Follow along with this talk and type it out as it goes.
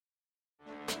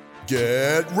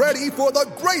Get ready for the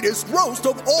greatest roast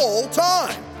of all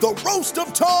time, the Roast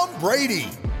of Tom Brady,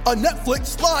 a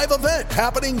Netflix live event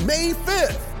happening May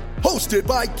 5th. Hosted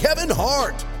by Kevin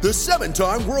Hart, the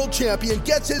 7-time world champion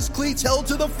gets his cleats held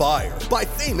to the fire by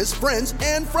famous friends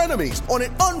and frenemies on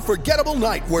an unforgettable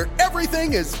night where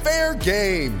everything is fair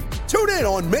game. Tune in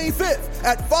on May 5th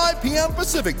at 5 p.m.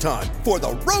 Pacific time for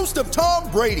the Roast of Tom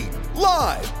Brady,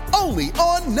 live only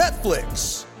on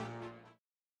Netflix.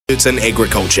 In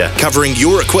Agriculture, covering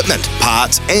your equipment,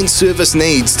 parts and service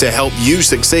needs to help you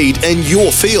succeed in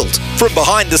your field. From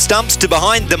behind the stumps to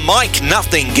behind the mic,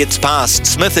 nothing gets past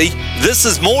Smithy. This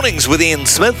is Mornings with Ian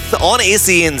Smith on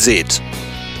SENZ.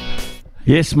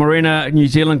 Yes, Marina, New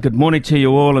Zealand, good morning to you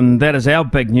all, and that is our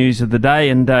big news of the day,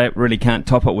 and really can't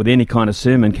top it with any kind of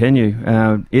sermon, can you?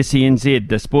 SENZ,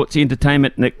 the Sports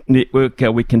Entertainment Network,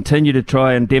 we continue to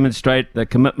try and demonstrate the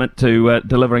commitment to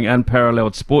delivering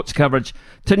unparalleled sports coverage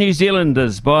to New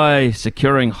Zealanders by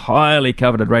securing highly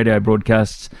coveted radio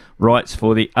broadcasts rights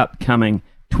for the upcoming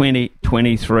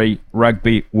 2023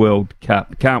 Rugby World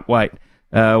Cup. Can't wait.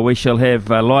 We shall have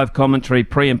live commentary,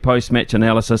 pre- and post-match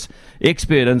analysis,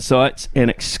 expert insights and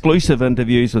exclusive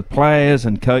interviews with players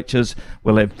and coaches.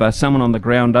 We'll have someone on the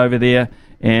ground over there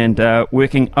and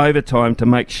working overtime to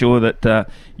make sure that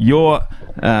your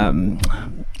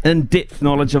in-depth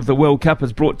knowledge of the World Cup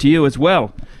is brought to you as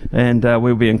well. And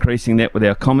we'll be increasing that with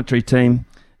our commentary team.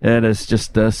 It is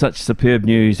just such superb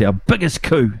news, our biggest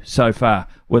coup so far,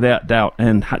 without doubt.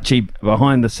 And Hutchie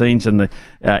behind the scenes and the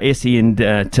SEN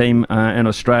team in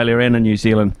Australia and in New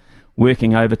Zealand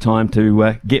working overtime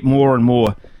to get more and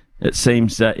more, it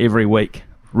seems, every week.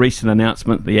 Recent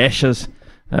announcement, the Ashes,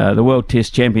 the World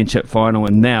Test Championship final,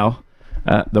 and now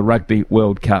the Rugby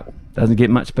World Cup. Doesn't get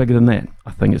much bigger than that.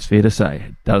 I think it's fair to say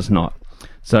it does not.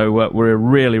 So we're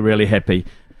really, really happy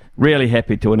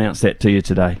to announce that to you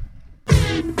today.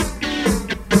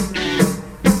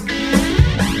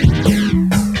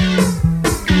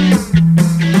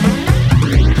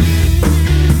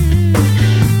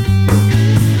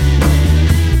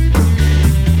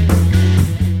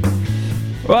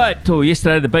 Right, well,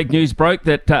 yesterday the big news broke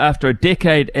that after a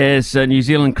decade as New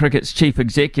Zealand Cricket's chief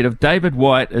executive, David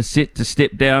White is set to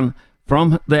step down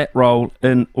from that role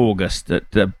in August.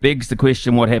 It begs the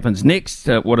question, what happens next?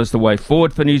 What is the way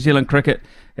forward for New Zealand Cricket?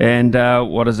 And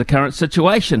what is the current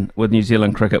situation with New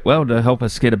Zealand Cricket? Well, to help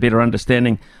us get a better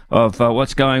understanding of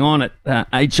what's going on at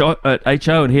HO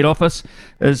and head office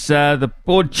is the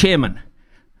board chairman,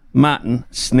 Martin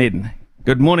Snedden.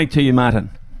 Good morning to you,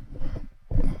 Martin.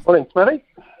 Morning, Smithy.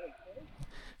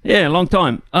 Yeah, a long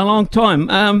time.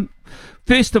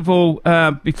 First of all,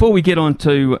 before we get on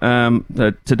to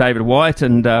David White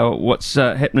and what's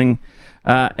happening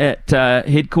at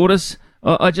headquarters,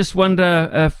 I just wonder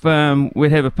if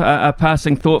we'd have a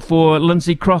passing thought for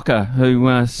Lindsay Crocker,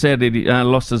 who sadly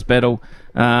lost his battle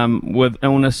with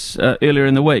illness earlier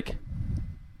in the week.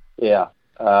 Yeah,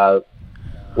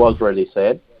 was really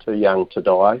sad. Too young to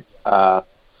die.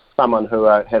 Someone who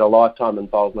had a lifetime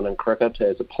involvement in cricket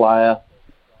as a player,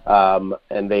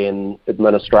 and then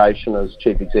administration as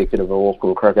chief executive of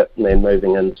Auckland Cricket, and then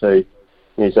moving into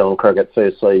New Zealand Cricket,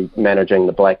 firstly managing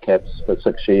the Black Caps for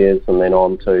 6 years, and then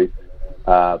on to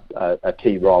a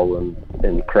key role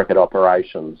in cricket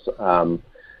operations. A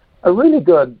really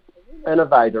good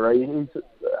innovator. He's,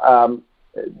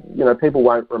 people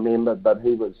won't remember, but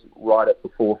he was right at the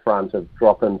forefront of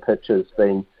drop-in pitches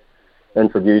being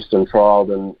introduced and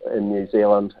trialled in New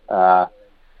Zealand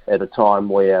at a time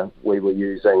where we were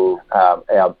using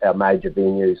our major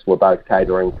venues were both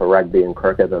catering for rugby and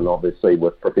cricket, and obviously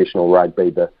with professional rugby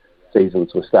the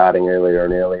seasons were starting earlier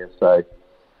and earlier. So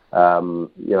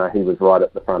he was right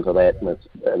at the front of that,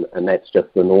 and that's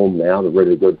just the norm now. The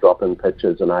really good drop-in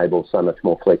pitches enable so much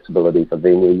more flexibility for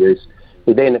venue use.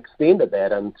 We then extended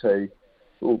that into,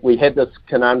 we had this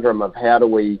conundrum of how do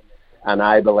we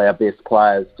enable our best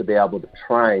players to be able to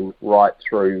train right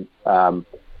through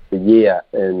the year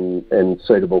in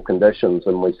suitable conditions,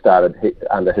 and we started,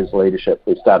 under his leadership,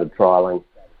 we started trialling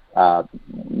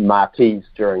marquees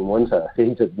during winter,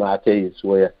 heated marquees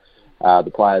where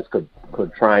the players could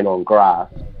train on grass,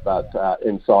 but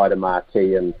inside a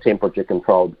marquee in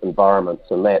temperature-controlled environments,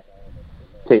 and that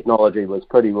technology was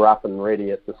pretty rough and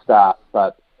ready at the start,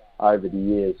 but over the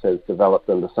years has developed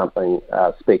into something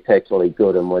spectacularly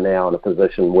good, and we're now in a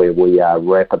position where we are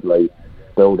rapidly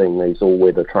building these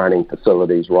all-weather training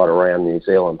facilities right around New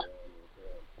Zealand.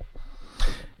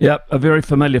 Yep, a very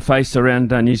familiar face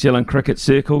around New Zealand cricket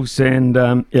circles, and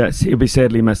he'll be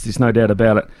sadly missed, there's no doubt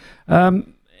about it.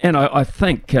 And I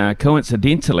think,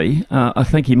 coincidentally, I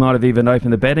think he might have even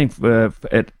opened the batting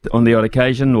on the odd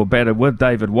occasion, or batted with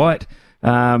David White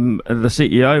the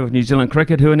CEO of New Zealand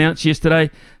Cricket, who announced yesterday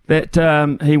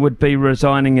that he would be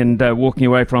resigning and walking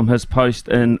away from his post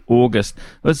in August.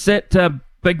 Was that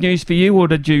big news for you, or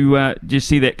did you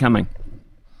see that coming?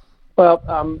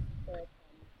 Well,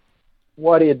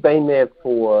 Whitey had been there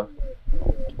for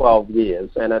 12 years,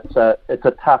 and it's a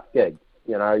tough gig.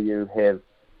 You know, you have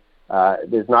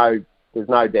there's no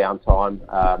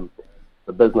downtime.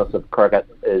 The business of cricket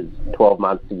is 12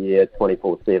 months a year,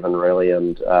 24/7 really,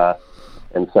 and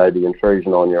so the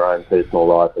intrusion on your own personal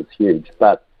life is huge.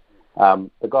 But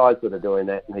the guys that are doing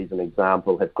that, and he's an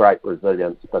example, have great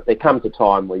resilience. But there comes a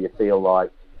time where you feel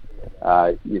like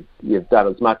you've done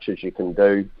as much as you can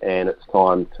do, and it's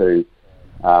time to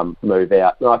move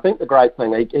out. And I think the great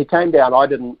thing, he came down. I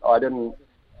didn't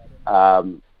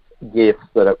guess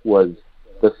that it was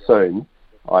this soon.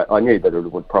 I knew that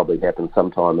it would probably happen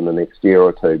sometime in the next year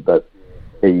or two, but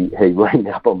he rang me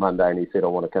up on Monday and he said, I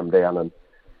want to come down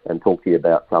and talk to you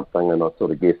about something, and I sort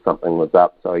of guessed something was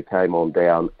up, so he came on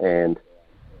down, and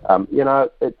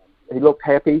he looked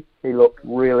happy, he looked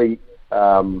really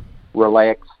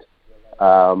relaxed,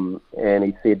 and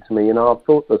he said to me, I've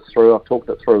thought this through, I've talked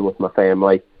it through with my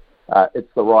family,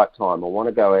 it's the right time, I want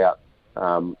to go out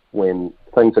when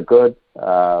things are good,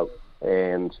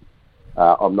 and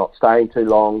I'm not staying too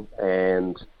long,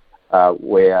 and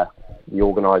where the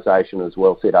organisation is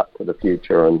well set up for the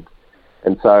future, and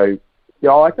so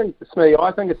I think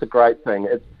it's a great thing.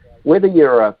 It's, whether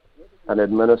you're an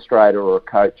administrator or a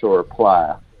coach or a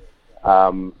player,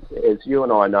 as you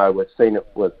and I know, we've seen it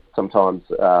with sometimes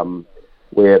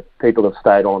where people have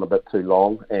stayed on a bit too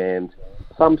long, and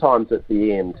sometimes at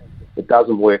the end it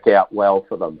doesn't work out well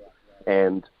for them,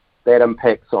 and that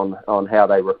impacts on how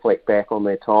they reflect back on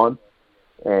their time.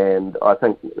 And I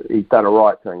think he's done a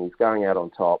right thing. He's going out on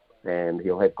top, and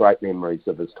he'll have great memories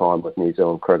of his time with New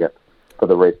Zealand cricket for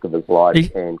the rest of his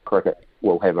life, and cricket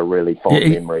will have a really fond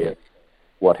memory of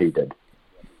what he did.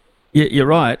 Yeah, you're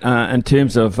right. In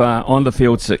terms of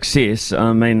on-the-field success,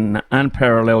 I mean,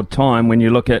 unparalleled time when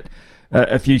you look at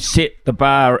if you set the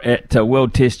bar at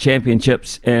World Test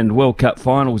Championships and World Cup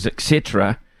finals,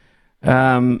 etc.,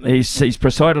 he's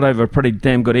presided over a pretty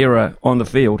damn good era on the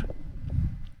field.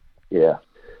 Yeah.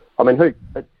 I mean,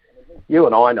 you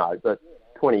and I know that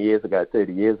 20 years ago,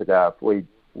 30 years ago, if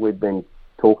we'd been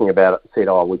talking about it and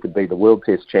said, we could be the World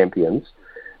Test champions,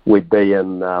 we'd be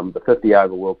in the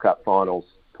 50-over World Cup finals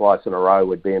twice in a row,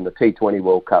 we'd be in the T20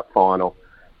 World Cup final,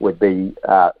 we'd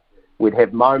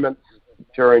have moments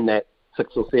during that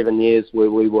 6 or 7 years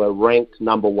where we were ranked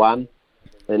number one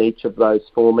in each of those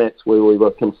formats, where we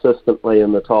were consistently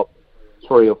in the top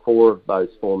 3 or 4 of those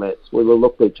formats. We will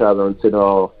look at each other and said,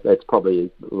 that's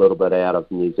probably a little bit out of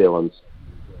New Zealand's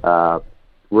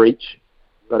reach,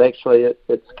 but actually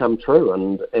it's come true,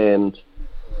 and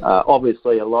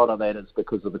obviously a lot of that is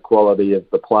because of the quality of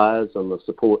the players and the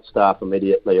support staff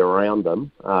immediately around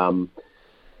them,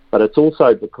 but it's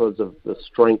also because of the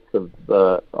strength of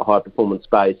the high performance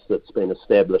base that's been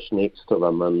established next to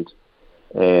them,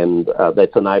 and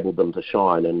that's enabled them to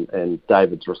shine, and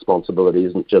David's responsibility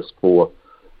isn't just for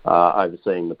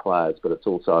overseeing the players, but it's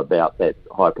also about that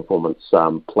high performance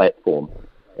platform,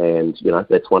 and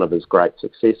that's one of his great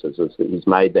successes, is that he's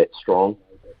made that strong,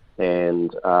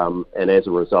 and as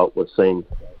a result we've seen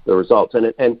the results,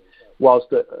 and whilst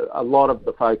a lot of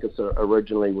the focus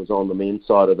originally was on the men's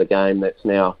side of the game, that's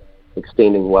now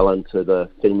extending well into the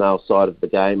female side of the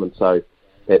game, and so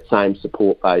that same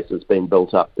support base has been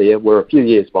built up there. We're a few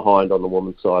years behind on the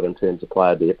women's side in terms of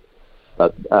player depth,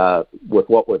 but with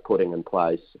what we're putting in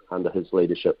place under his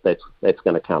leadership, that's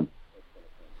going to come.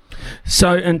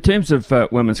 So in terms of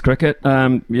women's cricket,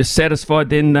 you're satisfied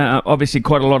then? Obviously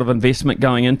quite a lot of investment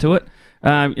going into it.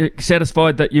 You're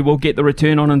satisfied that you will get the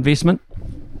return on investment?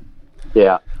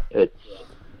 Yeah,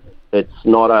 it's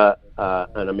not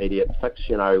an immediate fix.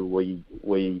 We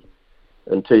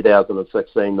in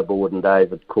 2016, the board and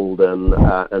David called in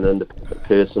an independent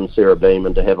person, Sarah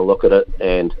Beeman, to have a look at it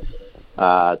and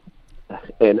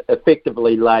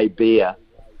effectively lay bare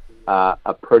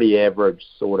a pretty average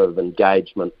sort of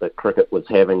engagement that cricket was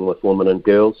having with women and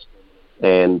girls.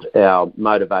 And our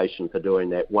motivation for doing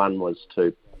that, one, was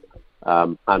to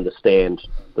understand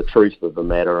the truth of the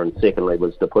matter, and secondly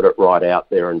was to put it right out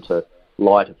there and to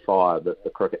light a fire that the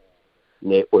cricket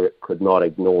network could not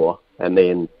ignore, and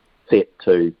then set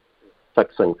to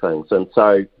fixing things. And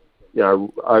so,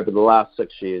 over the last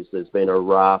 6 years, there's been a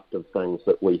raft of things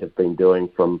that we have been doing,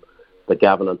 from the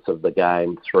governance of the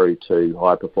game through to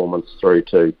high performance, through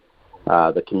to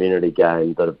the community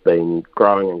game, that have been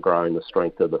growing and growing the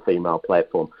strength of the female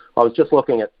platform. I was just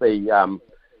looking at the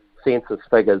census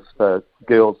figures for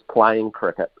girls playing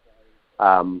cricket,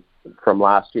 from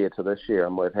last year to this year,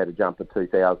 and we've had a jump of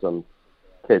 2,000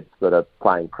 kids that are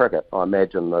playing cricket. I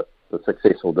imagine that the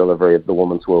successful delivery of the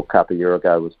Women's World Cup a year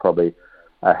ago was probably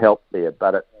a help there,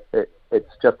 but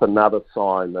it's just another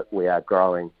sign that we are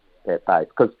growing that base.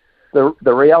 Because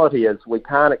the reality is we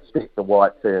can't expect the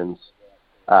White Ferns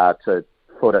to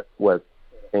foot it with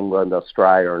England,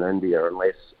 Australia and India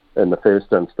unless in the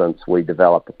first instance we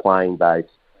develop a playing base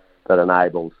that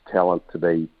enables talent to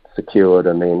be secured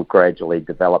and then gradually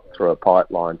developed through a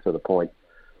pipeline to the point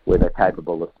where they're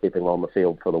capable of stepping on the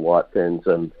field for the White Ferns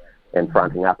and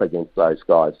fronting up against those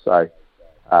guys. So,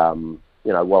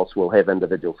 whilst we'll have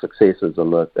individual successes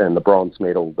and the bronze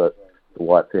medal that the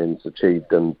White Ferns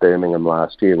achieved in Birmingham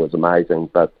last year was amazing,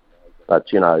 but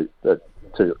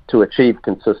to achieve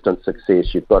consistent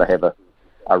success, you've got to have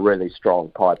a really strong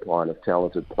pipeline of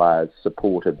talented players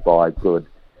supported by good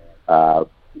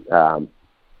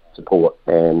support,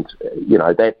 and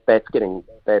that's getting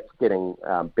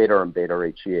better and better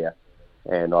each year.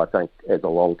 And I think as a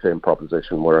long-term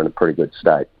proposition, we're in a pretty good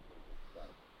state.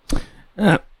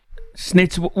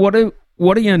 Snets, what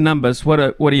are your numbers? What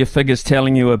are your figures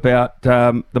telling you about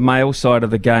the male side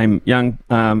of the game? Young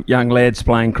lads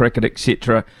playing cricket,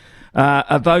 etc.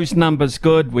 Are those numbers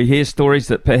good? We hear stories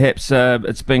that perhaps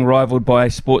it's being rivaled by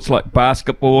sports like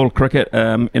basketball, cricket,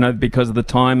 because of the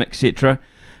time, etc.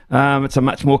 It's a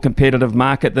much more competitive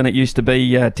market than it used to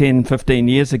be 10, 15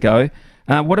 years ago.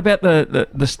 What about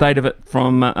the state of it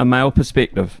from a male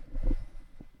perspective?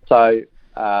 So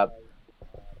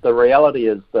the reality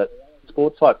is that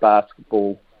sports like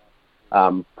basketball,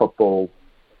 football,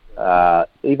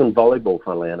 even volleyball,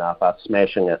 funnily enough, are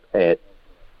smashing it at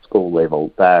school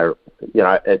level. They're,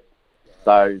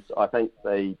 I think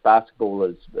the basketball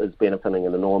is benefiting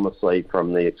enormously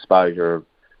from the exposure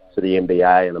to the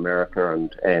NBA in America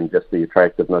and just the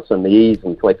attractiveness and the ease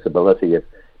and flexibility of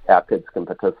how kids can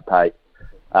participate.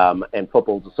 And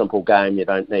football's a simple game. You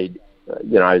don't need,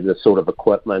 the sort of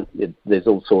equipment. There's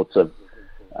all sorts of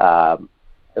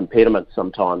impediments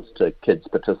sometimes to kids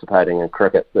participating in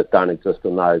cricket that don't exist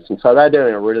in those. And so they're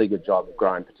doing a really good job of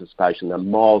growing participation. They're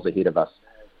miles ahead of us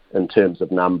in terms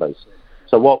of numbers.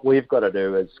 So what we've got to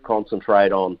do is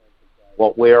concentrate on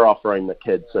what we're offering the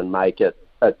kids and make it,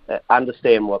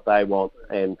 understand what they want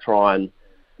and try and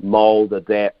mould,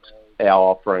 adapt our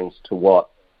offerings to what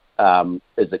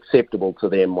is acceptable to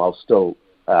them while still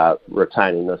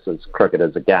retaining this as cricket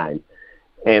as a game.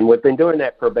 And we've been doing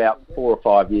that for about 4 or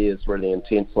 5 years really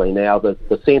intensely now. The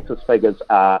census figures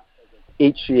are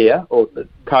each year, or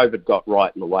COVID got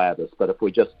right in the way of this, but if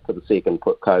we just for the second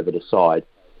put COVID aside,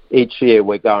 each year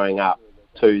we're going up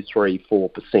 2, 3,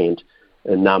 4%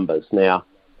 in numbers. Now,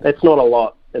 that's not a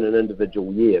lot in an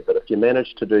individual year, but if you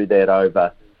manage to do that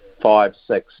over 5,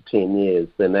 6, 10 years,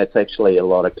 then that's actually a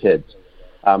lot of kids.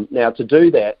 Now, to do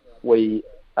that, we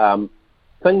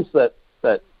things that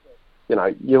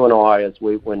you and I,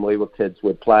 when we were kids,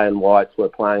 we'd play in whites, we're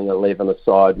playing 11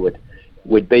 aside,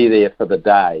 we'd be there for the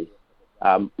day.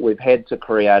 We've had to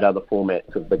create other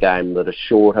formats of the game that are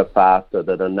shorter, faster,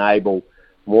 that enable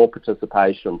more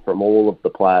participation from all of the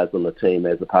players in the team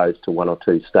as opposed to 1 or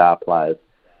 2 star players.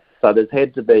 So there's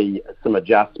had to be some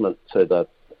adjustment to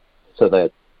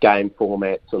the game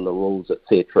formats and the rules,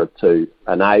 etc., to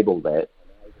enable that.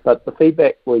 But the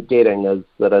feedback we're getting is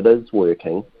that it is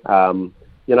working.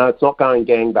 It's not going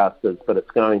gangbusters, but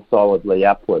it's going solidly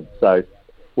upwards. So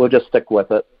we'll just stick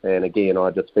with it. And again, I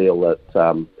just feel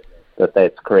that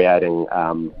that's creating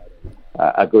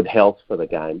a good health for the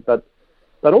game. But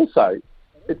also,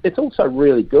 it's also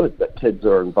really good that kids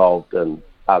are involved in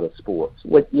other sports.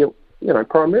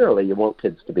 Primarily you want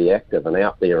kids to be active and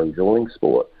out there enjoying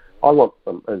sport. I want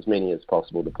them, as many as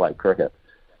possible, to play cricket.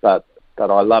 But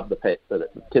I love the fact that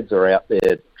if kids are out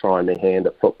there trying their hand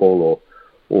at football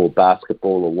or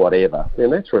basketball or whatever, then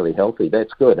that's really healthy.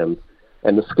 That's good. And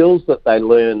the skills that they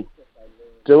learn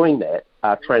doing that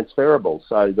are transferable,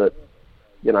 so that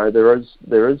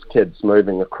there is kids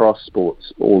moving across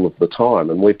sports all of the time,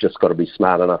 and we've just got to be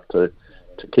smart enough to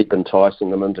keep enticing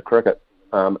them into cricket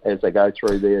as they go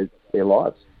through their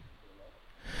lives.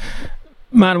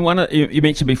 Martin, you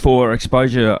mentioned before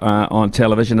exposure on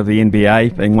television of the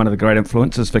NBA being one of the great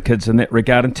influences for kids in that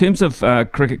regard. In terms of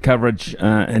cricket coverage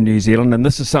in New Zealand, and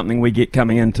this is something we get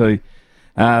coming into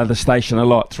the station a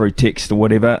lot through text or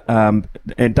whatever,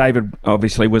 and David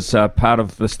obviously was part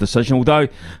of this decision, although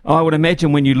I would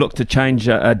imagine when you look to change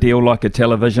a deal like a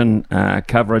television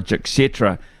coverage,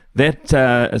 etc., that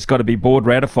has got to be board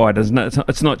ratified, isn't it?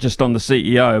 It's not just on the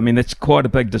CEO. I mean, that's quite a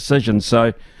big decision.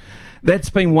 So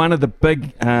that's been one of the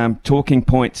big talking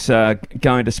points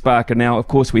going to Spark. And now, of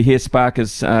course, we hear Spark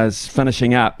is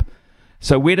finishing up.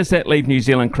 So where does that leave New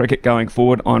Zealand cricket going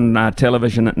forward on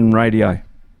television and radio?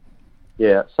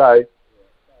 Yeah, so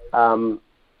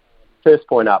first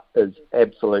point up is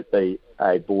absolutely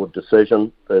a board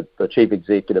decision. The chief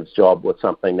executive's job with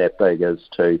something that big is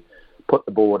to put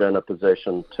the board in a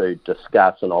position to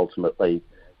discuss and ultimately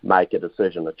make a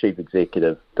decision. The chief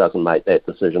executive doesn't make that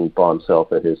decision by himself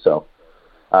or herself.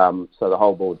 So the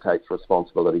whole board takes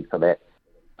responsibility for that.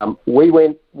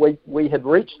 We had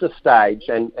reached a stage,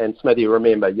 and Smithy,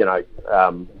 remember, you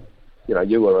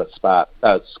were a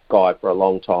Sky for a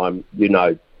long time.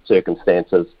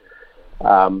 Circumstances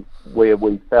where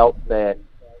we felt that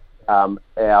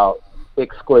our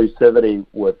exclusivity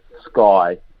with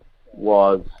Sky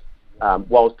was,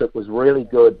 whilst it was really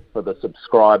good for the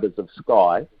subscribers of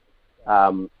Sky,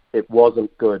 it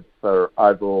wasn't good for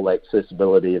overall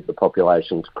accessibility of the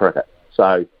population to cricket.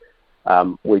 So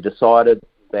we decided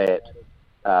that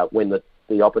when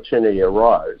the opportunity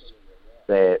arose,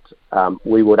 that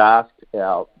we would ask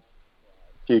our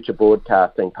future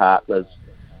broadcasting partners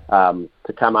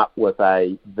to come up with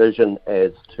a vision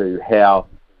as to how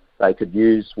they could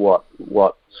use what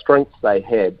strengths they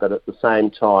had, but at the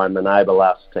same time enable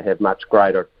us to have much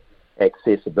greater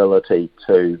accessibility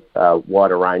to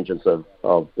wider ranges of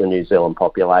the New Zealand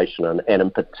population, and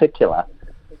in particular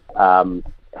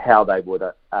how they would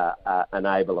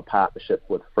enable a partnership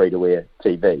with free-to-air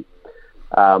TV.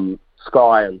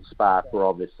 Sky and Spark were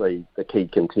obviously the key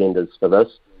contenders for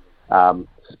this.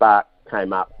 Spark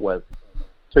came up with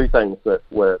two things that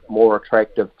were more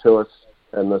attractive to us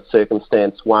in this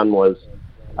circumstance. One was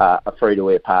a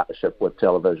free-to-air partnership with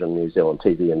Television New Zealand,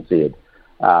 TVNZ.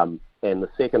 And the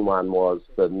second one was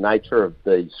the nature of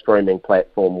the streaming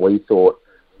platform we thought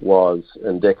was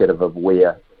indicative of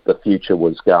where the future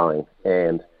was going.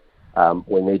 And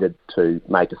we needed to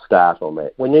make a start on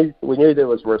that. We knew there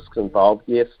was risks involved,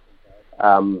 yes.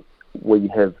 We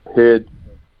have heard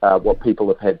what people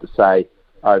have had to say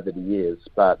over the years,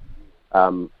 but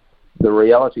the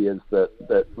reality is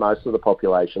that most of the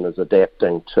population is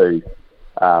adapting to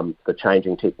the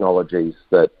changing technologies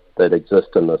that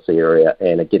exist in this area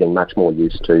and are getting much more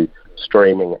used to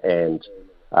streaming and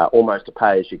almost a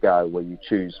pay-as-you-go, where you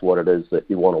choose what it is that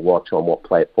you want to watch on what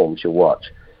platforms you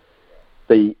watch.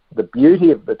 The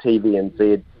beauty of the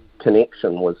TVNZ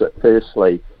connection was that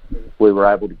firstly we were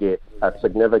able to get a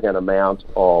significant amount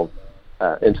of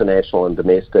international and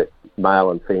domestic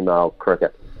male and female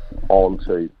cricket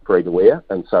onto free-to-air,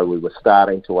 and so we were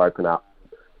starting to open up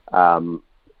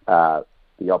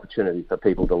the opportunity for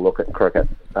people to look at cricket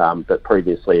that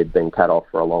previously had been cut off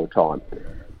for a long time.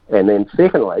 And then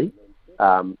secondly,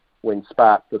 when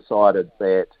Spark decided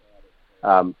that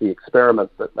the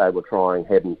experiment that they were trying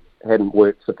hadn't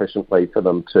worked sufficiently for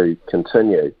them to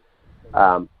continue,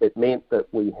 it meant that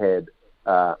we had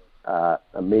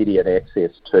immediate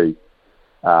access to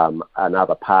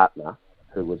another partner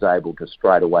who was able to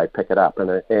straight away pick it up.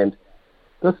 And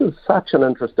this is such an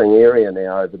interesting area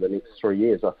now over the next 3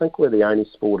 years. I think we're the only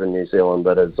sport in New Zealand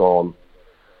that is on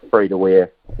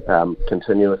free-to-air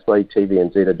continuously.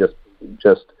 TVNZ are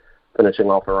just finishing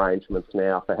off arrangements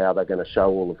now for how they're going to show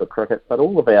all of the cricket. But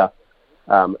all of our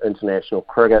international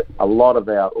cricket, all of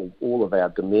our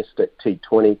domestic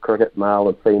T20 cricket, male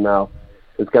and female,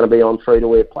 is going to be on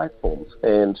free-to-air platforms.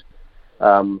 And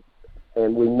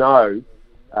we know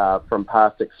from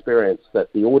past experience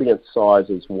that the audience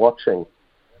sizes watching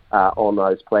on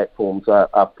those platforms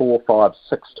are 4, 5,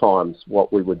 6 times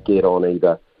what we would get on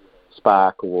either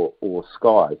Spark or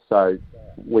Sky. So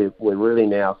we're really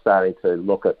now starting to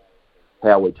look at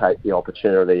how we take the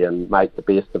opportunity and make the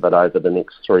best of it over the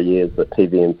next 3 years that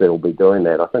TVNZ will be doing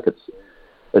that. I think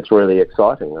it's really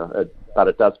exciting, but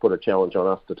it does put a challenge on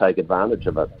us to take advantage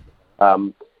of it.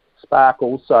 Spark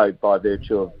also, by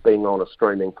virtue of being on a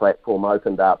streaming platform,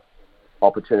 opened up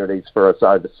opportunities for us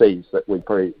overseas that we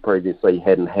previously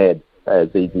hadn't had as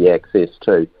easy access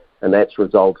to, and that's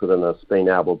resulted in us being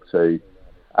able to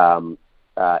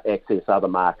access other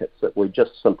markets that we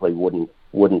just simply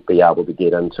wouldn't be able to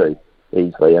get into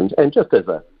easily. And just as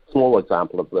a small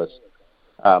example of this,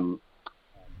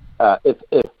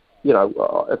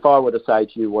 if I were to say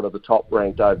to you what are the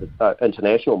top-ranked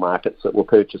international markets that were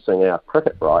purchasing our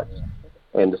cricket rights,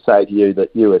 and to say to you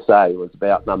that USA was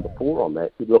about number 4 on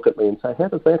that, you'd look at me and say, how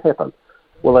does that happen?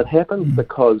 Well, it happens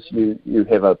because you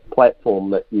have a platform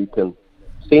that you can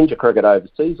send your cricket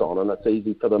overseas on, and it's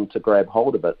easy for them to grab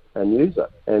hold of it and use it.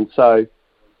 And so,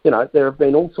 there have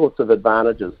been all sorts of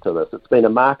advantages to this. It's been a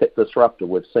market disruptor.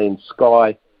 We've seen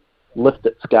Sky lift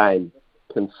its game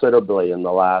considerably in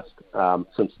the last,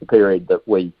 since the period that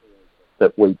we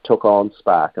took on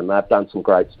Spark, and they've done some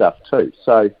great stuff too.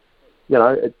 So,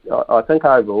 I think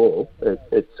overall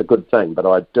it's a good thing, but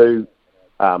I do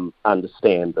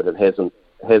understand that it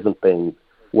hasn't been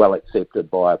well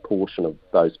accepted by a portion of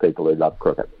those people who love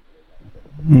cricket.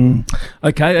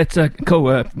 Okay, that's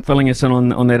cool. Filling us in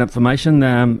on that information.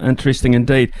 Interesting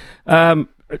indeed.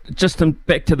 Just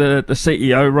back to the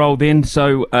CEO role then.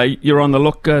 So you're on the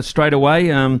look straight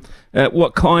away.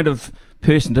 What kind of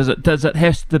person does it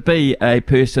have to be? A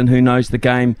person who knows the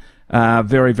game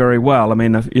very, very well. I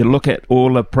mean, if you look at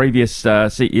all the previous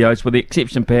CEOs, with the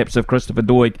exception perhaps of Christopher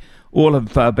Doig, all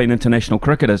have been international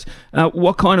cricketers.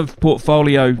 What kind of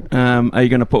portfolio are you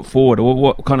going to put forward, or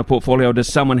what kind of portfolio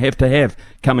does someone have to have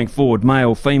coming forward,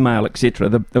 male, female, etc.?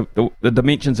 The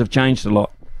dimensions have changed a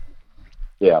lot.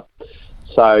 Yeah.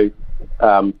 So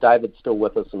David's still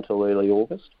with us until early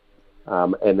August,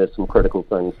 and there's some critical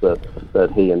things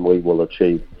that he and we will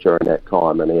achieve during that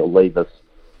time, and he'll leave us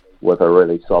with a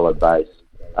really solid base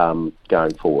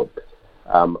going forward.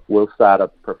 We'll start a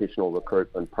professional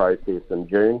recruitment process in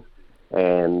June,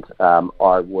 and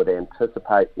I would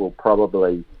anticipate we'll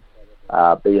probably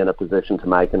be in a position to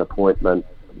make an appointment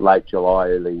late July,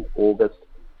 early August.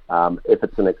 If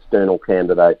it's an external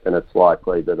candidate, then it's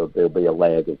likely that there'll be a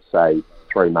lag of, say,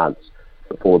 3 months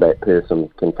before that person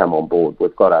can come on board.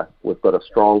 We've got a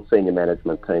strong senior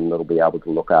management team that'll be able to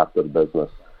look after the business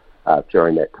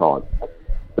during that time.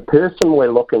 The person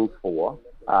we're looking for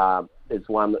is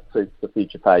one that suits the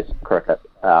future face of cricket,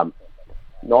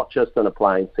 not just in a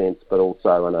playing sense, but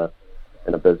also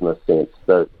in a business sense.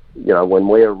 When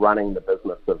we're running the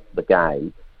business of the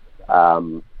game,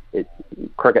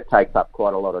 cricket takes up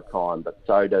quite a lot of time, but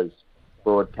so does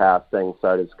broadcasting,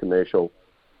 so does commercial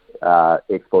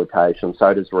exploitation,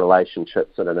 so does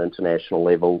relationships at an international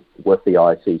level with the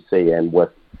ICC and with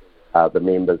the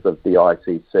members of the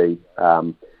ICC.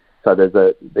 So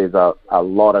there's a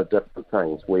lot of different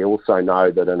things. We also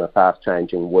know that in a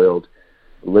fast-changing world,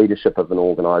 leadership of an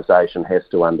organisation has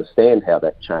to understand how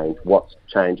that change, what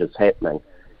change is happening,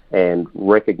 and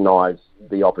recognise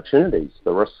the opportunities,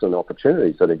 the risks and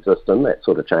opportunities that exist in that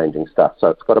sort of changing stuff. So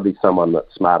it's got to be someone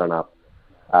that's smart enough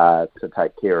to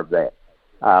take care of that.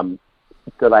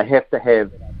 Do they have to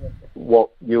have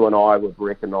what you and I would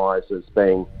recognise as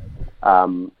being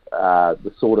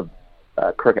the sort of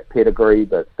cricket pedigree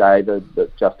that David,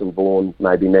 that Justin Vaughan,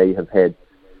 maybe me have had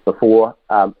before?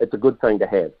 It's a good thing to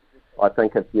have. I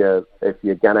think if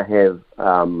you're going to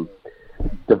have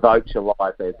devote your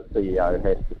life as a CEO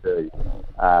has to do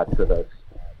to this,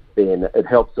 then it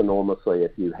helps enormously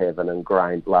if you have an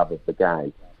ingrained love of the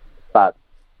game. But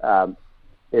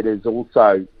it is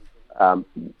also,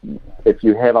 if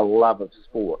you have a love of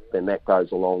sport, then that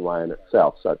goes a long way in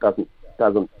itself. So it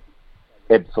doesn't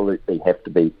absolutely have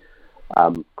to be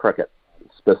cricket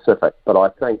specific. But I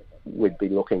think we'd be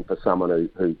looking for someone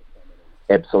who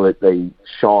absolutely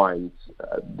shines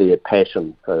their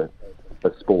passion for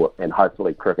sport, and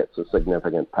hopefully cricket's a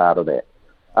significant part of that.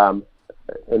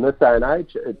 In this day and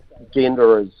age,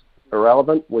 gender is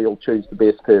irrelevant. We'll choose the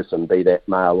best person, be that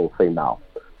male or female.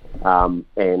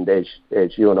 And as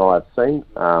you and I have seen,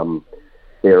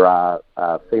 there are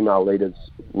female leaders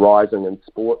rising in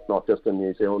sport, not just in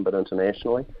New Zealand but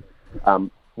internationally.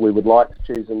 We would like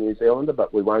to choose a New Zealander,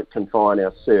 but we won't confine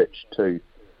our search to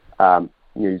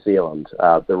New Zealand.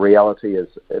 The reality is,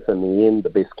 if in the end the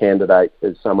best candidate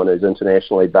is someone who's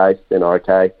internationally based, then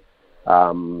okay,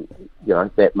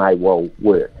 that may well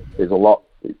work. There's a lot.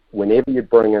 Whenever you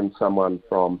bring in someone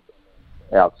from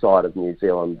outside of New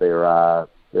Zealand, there are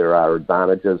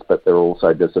advantages, but there are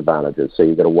also disadvantages. So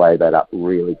you've got to weigh that up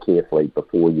really carefully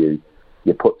before you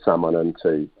put someone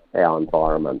into our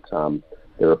environment.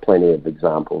 There are plenty of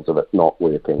examples of it not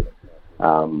working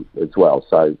as well.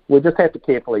 So we just have to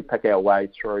carefully pick our way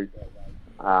through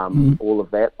all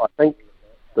of that. I think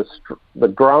the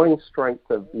growing strength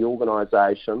of the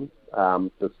organisation,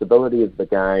 the stability of the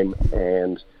game,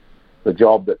 and the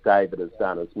job that David has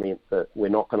done has meant that we're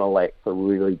not going to lack for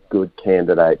really good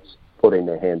candidates putting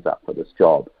their hands up for this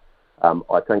job.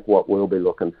 I think what we'll be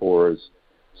looking for is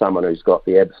someone who's got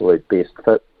the absolute best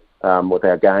fit with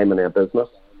our game and our business.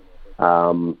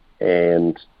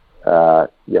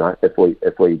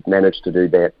 If we manage to do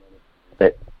that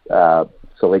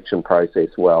selection process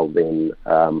well, then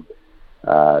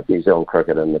New Zealand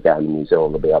cricket and the game in New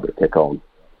Zealand will be able to kick on.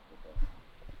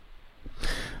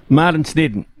 Martin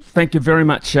Snedden, thank you very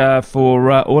much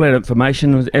for all that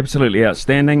information. It was absolutely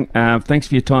outstanding. Thanks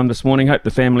for your time this morning. Hope the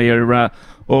family are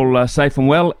all safe and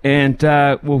well, and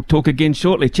we'll talk again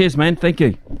shortly. Cheers, man. Thank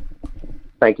you.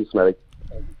 Thank you, Smithy.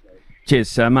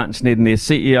 Cheers. Martin Snedden there,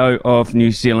 CEO of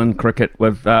New Zealand Cricket,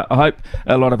 with, I hope,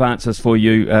 a lot of answers for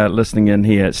you listening in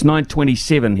here. It's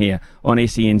 9:27 here on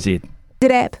SENZ.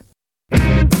 app.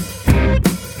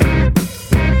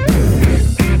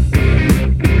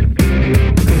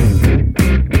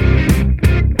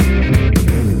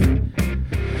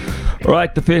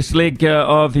 Right, the first leg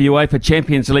of the UEFA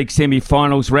Champions League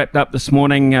semi-finals wrapped up this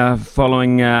morning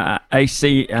following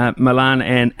AC Milan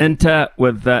and Inter,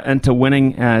 with Inter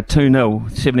winning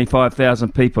 2-0,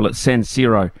 75,000 people at San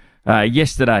Siro.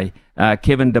 Yesterday,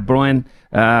 Kevin De Bruyne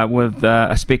with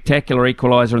a spectacular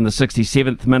equaliser in the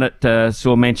 67th minute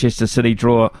saw Manchester City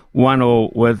draw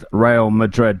 1-1 with Real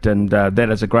Madrid, and that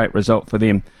is a great result for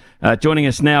them. Joining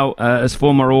us now is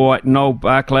former All White Noel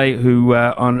Barclay, who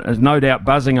is no doubt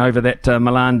buzzing over that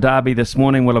Milan derby this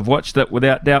morning. Will have watched it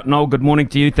without doubt. Noel, good morning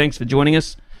to you. Thanks for joining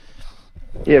us.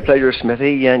 Yeah, pleasure,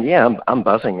 Smithy. And yeah, I'm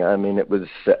buzzing. I mean, it was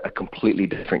a completely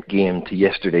different game to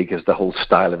yesterday because the whole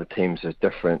style of the teams is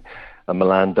different. A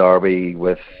Milan derby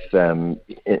with in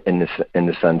the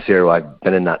San Siro. I've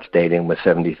been in that stadium with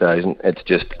 70,000. It's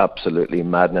just absolutely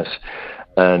madness.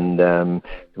 And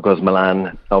because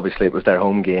Milan, obviously it was their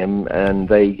home game, and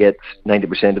they get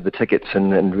 90% of the tickets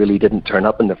and really didn't turn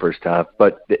up in the first half.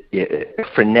 But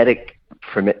frenetic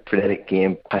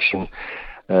game, passion,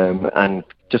 and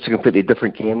just a completely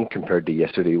different game compared to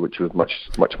yesterday, which was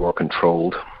much more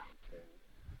controlled.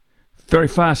 Very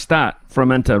fast start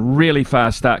from Inter, really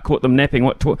fast start. Caught them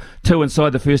napping, two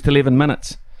inside the first 11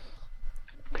 minutes.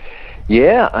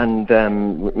 Yeah, and I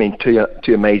mean,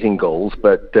 two amazing goals,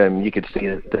 but you could see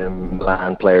that the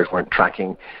Milan players weren't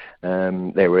tracking.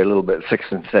 They were a little bit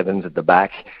 6s and 7s at the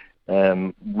back.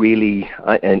 Really,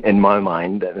 in my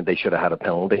mind, they should have had a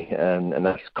penalty, and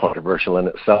that's controversial in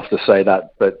itself to say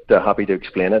that, but happy to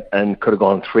explain it. And could have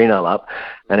gone 3-0 up,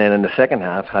 and then in the second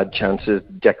half had chances.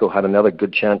 Dzeko had another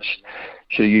good chance.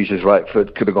 Should have used his right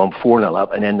foot, could have gone 4-0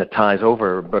 up, and then the tie's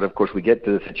over. But of course, we get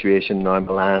to the situation now.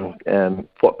 Milan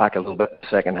fought back a little bit in the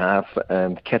second half,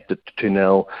 kept it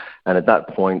 2-0, and at that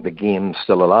point, the game's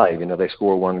still alive. You know, they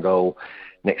score one goal.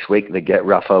 Next week, they get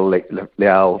Rafael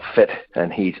Leao fit,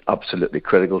 and he's absolutely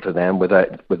critical to them. Without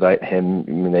him,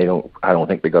 I mean, I don't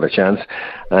think they got a chance,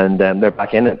 and they're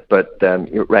back in it. But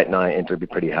right now, Inter would be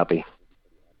pretty happy.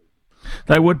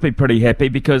 They would be pretty happy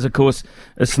because, of course,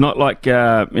 it's not like,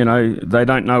 they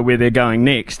don't know where they're going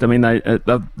next. I mean,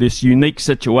 they've this unique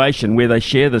situation where they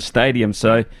share the stadium.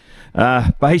 So,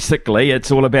 basically,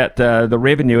 it's all about the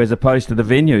revenue as opposed to the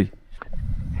venue.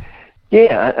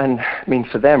 Yeah, and I mean,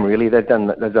 for them, really, they've done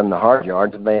the hard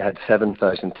yards. They had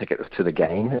 7,000 tickets to the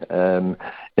game.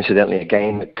 Incidentally, a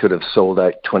game that could have sold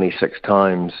out 26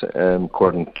 times,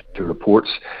 according to reports.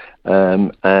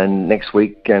 And next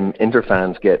week, Inter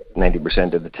fans get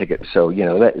 90% of the tickets, so you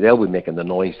know they'll be making the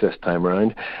noise this time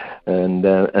around, and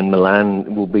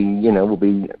Milan will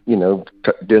be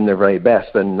doing their very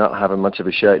best and not having much of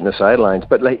a shout in the sidelines.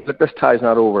 But look, this tie's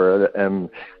not over.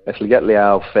 If we get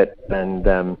Leao fit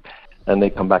and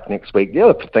they come back next week. The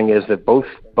other thing is that both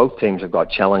teams have got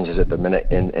challenges at the minute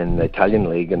in the Italian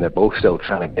league, and they're both still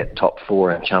trying to get top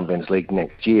 4 in Champions League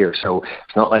next year. So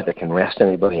it's not like they can rest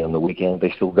anybody on the weekend.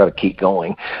 They still got to keep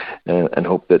going and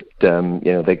hope that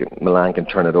Milan can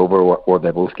turn it over, or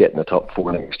they both get in the top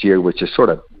 4 next year, which is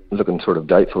looking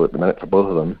doubtful at the minute for both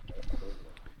of them.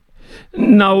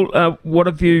 Noel, what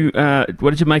did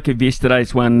you make of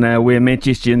yesterday's one where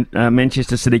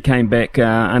Manchester City came back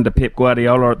under Pep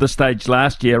Guardiola? At this stage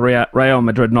last year, Real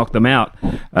Madrid knocked them out.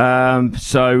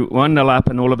 So 1-0 up,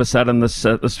 and all of a sudden this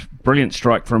brilliant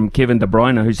strike from Kevin De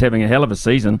Bruyne, who's having a hell of a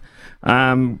season,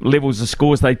 levels the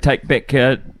scores. They take back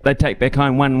home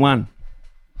 1-1.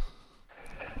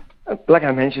 Like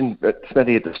I mentioned,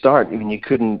 Smithy, at the start, I mean, you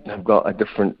couldn't have got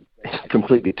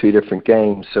completely two different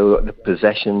games. So the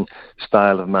possession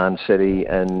style of Man City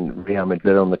and Real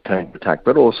Madrid on the counter-attack,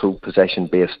 but also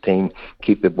possession-based team,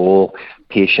 keep the ball,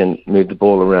 patient, move the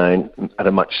ball around at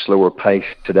a much slower pace.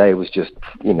 Today was just,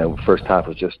 first half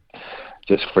was just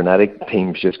frenetic,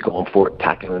 teams just going for it,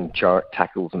 tackling,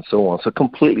 tackles and so on. So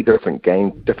completely different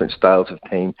game, different styles of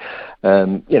team.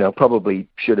 Probably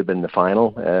should have been the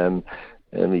final.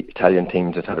 And the Italian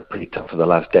teams have had it pretty tough for the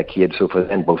last decade, so for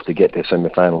them both to get to the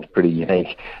semi-final is pretty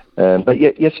unique. But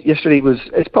yesterday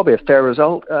it's probably a fair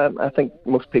result. I think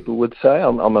most people would say.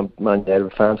 I'm a Man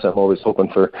United fan, so I'm always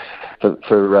hoping for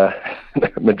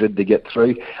Madrid to get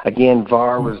through. Again,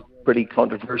 VAR was pretty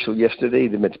controversial yesterday.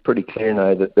 It's pretty clear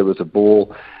now that there was a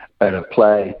ball out of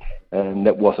play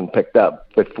that wasn't picked up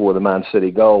before the Man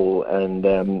City goal, and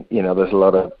there's a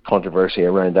lot of controversy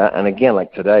around that. And again,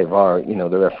 like today, VAR,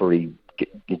 the referee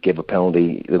gave a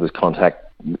penalty. There was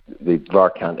contact. The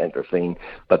VAR can't intervene,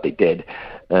 but they did,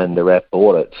 and the ref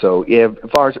bought it. So yeah,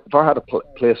 VAR had a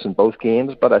place in both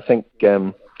games, but I think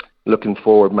looking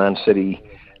forward, Man City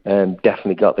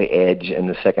definitely got the edge in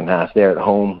the second half there at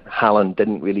home. Haaland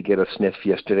didn't really get a sniff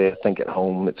yesterday. I think at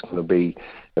home it's going to be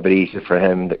a bit easier for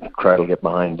him. The crowd will get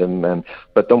behind him.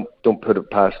 But don't put it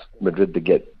past Madrid to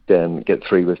get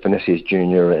through with Vinicius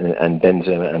Junior and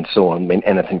Benzema and so on. I mean,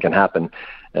 anything can happen.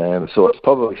 So it's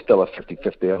probably still a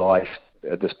 50-50.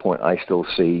 At this point, I still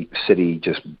see City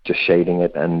just shading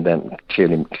it, and then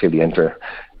clearly Inter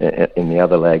in the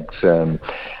other legs, and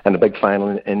a big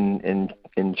final in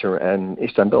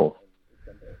Istanbul.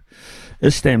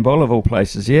 Istanbul, of all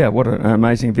places, yeah. What an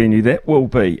amazing venue that will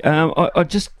be. I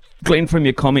just gleaned from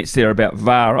your comments there about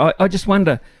VAR. I just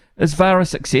wonder, is VAR a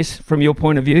success from your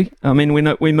point of view? I mean,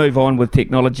 we move on with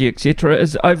technology, etc.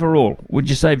 Is overall, would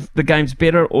you say the game's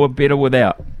better or better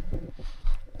without?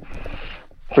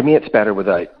 For me, it's better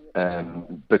without,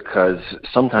 because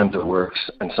sometimes it works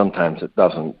and sometimes it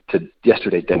doesn't.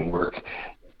 Yesterday it didn't work.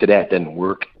 Today it didn't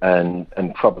work, and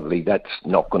probably that's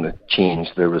not going to change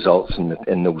the results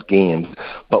in those games.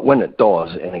 But when it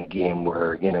does, in a game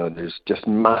where there's just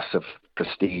massive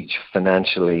prestige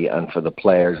financially and for the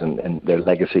players and their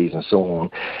legacies and so on,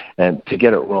 and to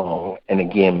get it wrong in a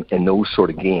game, in those sort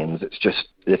of games,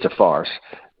 it's a farce.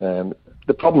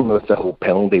 The problem with the whole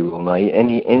penalty rule now,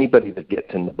 anybody that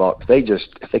gets in the box,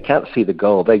 if they can't see the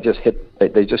goal, they just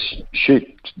shoot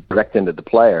direct into the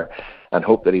player and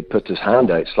hope that he puts his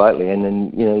hand out slightly, and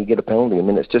then you get a penalty. I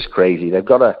mean, it's just crazy. They've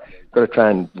got to try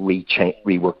and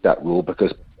rework that rule,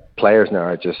 because players now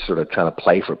are just sort of trying to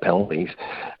play for penalties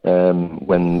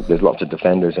when there's lots of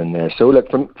defenders in there. So look,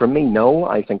 for me, no,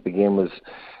 I think the game was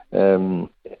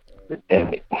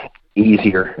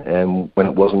easier when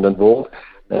it wasn't involved.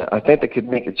 I think they could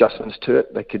make adjustments to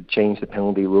it. They could change the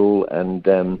penalty rule and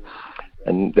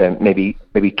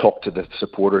maybe talk to the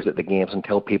supporters at the games and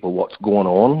tell people what's going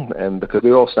on, because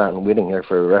we're all standing waiting here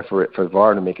for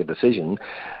VAR to make a decision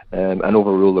and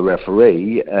overrule the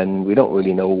referee, and we don't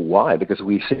really know why, because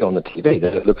we see on the TV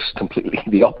that it looks completely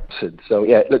the opposite. So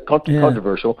yeah, look,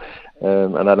 controversial,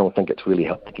 and I don't think it's really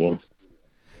helped the game.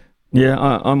 Yeah,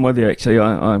 I'm with you actually.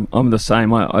 I'm the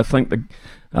same. I think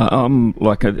I'm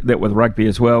like that with rugby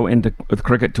as well, and with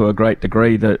cricket to a great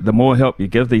degree. The more help you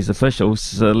give these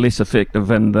officials, the less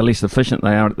effective and the less efficient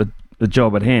they are at the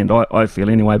job at hand. I feel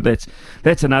anyway. But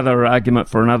that's another argument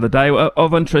for another day.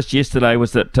 Of interest yesterday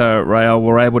was that Real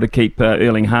were able to keep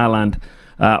Erling Haaland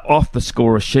off the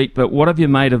scorer sheet. But what have you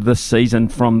made of this season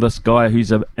from this guy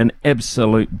who's an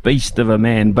absolute beast of a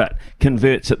man, but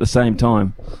converts at the same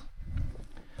time?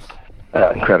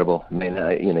 Incredible. I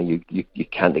mean, you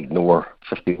can't ignore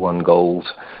 51 goals.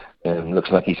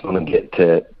 Looks like he's going to get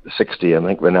to 60. I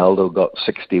think Ronaldo got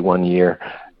 60 one year.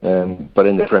 But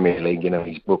in the Premier League,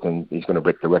 he's going to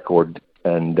break the record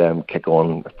and kick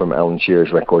on from Alan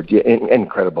Shearer's record. Yeah,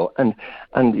 incredible. And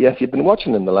yes, you've been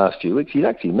watching him the last few weeks. He's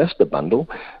actually missed a bundle.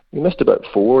 He missed about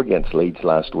 4 against Leeds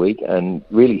last week, and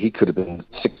really he could have been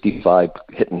 65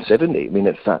 hitting 70. I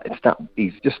mean,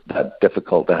 he's just that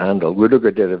difficult to handle.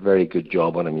 Rudiger did a very good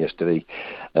job on him yesterday.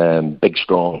 Big,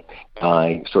 strong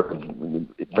guy, sort of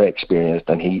very experienced,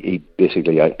 and he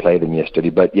basically outplayed him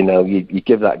yesterday. But you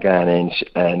give that guy an inch,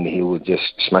 and he will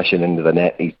just smash it into the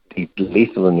net. He's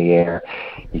lethal in the air.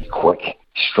 He's quick,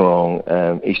 strong.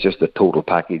 He's just a total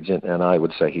package, and I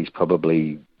would say he's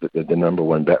probably the number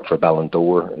one bet for Ballon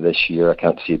d'Or this year. I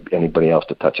can't see anybody else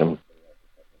to touch him.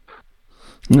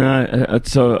 No,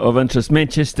 it's of interest.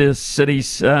 Manchester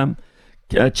City's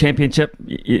championship,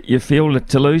 you feel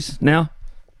to lose now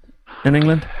in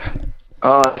England?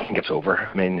 I think it's over.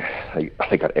 I mean,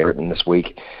 they got Everton this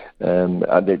week.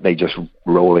 They just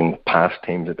rolling past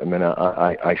teams at the minute.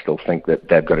 I still think that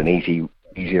they've got an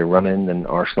easier run in than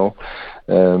Arsenal,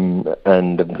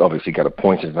 and they've obviously got a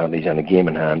points advantage and a game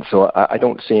in hand, so I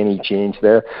don't see any change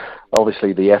there.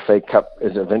 Obviously the FA Cup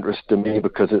is of interest to me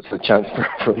because it's a chance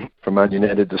for Man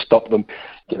United to stop them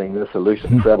getting this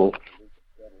elusive treble,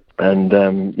 and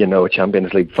a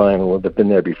Champions League final. They've been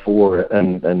there before,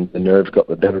 and the nerves got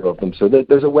the better of them, so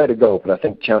there's a way to go, but I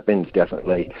think Champions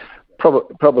definitely.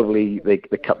 Probably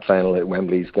the cup final at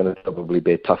Wembley is going to probably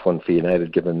be a tough one for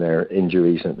United, given their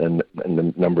injuries and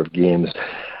the number of games.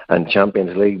 And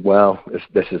Champions League, well,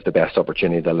 this is the best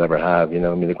opportunity they'll ever have.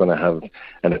 They're going to have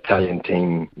an Italian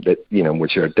team that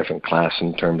which are a different class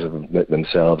in terms of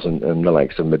themselves and the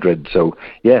likes of Madrid. So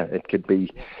yeah, it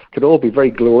could all be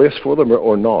very glorious for them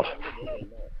or not.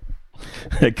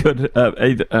 It could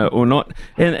either or not.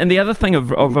 And the other thing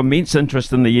of immense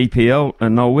interest in the EPL,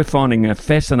 and we're finding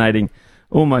fascinating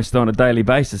almost on a daily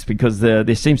basis, because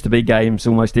there seems to be games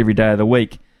almost every day of the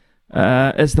week,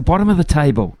 is the bottom of the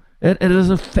table. It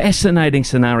is a fascinating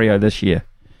scenario this year.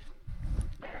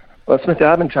 Well, Smithy,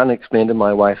 I've been trying to explain to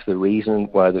my wife the reason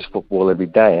why there's football every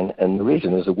day, and the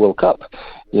reason is the World Cup.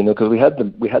 Because we had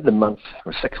the month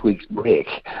or 6 weeks break,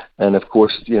 and of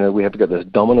course, we have to get this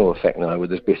domino effect now, where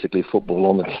there's basically football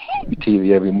on the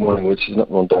TV every morning, which is not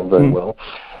going down very well.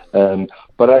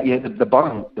 But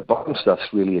the bottom stuff's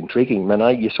really intriguing.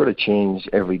 You sort of change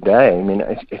every day. I mean,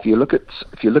 if you look at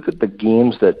the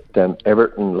games that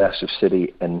Everton, Leicester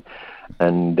City, and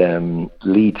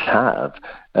Leeds have,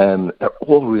 they're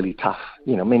all really tough.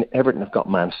 Everton have got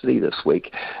Man City this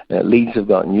week. Leeds have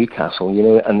got Newcastle.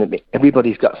 And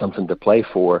everybody's got something to play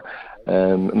for.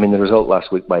 The result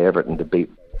last week by Everton to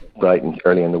beat Brighton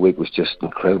early in the week was just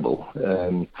incredible.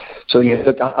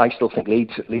 I still think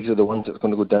Leeds are the ones that's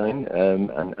going to go down,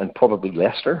 and probably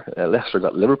Leicester. Leicester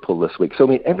got Liverpool this week. So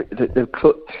the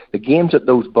games that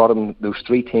those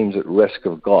three teams at risk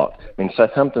have got.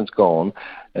 Southampton's gone,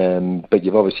 but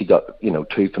you've obviously got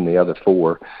two from the other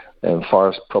four.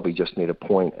 Forest probably just need a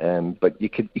point, but you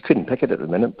couldn't pick it at the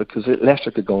minute, because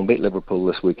Leicester could go and beat Liverpool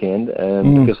this weekend,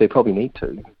 because they probably need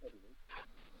to.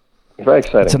 Very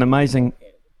exciting. It's an amazing.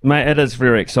 Mate, it is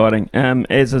very exciting,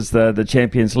 as is the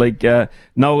Champions League.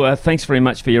 Noel, thanks very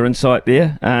much for your insight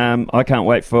there. I can't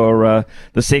wait for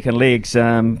the second legs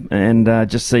and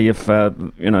just see if,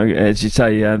 as you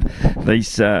say,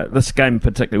 this game,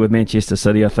 particularly with Manchester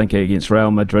City, I think against Real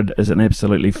Madrid, is an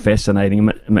absolutely fascinating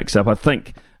mix-up. I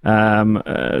think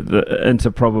the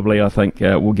Inter probably,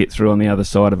 will get through on the other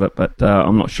side of it, but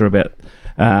I'm not sure about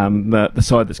the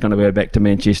side that's going to go back to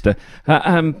Manchester.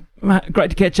 Great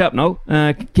to catch up, Noel.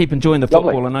 Keep enjoying the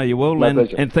football. Lovely. I know you will,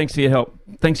 and thanks for your help.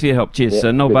 Cheers.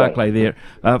 Yeah, Noel Barclay there,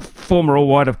 former All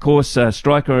White, of course,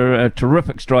 striker, a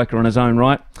terrific striker in his own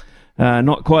right.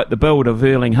 Not quite the build of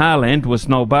Erling Haaland was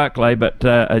Noel Barclay, but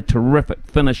a terrific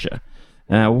finisher.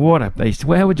 What a beast.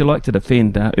 How would you like to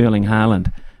defend Erling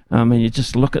Haaland? You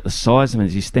just look at the size of him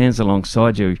as he stands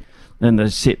alongside you in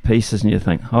the set pieces, and you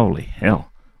think, holy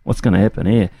hell, what's going to happen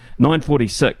here?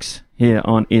 9:46 here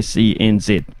on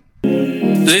SENZ.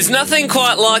 There's nothing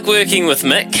quite like working with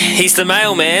Mick. He's the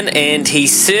mailman, and he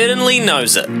certainly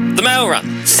knows it. The Mail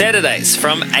Run, Saturdays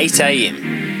from 8 a.m.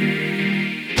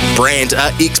 Brand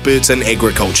are experts in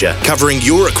agriculture, covering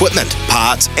your equipment,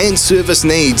 parts and service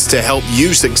needs to help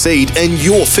you succeed in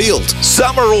your field.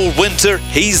 Summer or winter,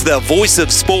 he's the voice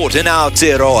of sport in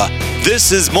Aotearoa.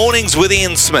 This is Mornings with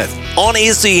Ian Smith on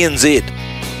SENZ.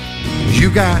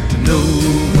 You got to know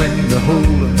when to hold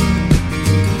up,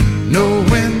 know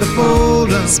when to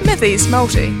fold up, Smithy's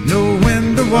Multi, know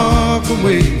when to walk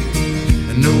away,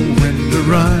 and know when to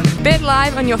run. Bet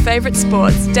live on your favourite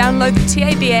sports. Download the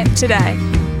TAB app today.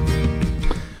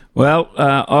 Well,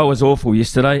 I was awful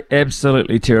yesterday,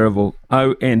 absolutely terrible,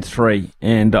 0-3,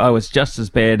 and I was just as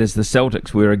bad as the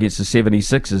Celtics were against the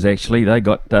 76ers, actually. They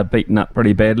got beaten up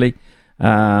pretty badly.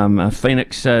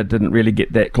 Phoenix didn't really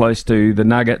get that close to the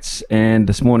Nuggets, and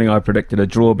this morning I predicted a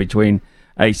draw between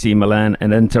AC Milan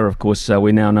and Inter. Of course,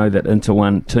 we now know that Inter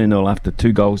won 2-0 after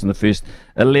 2 goals in the first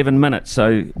 11 minutes,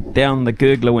 so down the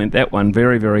gurgler went that one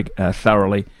very, very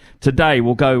thoroughly. Today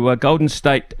we'll go Golden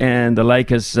State and the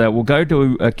Lakers. We'll go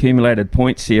to accumulated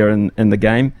points here in the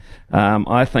game.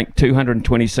 I think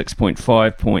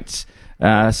 226.5 points,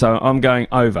 so I'm going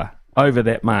over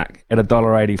that mark at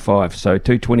 $1.85, so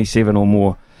 227 or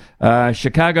more.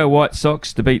 Chicago White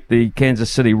Sox to beat the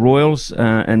Kansas City Royals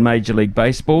in Major League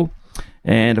Baseball.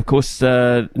 And of course,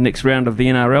 next round of the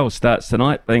NRL starts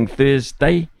tonight, being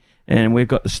Thursday, and we've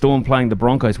got the Storm playing the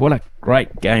Broncos. What a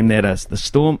great game that is. The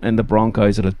Storm and the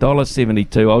Broncos at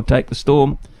 $1.72. I'll take the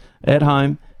Storm at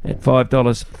home at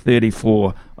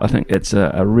 $5.34. I think it's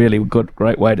a really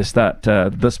great way to start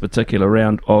this particular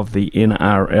round of the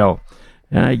NRL.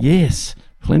 Yes,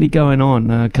 plenty going on.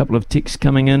 A couple of texts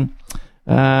coming in.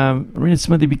 Marina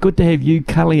Smith, it'd be good to have you,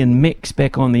 Cully and Mex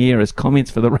back on the air as comments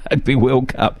for the Rugby World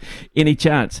Cup. Any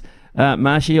chance?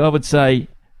 Marshy, I would say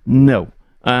no.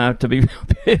 To be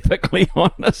perfectly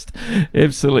honest,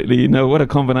 absolutely no. What a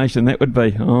combination that would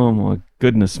be. Oh my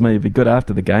goodness me, it'd be good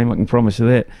after the game, I can promise you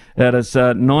that. That is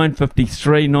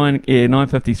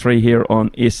 9:53 here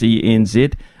on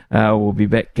SENZ. We'll be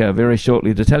back very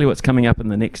shortly to tell you what's coming up in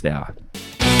the next hour.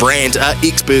 Brand are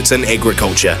experts in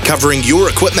agriculture, covering your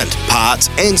equipment, parts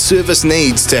and service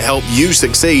needs to help you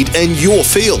succeed in your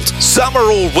field. Summer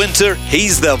or winter,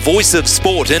 he's the voice of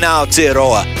sport in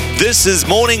Aotearoa. This is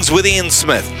Mornings with Ian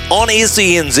Smith on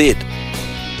SENZ.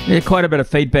 Yeah, quite a bit of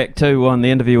feedback too on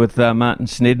the interview with Martin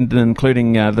Snedden,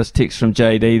 including this text from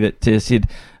JD that said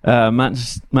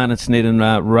Martin Snedden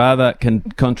rather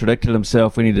contradicted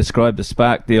himself when he described the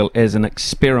Spark deal as an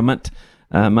experiment.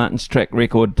 Martin's track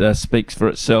record speaks for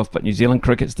itself, but New Zealand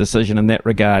cricket's decision in that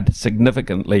regard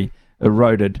significantly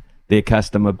eroded their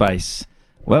customer base.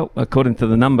 Well, according to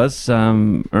the numbers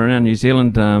around New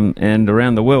Zealand and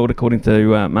around the world, according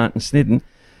to Martin Snedden,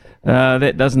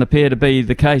 that doesn't appear to be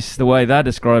the case the way they're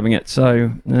describing it.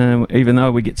 So even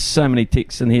though we get so many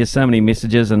texts and hear so many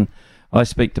messages, and I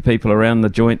speak to people around the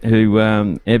joint who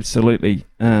absolutely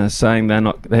saying they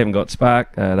haven't got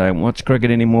spark, they don't watch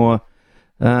cricket anymore,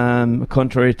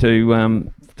 contrary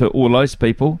to all those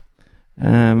people.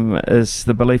 Is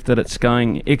the belief that it's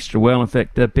going extra well, in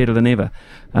fact, better than ever,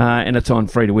 and it's on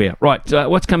free to air. Right,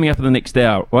 what's coming up in the next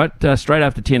hour? Right, straight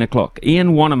after 10 o'clock,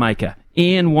 Ian Wanamaker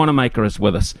is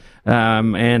with us,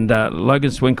 and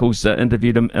Logan Swinkles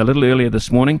interviewed him a little earlier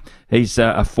this morning. He's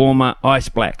a former Ice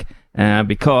Black,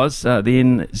 because the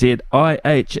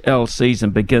NZIHL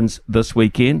season begins this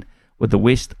weekend with the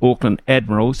West Auckland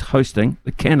Admirals hosting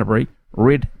the Canterbury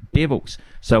Red Devils.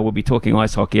 So we'll be talking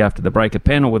ice hockey after the break. A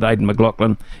panel with Aidan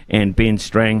McLaughlin and Ben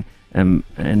Strang, and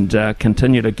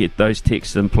continue to get those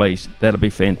texts in, please. That'll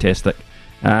be fantastic.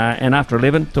 And after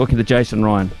 11, talking to Jason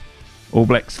Ryan, All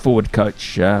Blacks forward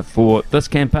coach for this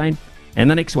campaign and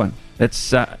the next one.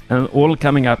 That's all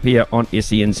coming up here on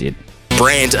SENZ.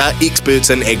 Brand are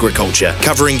experts in agriculture,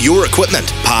 covering your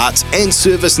equipment, parts and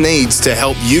service needs to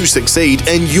help you succeed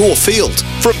in your field.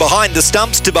 From behind the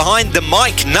stumps to behind the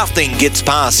mic, nothing gets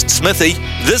past Smithy.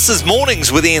 This is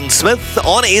Mornings with Ian Smith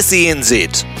on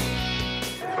SENZ.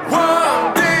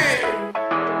 One thing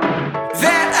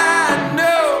that I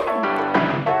know,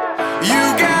 you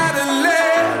gotta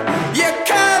let your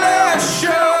colors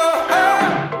show.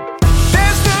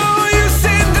 There's no use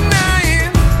in denying,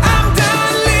 I'm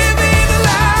done living a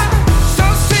lie. So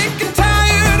sick and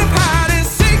tired of hiding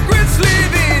secrets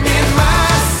living in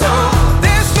my soul.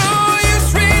 There's no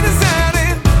use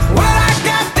redesigning what I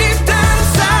got deep down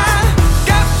inside.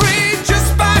 Got free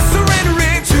just by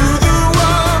surrendering to the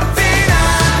one thing I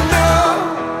know.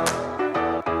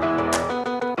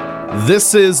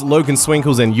 This is Logan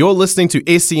Swinkles, and you're listening to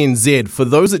SENZ. For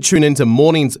those that tune into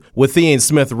Mornings with Ian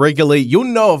Smith regularly, you'll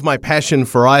know of my passion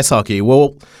for ice hockey.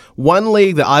 Well, one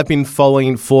league that I've been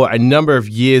following for a number of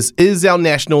years is our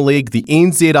national league, the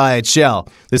NZIHL.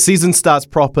 The season starts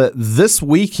proper this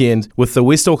weekend with the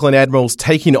West Auckland Admirals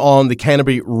taking on the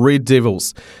Canterbury Red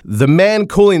Devils. The man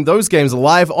calling those games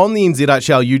live on the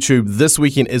NZIHL YouTube this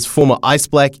weekend is former Ice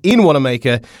Black Ian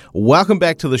Wanamaker. Welcome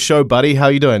back to the show, buddy. How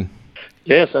are you doing?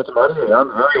 Yes, that's about it. I'm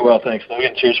very well, thanks,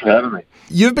 Logan. Cheers for having me.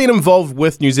 You've been involved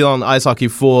with New Zealand ice hockey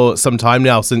for some time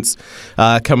now, since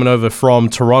coming over from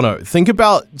Toronto. Think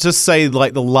about, just say,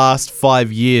 like the last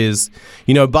 5 years.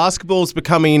 You know, basketball is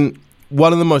becoming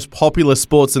one of the most popular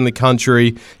sports in the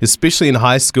country, especially in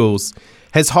high schools.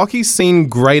 Has hockey seen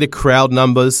greater crowd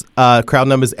numbers at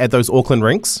those Auckland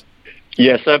rinks?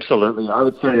 Yes, absolutely. I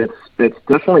would say it's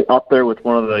definitely up there with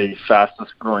one of the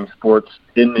fastest growing sports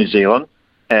in New Zealand.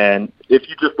 And if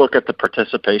you just look at the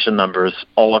participation numbers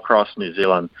all across New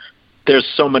Zealand, there's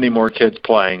so many more kids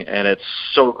playing, and it's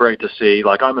so great to see.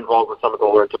 Like, I'm involved with some of the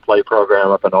Learn to Play program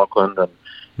up in Auckland, and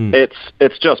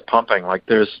it's just pumping. Like,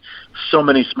 there's so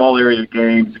many small area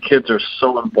games. The kids are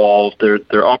so involved. There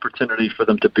are opportunity for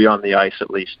them to be on the ice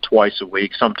at least twice a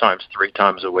week, sometimes 3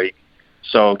 times a week.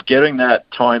 So getting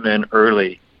that time in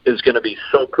early is going to be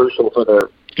so crucial for their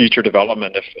future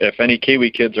development. If any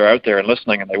Kiwi kids are out there and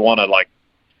listening and they want to, like,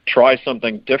 try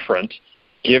something different,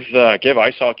 give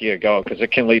ice hockey a go, because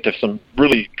it can lead to some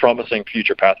really promising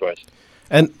future pathways.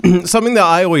 And something that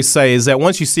I always say is that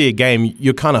once you see a game,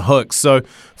 you're kind of hooked. So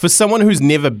for someone who's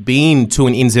never been to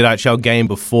an NZIHL game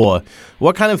before,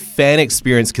 what kind of fan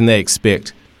experience can they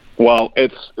expect? Well,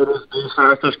 it is the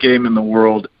fastest game in the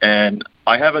world, and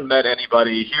I haven't met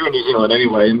anybody here in New Zealand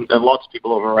anyway, and lots of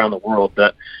people over around the world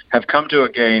that have come to a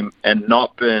game and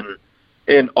not been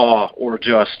in awe or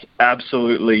just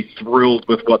absolutely thrilled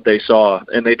with what they saw.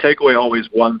 And they take away always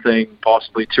one thing,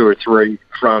 possibly 2 or 3,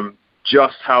 from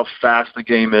just how fast the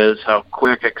game is, how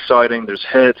quick, exciting. There's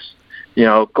hits,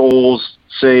 goals,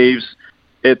 saves.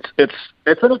 It's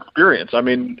an experience. I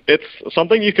mean, it's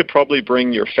something you could probably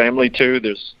bring your family to.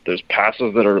 There's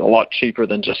passes that are a lot cheaper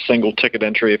than just single ticket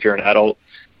entry if you're an adult.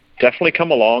 Definitely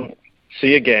come along,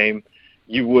 see a game.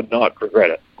 You would not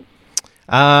regret it.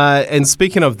 And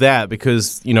speaking of that,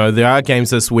 because, there are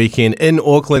games this weekend. In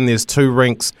Auckland, there's 2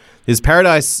 rinks. There's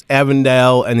Paradise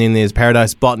Avondale, and then there's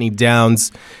Paradise Botany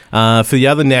Downs. For the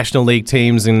other National League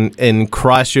teams in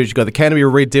Christchurch, you've got the Canterbury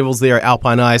Red Devils there at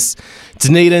Alpine Ice.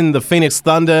 Dunedin, the Phoenix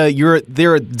Thunder,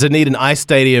 they're at Dunedin Ice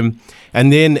Stadium.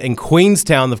 And then in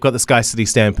Queenstown, they've got the Sky City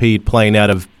Stampede playing out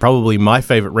of probably my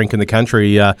favourite rink in the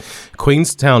country,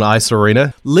 Queenstown Ice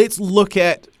Arena. Let's look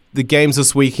at the games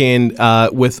this weekend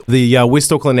with the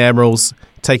West Auckland Admirals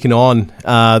taking on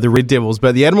the Red Devils,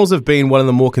 but the Admirals have been one of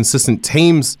the more consistent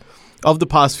teams of the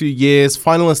past few years,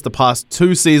 finalists the past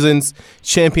 2 seasons,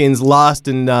 champions last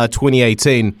in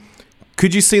 2018.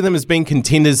 Could you see them as being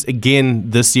contenders again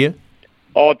this year?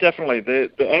 Oh, definitely. The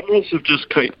Admirals have just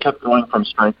kept going from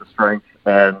strength to strength,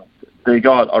 and they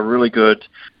got a really good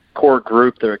core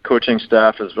group. Their coaching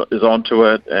staff is onto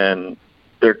it, and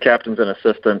their captains and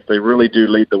assistants, they really do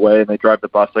lead the way, and they drive the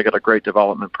bus. They got a great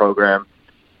development program.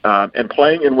 And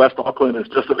playing in West Auckland is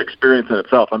just an experience in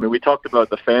itself. I mean, we talked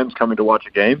about the fans coming to watch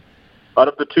a game. Out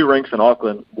of the 2 rinks in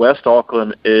Auckland, West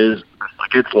Auckland is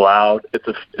like, it's loud.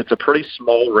 It's a pretty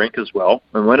small rink as well,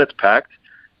 and when it's packed,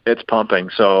 it's pumping.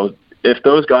 So if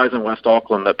those guys in West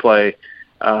Auckland that play,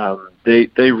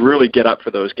 they really get up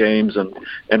for those games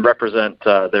and represent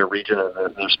their region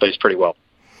and their space pretty well.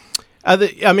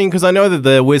 Because I know that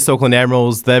the West Auckland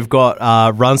Admirals, they've got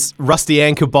Rusty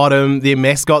Anchor Bottom, their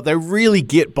mascot. They really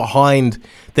get behind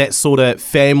that sort of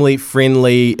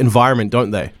family-friendly environment,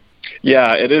 don't they?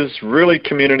 Yeah, it is really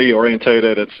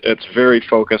community-orientated. It's very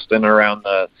focused in around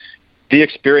the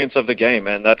experience of the game,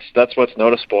 and that's what's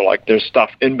noticeable. Like, there's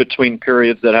stuff in between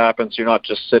periods that happens. You're not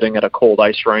just sitting at a cold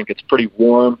ice rink. It's pretty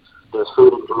warm. There's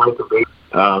food and drink.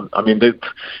 I mean,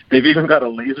 they've even got a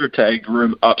laser tag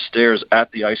room upstairs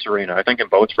at the ice arena, I think in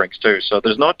both rinks too. So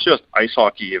there's not just ice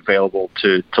hockey available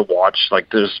to watch. Like,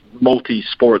 there's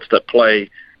multi-sports that play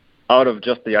out of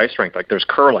just the ice rink. Like, there's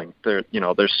curling, there's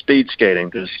speed skating,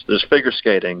 there's figure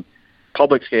skating,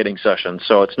 public skating sessions.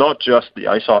 So it's not just the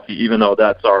ice hockey, even though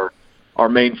that's our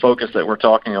main focus that we're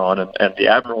talking on. And the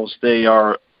Admirals, they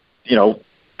are,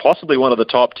 possibly one of the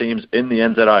top teams in the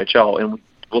NZIHL, and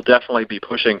we'll definitely be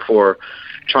pushing for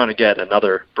trying to get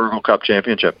another Burgle Cup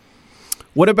championship.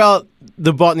 What about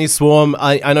the Botany Swarm?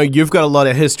 I know you've got a lot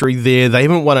of history there. They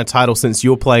haven't won a title since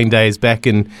your playing days back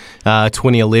in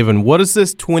 2011. What does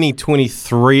this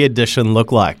 2023 edition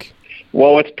look like?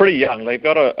 Well, it's pretty young. They've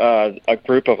got a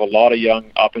group of a lot of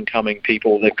young up-and-coming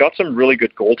people. They've got some really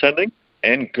good goaltending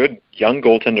and good young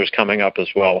goaltenders coming up as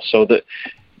well. So that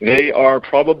they are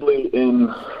probably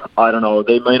in, I don't know,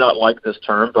 they may not like this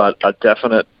term, but a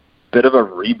definite bit of a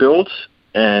rebuild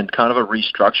and kind of a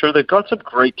restructure. They've got some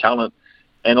great talent.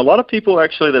 And a lot of people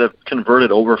actually that have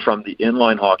converted over from the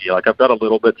inline hockey. Like, I've got a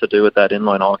little bit to do with that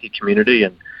inline hockey community,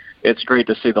 and it's great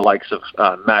to see the likes of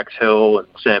Max Hill and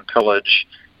Sam Pillage,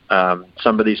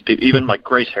 some of these people, even like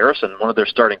Grace Harrison, one of their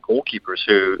starting goalkeepers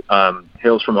who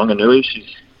hails from Wanganui.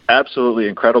 She's absolutely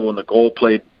incredible in the goal,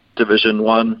 played Division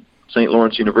I, St.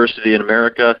 Lawrence University in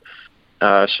America.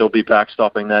 She'll be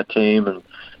backstopping that team, and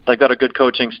they've got a good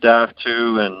coaching staff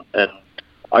too, and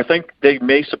I think they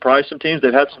may surprise some teams.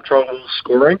 They've had some trouble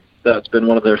scoring. That's been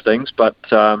one of their things, but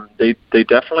they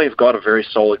definitely have got a very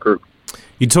solid group.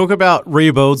 You talk about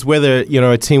rebuilds, whether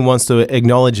a team wants to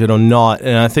acknowledge it or not,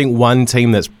 and I think one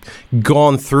team that's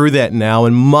gone through that now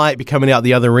and might be coming out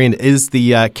the other end is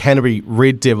the Canterbury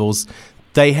Red Devils.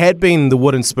 They had been the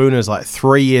Wooden Spooners like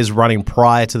 3 years running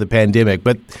prior to the pandemic,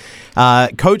 but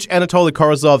Coach Anatoly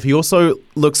Korozov, he also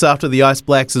looks after the Ice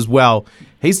Blacks as well.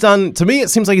 He's done, to me, it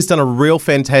seems like he's done a real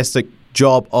fantastic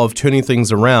job of turning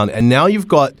things around. And now you've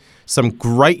got some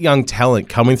great young talent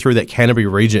coming through that Canterbury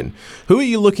region. Who are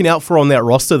you looking out for on that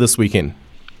roster this weekend?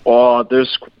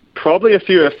 There's probably a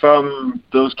few. If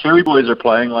those Carey boys are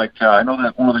playing, I know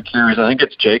that one of the Careys, I think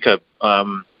it's Jacob.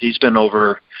 He's been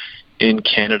over in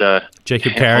Canada.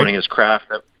 Jacob Carey? Honing his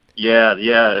craft. Yeah.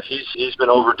 He's been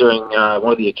over doing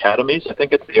one of the academies. I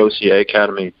think it's the OCA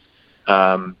Academy.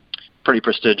 Pretty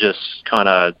prestigious kind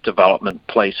of development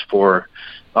place for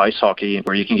ice hockey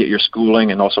where you can get your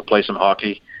schooling and also play some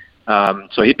hockey.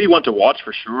 So he'd be one to watch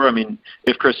for sure. I mean,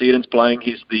 if Chris Eden's playing,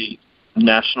 he's the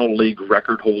National League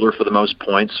record holder for the most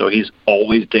points, so he's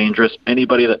always dangerous.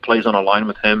 Anybody that plays on a line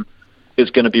with him is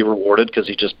going to be rewarded because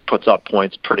he just puts up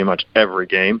points pretty much every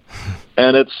game.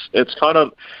 And it's kind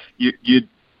of, you'd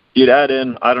add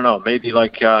in, I don't know, maybe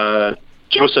like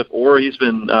Joseph Orr. He's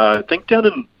been, I think, down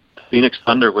in Phoenix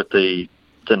Thunder with the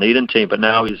Dunedin team, but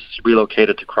now he's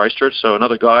relocated to Christchurch. So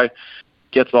another guy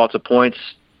gets lots of points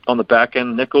on the back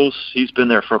end. Nichols, he's been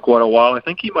there for quite a while. I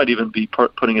think he might even be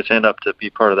putting his hand up to be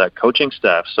part of that coaching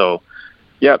staff. So,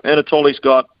 yeah, Anatoly's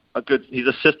got he's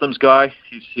a systems guy.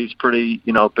 He's pretty,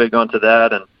 big onto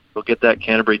that, and we'll get that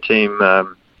Canterbury team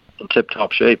in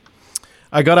tip-top shape.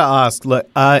 I got to ask, look,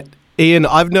 Ian,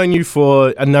 I've known you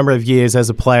for a number of years as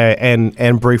a player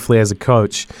and briefly as a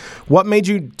coach. What made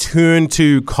you turn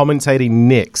to commentating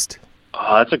next?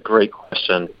 Oh, that's a great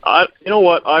question. You know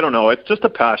what? I don't know. It's just a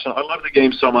passion. I love the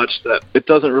game so much that it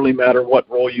doesn't really matter what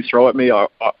role you throw at me.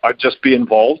 I'd just be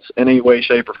involved in any way,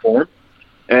 shape, or form.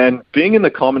 And being in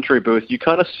the commentary booth, you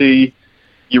kind of see,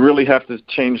 you really have to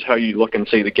change how you look and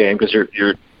see the game because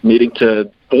you're needing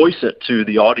to voice it to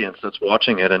the audience that's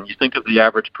watching it. And you think of the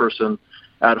average person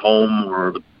at home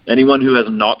or anyone who has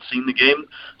not seen the game.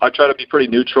 I try to be pretty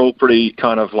neutral, pretty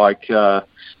kind of like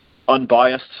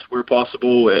unbiased where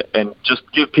possible, and just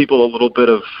give people a little bit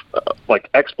of like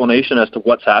explanation as to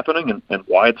what's happening and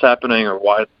why it's happening, or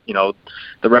why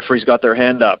the referee's got their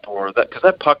hand up, or that, because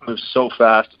that puck moves so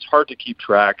fast, it's hard to keep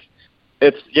track.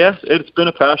 It's been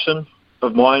a passion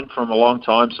of mine from a long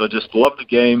time, so I just love the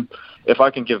game. If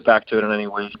I can give back to it in any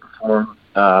way, form,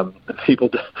 people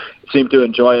seem to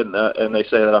enjoy it, and they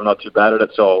say that I'm not too bad at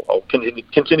it, so I'll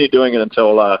continue doing it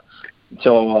until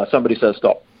somebody says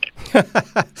stop.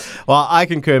 Well, I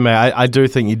concur, mate. I do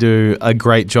think you do a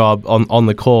great job on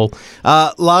the call.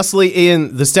 Lastly,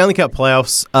 Ian, the Stanley Cup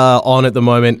playoffs are on at the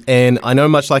moment, and I know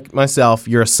much like myself,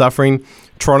 you're a suffering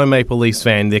Toronto Maple Leafs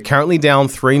fan. They're currently down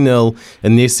 3-0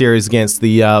 in their series against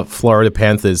the Florida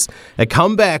Panthers. A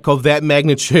comeback of that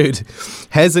magnitude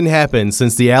hasn't happened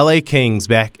since the LA Kings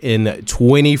back in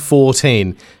 2014,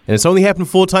 and it's only happened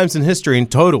 4 times in history in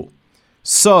total.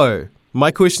 So,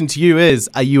 my question to you is,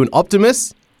 are you an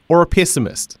optimist or a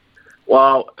pessimist?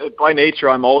 Well, by nature,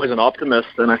 I'm always an optimist,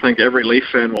 and I think every Leaf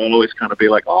fan will always kind of be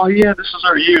like, oh yeah, this is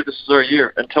our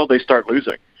year, until they start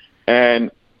losing.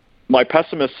 And my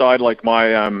pessimist side, like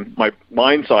my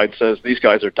mind side, says these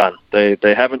guys are done. They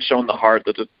haven't shown the heart,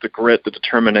 the grit, the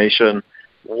determination,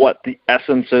 what the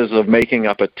essence is of making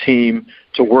up a team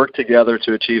to work together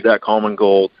to achieve that common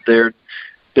goal. They're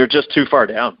just too far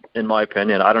down, in my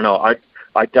opinion. I don't know.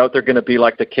 I doubt they're going to be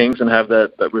like the Kings and have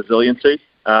that resiliency.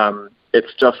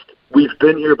 It's just, we've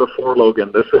been here before,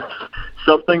 Logan. This is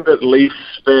something that Leafs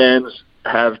fans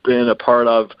have been a part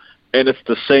of, and it's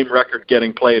the same record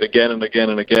getting played again and again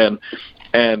and again.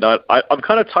 And I'm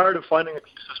kind of tired of finding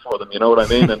excuses for them, you know what I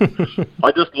mean? And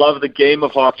I just love the game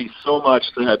of hockey so much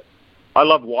that I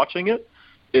love watching it.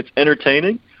 It's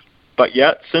entertaining. But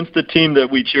yet, since the team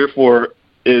that we cheer for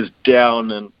is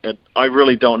down, and I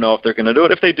really don't know if they're going to do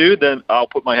it. If they do, then I'll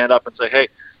put my hand up and say, hey,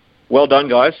 well done,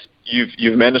 guys.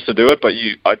 You've managed to do it, but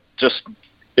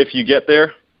if you get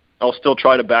there, I'll still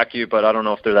try to back you, but I don't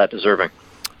know if they're that deserving.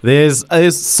 There's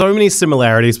so many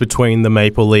similarities between the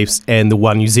Maple Leafs and the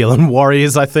One New Zealand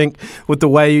Warriors, I think, with the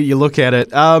way you look at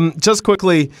it. Just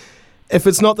quickly, if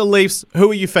it's not the Leafs, who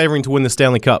are you favouring to win the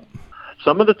Stanley Cup?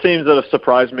 Some of the teams that have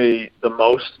surprised me the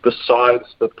most, besides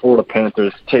the Florida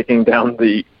Panthers taking down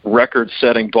the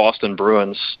record-setting Boston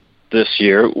Bruins this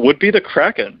year, would be the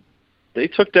Kraken. They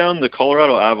took down the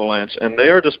Colorado Avalanche, and they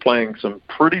are just playing some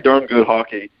pretty darn good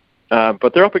hockey.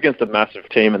 But they're up against a massive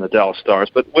team in the Dallas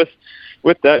Stars. But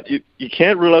with that, you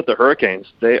can't rule out the Hurricanes.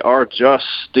 They are just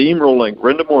steamrolling.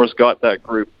 Rindemore's got that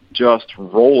group just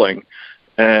rolling,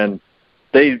 and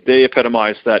they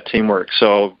epitomize that teamwork.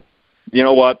 So, you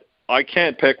know what? I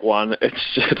can't pick one.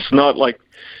 It's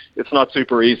not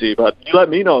super easy. But you let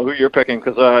me know who you're picking,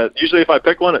 because usually if I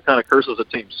pick one, it kind of curses a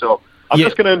team. So I'm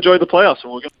just going to enjoy the playoffs,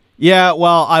 and we're going. Yeah,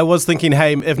 well, I was thinking,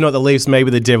 hey, if not the Leafs, maybe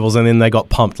the Devils, and then they got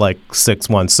pumped like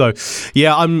 6-1. So,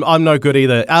 yeah, I'm no good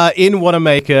either. Ian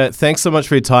Wanamaker, thanks so much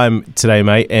for your time today,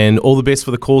 mate, and all the best for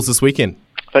the calls this weekend.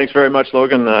 Thanks very much,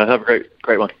 Logan. Have a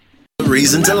great one.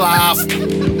 Reason to laugh.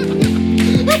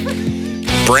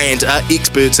 Brand are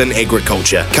experts in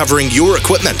agriculture, covering your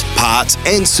equipment, parts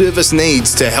and service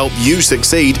needs to help you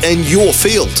succeed in your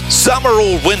field. Summer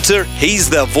or winter, he's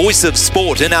the voice of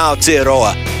sport in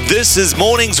Aotearoa. This is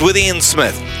Mornings with Ian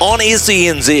Smith on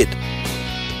SENZ.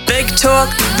 Big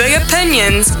talk, big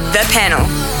opinions, the panel.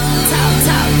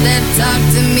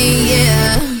 Talk to me,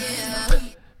 yeah.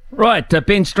 Right,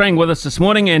 Ben Strang with us this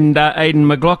morning, and Aidan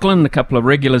McLaughlin, a couple of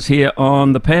regulars here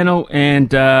on the panel,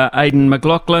 and Aidan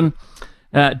McLaughlin.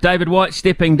 David White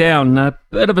stepping down. A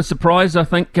bit of a surprise, I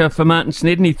think, for Martin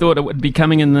Snedden. He thought it would be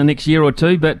coming in the next year or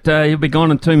two, but he'll be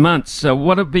gone in 2 months. So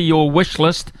what would be your wish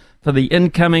list for the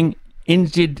incoming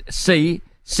NZC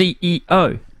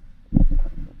CEO?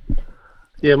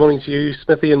 Yeah, morning to you,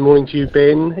 Smithy, and morning to you,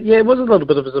 Ben. Yeah, it was a little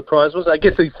bit of a surprise, wasn't it? I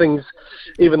guess these things,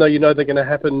 even though you know they're going to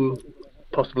happen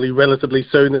possibly relatively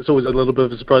soon, it's always a little bit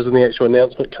of a surprise when the actual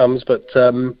announcement comes. But,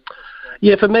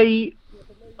 yeah, for me,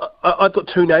 I've got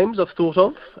 2 names I've thought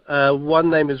of.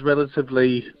 One name is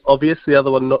relatively obvious, the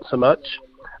other one not so much.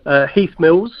 Heath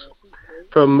Mills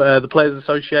from the Players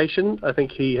Association. I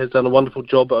think he has done a wonderful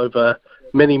job over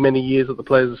many, many years at the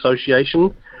Players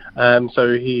Association.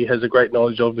 So he has a great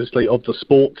knowledge, obviously, of the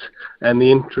sport and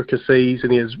the intricacies,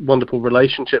 and he has wonderful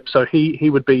relationships. So he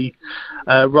would be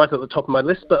right at the top of my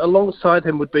list. But alongside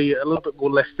him would be a little bit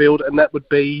more left field, and that would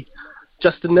be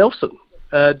Justin Nelson.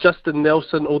 Justin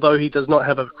Nelson, although he does not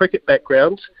have a cricket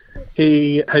background,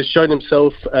 he has shown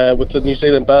himself with the New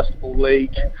Zealand Basketball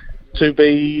League to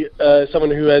be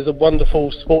someone who has a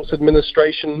wonderful sports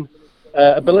administration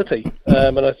ability.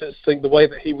 And I just think the way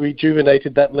that he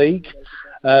rejuvenated that league,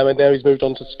 and now he's moved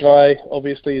on to Sky,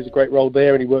 obviously is a great role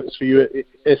there, and he works for you at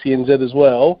SENZ as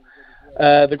well.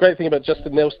 The great thing about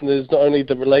Justin Nelson is not only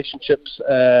the relationships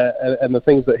and the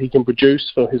things that he can produce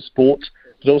for his sport,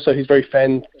 but also he's very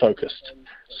fan-focused.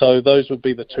 So those would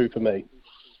be the two for me.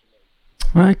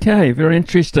 Okay, very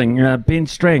interesting. Ben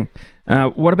Strang,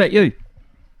 what about you?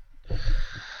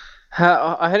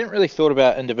 I hadn't really thought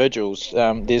about individuals.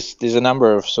 There's a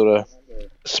number of sort of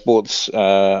sports,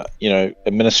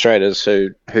 administrators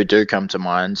who do come to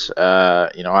mind.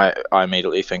 I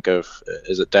immediately think of,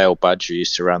 is it Dale Budge, who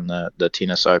used to run the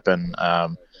Tennis Open?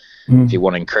 If you're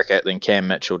wanting cricket, then Cam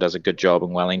Mitchell does a good job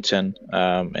in Wellington,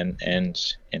 and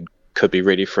could be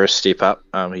ready for a step up.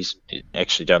 He's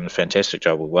actually done a fantastic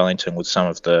job with Wellington with some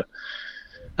of the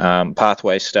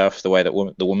pathway stuff, the way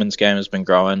that the women's game has been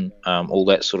growing, all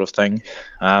that sort of thing.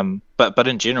 But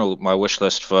in general, my wish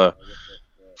list for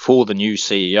the new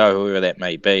CEO, whoever that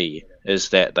may be, is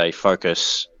that they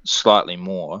focus slightly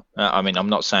more. I'm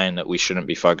not saying that we shouldn't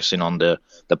be focusing on the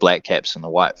Black Caps and the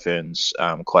White Ferns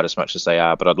quite as much as they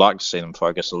are, but I'd like to see them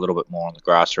focus a little bit more on the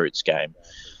grassroots game,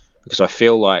 because I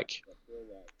feel like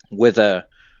with a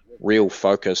real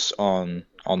focus on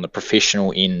the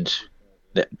professional end,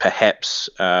 that perhaps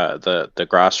the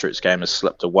grassroots game has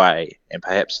slipped away, and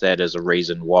perhaps that is a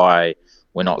reason why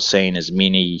we're not seeing as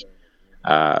many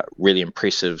really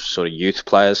impressive sort of youth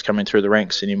players coming through the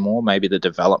ranks anymore. Maybe the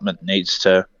development needs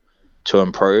to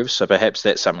improve, so perhaps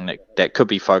that's something that could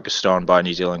be focused on by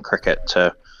New Zealand cricket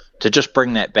to just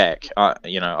bring that back.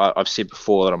 I've said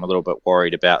before that I'm a little bit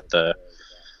worried about the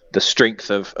strength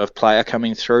of player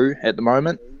coming through at the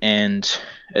moment, and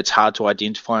it's hard to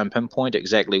identify and pinpoint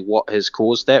exactly what has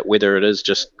caused that, whether it is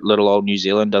just little old New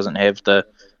Zealand doesn't have the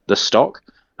stock,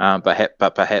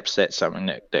 but perhaps that's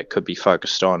something that could be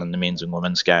focused on in the men's and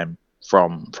women's game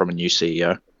from a new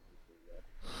CEO.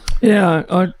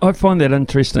 Yeah, I find that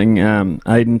interesting,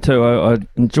 Aidan, too. I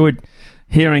enjoyed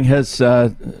hearing his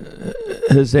absolute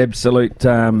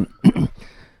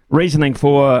reasoning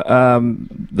for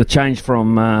the change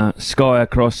from Sky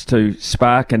across to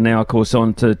Spark, and now, of course,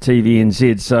 on to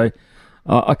TVNZ. So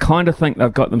I kind of think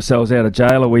they've got themselves out of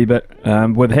jail a wee bit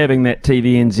with having that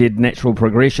TVNZ natural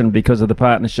progression because of the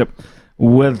partnership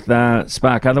with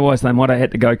Spark. Otherwise, they might have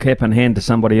had to go cap in hand to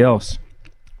somebody else.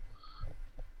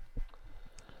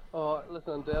 Oh,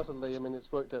 listen, undoubtedly,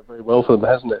 it's worked out very well for them,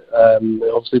 hasn't it?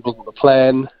 It obviously wasn't the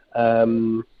plan.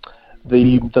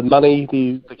 The money,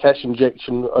 the cash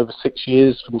injection over 6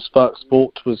 years from Spark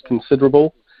Sport was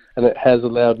considerable, and it has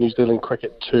allowed New Zealand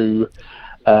cricket to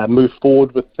move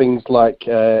forward with things like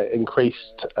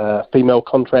increased female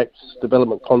contracts,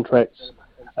 development contracts,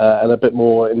 and a bit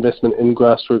more investment in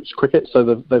grassroots cricket.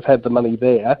 So they've had the money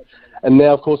there. And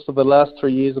now, of course, for the last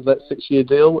 3 years of that 6-year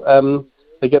deal,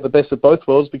 they get the best of both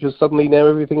worlds, because suddenly now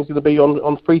everything's going to be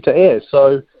on free-to-air.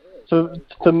 So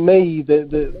for me,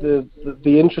 the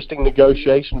interesting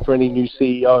negotiation for any new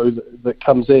CEO that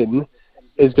comes in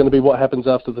is going to be what happens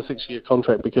after the 6-year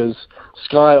contract, because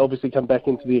Sky obviously come back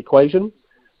into the equation,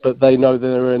 but they know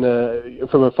they're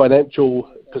from a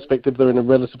financial perspective, they're in a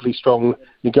relatively strong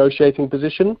negotiating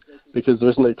position, because there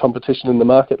isn't a competition in the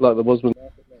market like there was when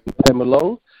they came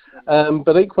along.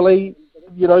 But equally,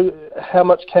 how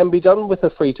much can be done with a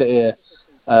free-to-air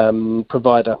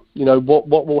provider?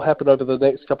 What will happen over the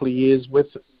next couple of years with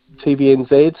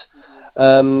TVNZ,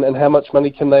 and how much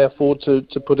money can they afford to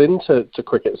put into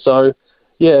cricket? So,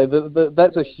 yeah,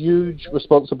 that's a huge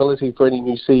responsibility for any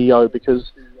new CEO,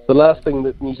 because the last thing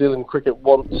that New Zealand cricket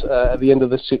wants at the end of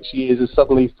the 6 years is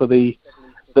suddenly for the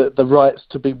rights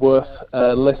to be worth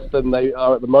less than they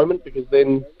are at the moment, because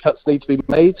then cuts need to be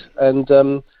made, and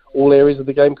all areas of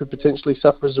the game could potentially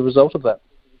suffer as a result of that.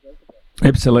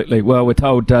 Absolutely. Well, we're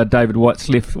told David White's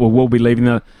left, or will be leaving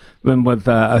them with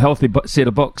a healthy set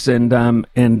of books and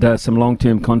some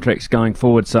long-term contracts going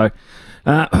forward. So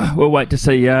we'll wait to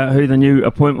see who the new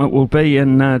appointment will be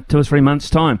in 2 or 3 months'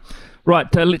 time.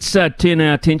 Right, let's turn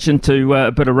our attention to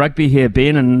a bit of rugby here,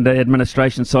 Ben, and the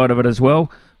administration side of it as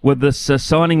well, with this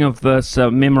signing of this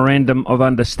memorandum of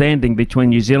understanding between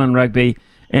New Zealand Rugby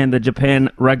and the Japan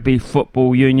Rugby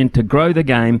Football Union to grow the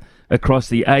game across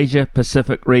the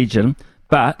Asia-Pacific region,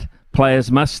 but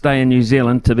players must stay in New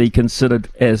Zealand to be considered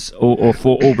as or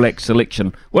for All Black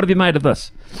selection. What have you made of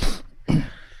this?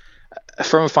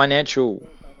 From a financial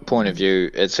point of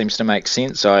view, it seems to make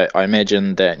sense. I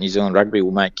imagine that New Zealand Rugby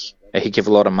will make heck of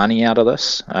a lot of money out of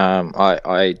this.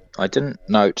 I didn't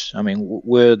note. I mean,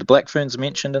 were the Black Ferns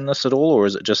mentioned in this at all, or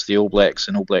is it just the All Blacks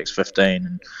and All Blacks 15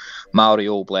 and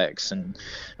Māori All Blacks and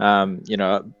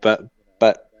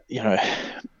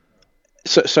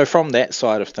So from that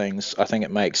side of things, I think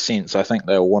it makes sense. I think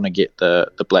they'll want to get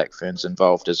the Black Ferns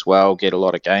involved as well, get a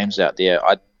lot of games out there.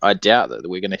 I doubt that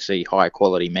we're going to see high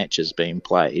quality matches being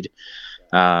played.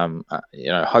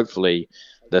 Hopefully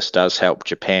this does help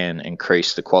Japan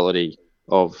increase the quality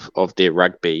of their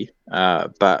rugby.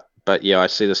 But yeah, I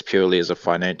see this purely as a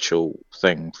financial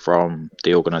thing from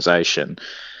the organisation.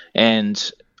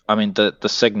 And I mean, the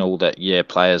signal that,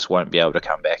 players won't be able to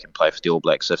come back and play for the All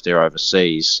Blacks if they're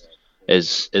overseas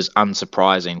is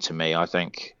unsurprising to me. I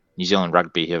think New Zealand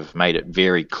Rugby have made it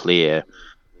very clear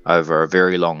over a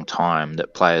very long time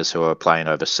that players who are playing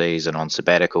overseas and on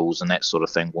sabbaticals and that sort of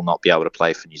thing will not be able to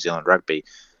play for New Zealand Rugby.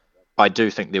 I do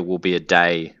think there will be a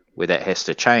day where that has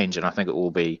to change, and I think it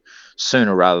will be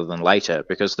sooner rather than later,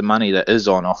 because the money that is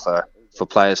on offer for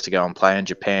players to go and play in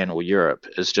Japan or Europe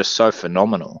is just so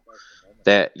phenomenal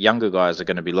that younger guys are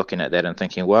going to be looking at that and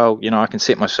thinking, well, I can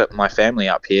set my family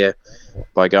up here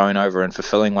by going over and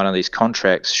fulfilling one of these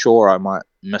contracts. Sure, I might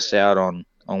miss out on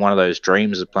one of those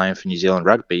dreams of playing for New Zealand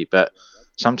Rugby, but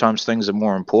sometimes things are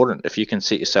more important. If you can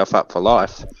set yourself up for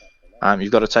life,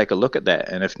 you've got to take a look at that.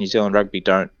 And if New Zealand Rugby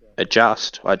don't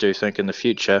adjust, I do think in the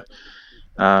future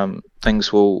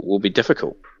things will be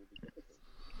difficult.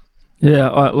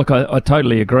 Yeah, I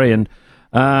totally agree. And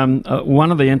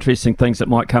one of the interesting things that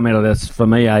might come out of this for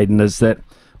me, Aidan, is that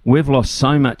we've lost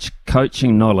so much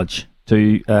coaching knowledge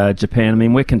to Japan. I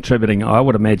mean, we're contributing, I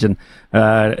would imagine,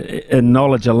 in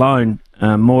knowledge alone,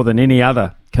 more than any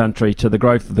other country to the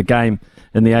growth of the game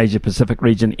in the Asia-Pacific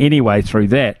region anyway through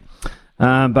that.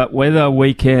 But whether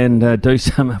we can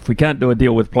if we can't do a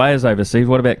deal with players overseas,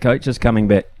 what about coaches coming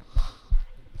back?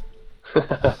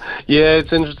 Yeah,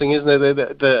 it's interesting, isn't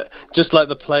it? Just like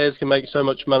the players can make so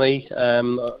much money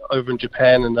over in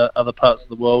Japan and other parts of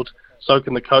the world, so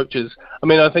can the coaches. I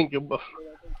mean, I think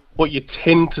what you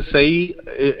tend to see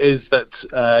is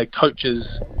that coaches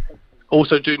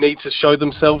also do need to show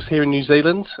themselves here in New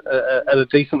Zealand at a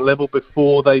decent level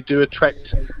before they do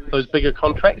attract those bigger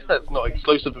contracts. That's not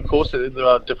exclusive, of course. There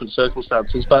are different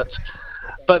circumstances, but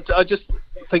I just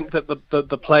think that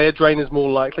the player drain is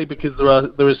more likely because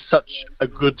there is such a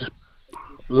good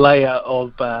layer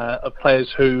of players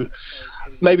who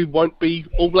maybe won't be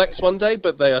All Blacks one day,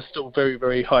 but they are still very,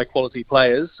 very high quality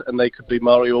players, and they could be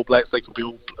Māori All Blacks, they could be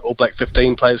All Black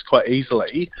 15 players quite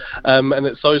easily, and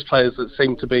it's those players that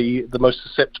seem to be the most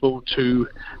susceptible to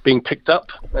being picked up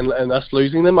and us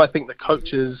losing them. I think the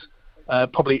coaches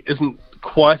probably isn't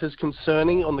quite as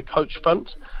concerning on the coach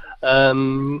front.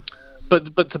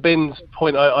 But to Ben's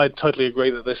point, I totally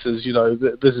agree that this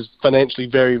is financially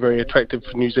very, very attractive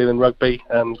for New Zealand Rugby,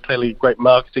 and clearly a great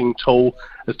marketing tool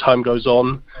as time goes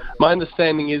on. My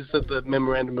understanding is that the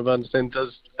Memorandum of Understanding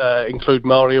does include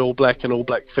Māori All Black and All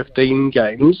Black 15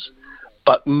 games,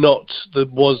 but there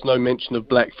was no mention of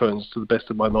Black Ferns to the best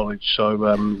of my knowledge. So,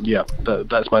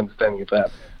 that's my understanding of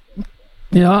that.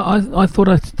 Yeah, I thought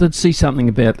I did see something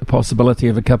about the possibility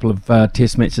of a couple of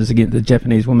test matches against the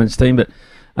Japanese women's team, but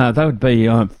that would be,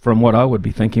 from what I would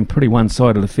be thinking, pretty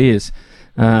one-sided affairs.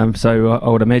 So I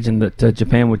would imagine that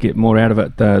Japan would get more out of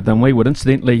it than we would.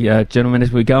 Incidentally, gentlemen,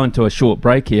 as we go into a short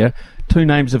break here, two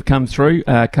names have come through.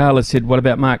 Carla said, what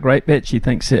about Mark Greatbatch? She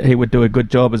thinks he would do a good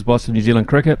job as boss of New Zealand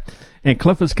cricket. And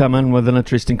Cliff has come in with an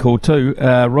interesting call too.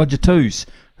 Roger Toos,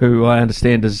 who I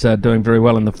understand is doing very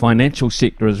well in the financial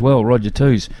sector as well. Roger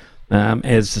Toos,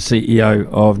 as the CEO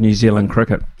of New Zealand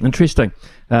Cricket. Interesting.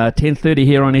 10:30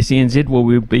 here on SENZ.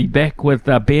 We'll be back with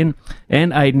Ben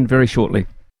and Aidan very shortly.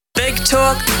 Big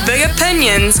talk, big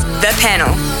opinions, the panel.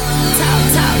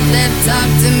 Talk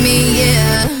to me,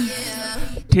 yeah.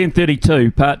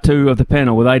 10:32, part two of the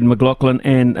panel with Aidan McLaughlin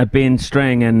and Ben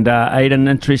Strang. And Aidan,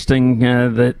 interesting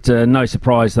that, no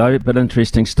surprise though, but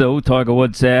interesting still, Tiger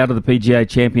Woods out of the PGA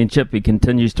Championship. He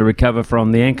continues to recover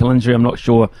from the ankle injury. I'm not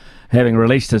sure, having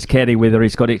released his caddy, whether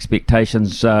he's got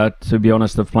expectations, to be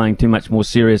honest, of playing too much more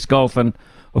serious golf. And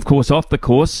of course, off the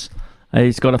course,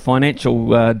 he's got a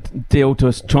financial deal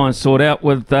to try and sort out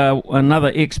with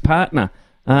another ex-partner.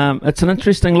 It's an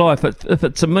interesting life. If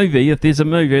it's a movie, if there's a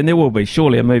movie, and there will be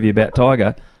surely a movie about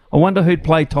Tiger, I wonder who'd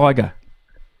play Tiger.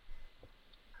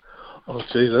 Oh,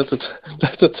 geez,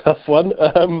 that's a tough one.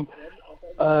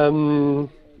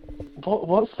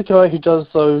 What's the guy who does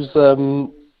those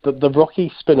the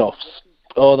Rocky spin-offs?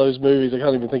 Oh, those movies. I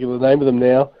can't even think of the name of them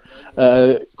now.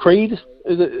 Creed?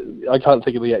 Is it? I can't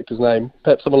think of the actor's name.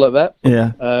 Perhaps someone like that.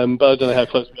 Yeah. But I don't know how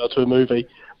close we are to a movie.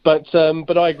 But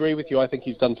I agree with you. I think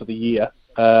he's done for the year.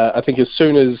 I think as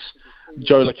soon as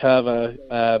Joe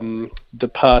LaCava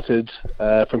departed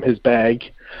from his bag,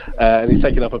 and he's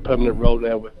taken up a permanent role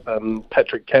now with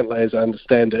Patrick Cantlay, as I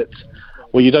understand it.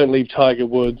 Well, you don't leave Tiger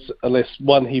Woods unless,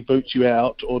 one, he boots you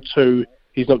out, or two,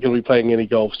 he's not going to be playing any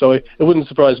golf. So it wouldn't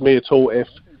surprise me at all if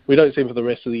we don't see him for the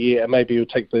rest of the year, and maybe he'll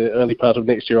take the early part of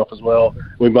next year off as well.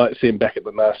 We might see him back at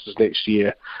the Masters next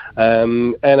year.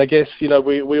 And I guess, we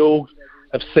all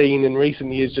have seen in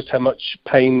recent years just how much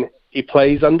pain he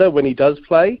plays under when he does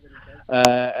play.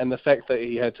 And the fact that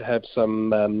he had to have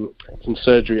some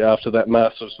surgery after that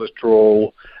Masters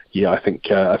withdrawal, I think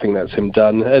that's him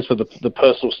done. As for the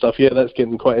personal stuff, that's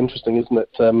getting quite interesting, isn't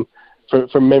it?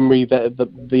 From memory, that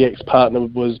the ex-partner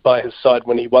was by his side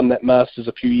when he won that Masters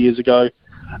a few years ago.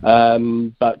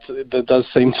 But there does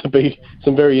seem to be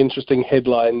some very interesting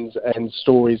headlines and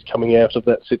stories coming out of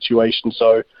that situation.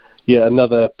 So,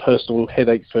 another personal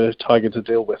headache for Tiger to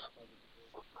deal with.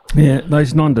 Yeah,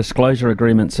 those non-disclosure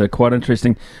agreements are quite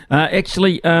interesting.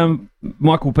 Actually,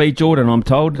 Michael B. Jordan, I'm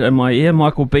told in my ear,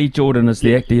 Michael B. Jordan is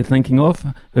the actor you're thinking of,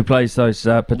 who plays those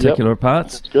particular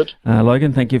parts. That's good.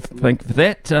 Logan, thank you for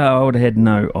that. I would have had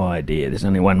no idea. There's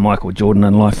only one Michael Jordan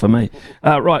in life for me.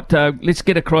 Right, let's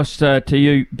get across to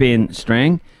you, Ben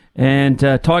Strang, and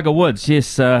Tiger Woods.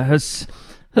 Yes,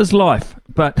 his life,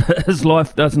 but his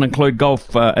life doesn't include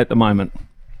golf at the moment.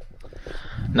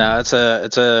 No, it's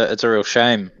a real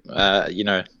shame.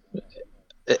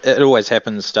 It always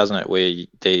happens, doesn't it, where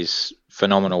these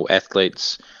phenomenal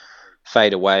athletes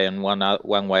fade away in one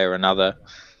way or another.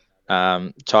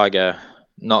 Tiger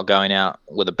not going out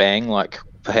with a bang like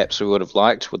perhaps we would have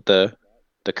liked with the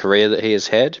career that he has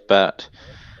had, but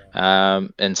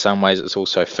in some ways it's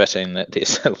also fitting that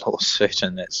there's a lawsuit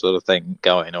and that sort of thing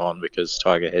going on, because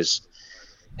Tiger has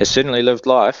certainly lived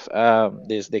life.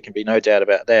 There can be no doubt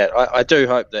about that. I do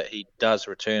hope that he does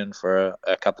return for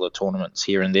a couple of tournaments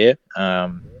here and there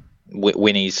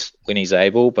when he's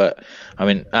able. But I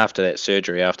mean, after that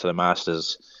surgery, after the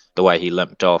Masters, the way he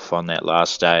limped off on that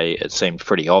last day, it seemed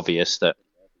pretty obvious that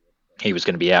he was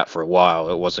going to be out for a while.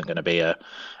 It wasn't going to be a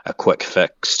quick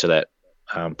fix to that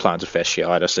plantar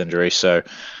fasciitis injury. So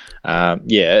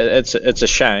it's a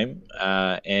shame,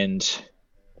 and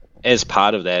as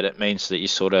part of that, it means that you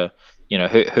sort of,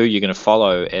 who you're going to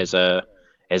follow as a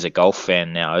golf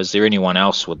fan now. Is there anyone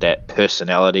else with that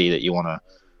personality that you want to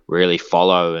really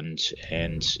follow and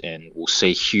we'll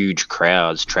see huge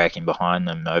crowds tracking behind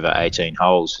them over 18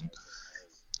 holes? And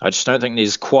I just don't think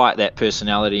there's quite that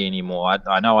personality anymore.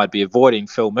 I know I'd be avoiding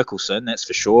Phil Mickelson, that's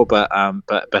for sure, but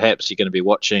perhaps you're going to be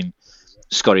watching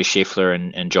Scotty Scheffler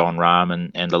and Jon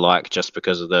Rahm and the like, just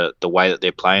because of the way that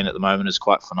they're playing at the moment is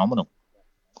quite phenomenal.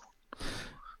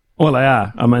 Well, they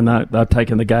are. I mean, they're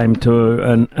taking the game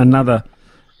to another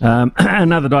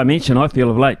dimension, I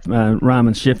feel, of late, Rahm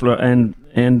and Scheffler,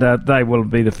 and they will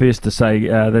be the first to say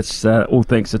that's all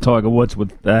thanks to Tiger Woods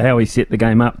with how he set the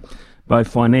game up, both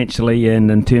financially and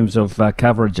in terms of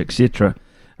coverage, etc.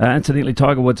 Incidentally,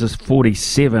 Tiger Woods is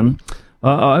 47.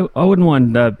 I wouldn't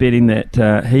mind betting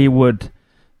that he would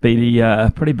be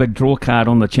a pretty big draw card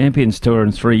on the Champions Tour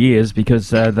in 3 years, because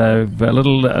they're a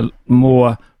little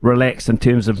more relaxed in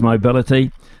terms of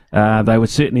mobility. They would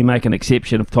certainly make an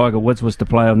exception if Tiger Woods was to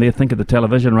play on there. Think of the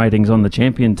television ratings on the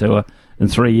Champion Tour in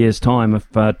 3 years' time if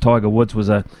Tiger Woods was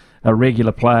a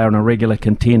regular player and a regular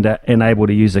contender and able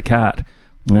to use a cart.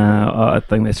 I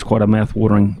think that's quite a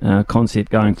mouth-watering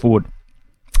concept going forward.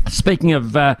 Speaking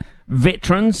of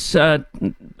veterans,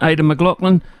 Aidan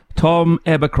McLaughlin, Tom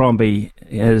Abercrombie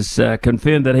has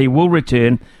confirmed that he will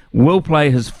return, will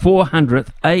play his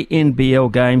 400th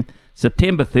ANBL game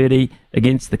September 30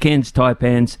 against the Cairns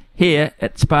Taipans here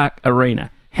at Spark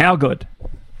Arena. How good?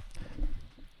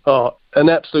 Oh, an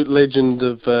absolute legend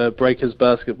of Breakers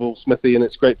basketball, Smithy, and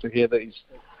it's great to hear that he's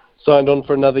signed on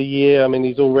for another year. I mean,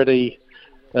 he's already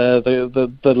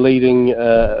the leading.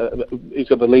 He's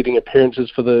got the leading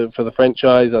appearances for the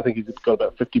franchise. I think he's got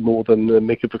about 50 more than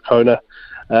Mika Vukona,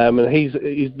 and he's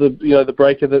the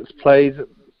breaker that's played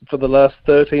for the last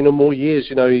 13 or more years.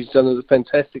 He's done a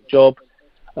fantastic job.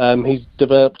 He's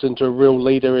developed into a real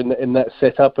leader in that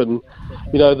setup, and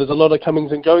there's a lot of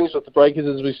comings and goings with the Breakers,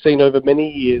 as we've seen over many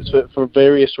years for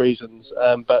various reasons.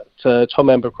 But Tom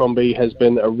Abercrombie has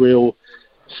been a real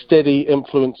steady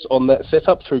influence on that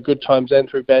setup through good times and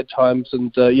through bad times,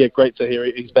 and great to hear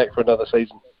he's back for another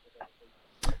season.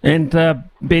 And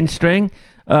Ben Strang,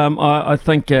 I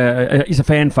think he's a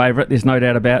fan favourite. There's no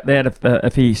doubt about that.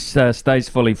 If he stays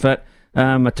fully fit.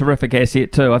 A terrific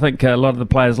asset too. I think a lot of the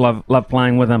players love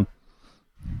playing with him.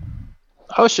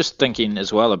 I was just thinking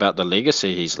as well about the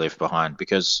legacy he's left behind,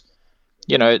 because,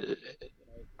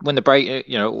 when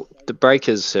the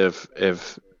Breakers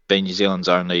have been New Zealand's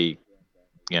only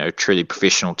truly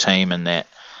professional team in that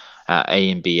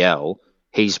ANBL.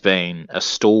 He's been a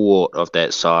stalwart of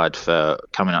that side for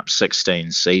coming up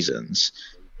 16 seasons.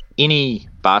 Any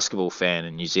basketball fan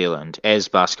in New Zealand, as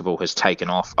basketball has taken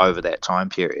off over that time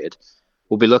period,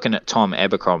 will be looking at Tom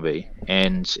Abercrombie,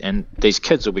 and these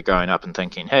kids will be growing up and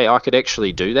thinking, hey, I could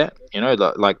actually do that.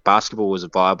 Like basketball was a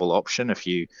viable option if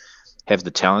you have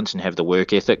the talent and have the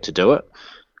work ethic to do it.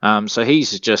 So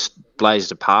he's just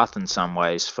blazed a path in some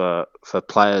ways for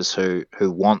players who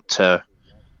want to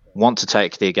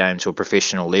take their game to a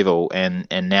professional level and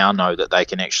now know that they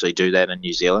can actually do that in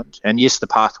New Zealand. And yes, the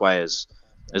pathway is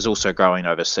also growing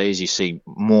overseas. You see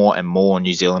more and more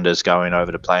New Zealanders going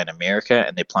over to play in America,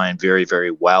 and they're playing very,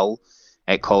 very well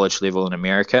at college level in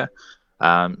America.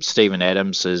 Steven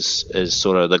Adams is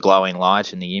sort of the glowing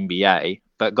light in the NBA,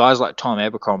 but guys like Tom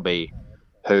Abercrombie,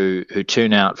 who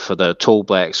turn out for the Tall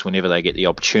Blacks whenever they get the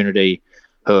opportunity,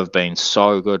 who have been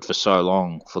so good for so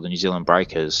long for the New Zealand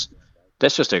Breakers,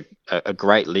 that's just a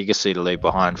great legacy to leave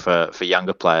behind for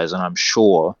younger players, and I'm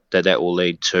sure that will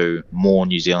lead to more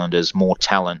New Zealanders, more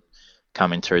talent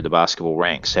coming through the basketball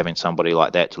ranks, having somebody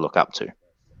like that to look up to.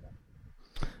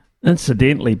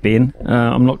 Incidentally, Ben,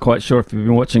 I'm not quite sure if you've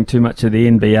been watching too much of the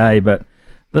NBA, but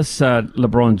this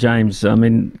LeBron James,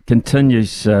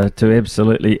 continues to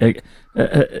absolutely...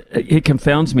 it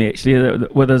confounds me, actually,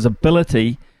 with his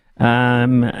ability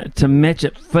to match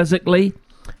it physically,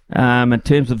 in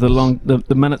terms of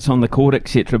the minutes on the court,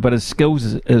 etc., but his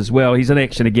skills as well. He's in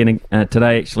action again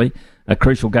today, actually, a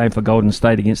crucial game for Golden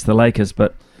State against the Lakers,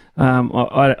 but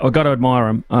I got to admire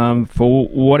him for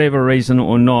whatever reason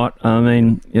or not.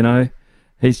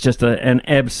 He's just an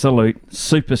absolute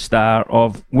superstar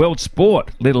of world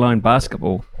sport, let alone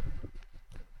basketball.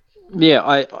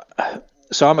 Yeah,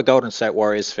 so I'm a Golden State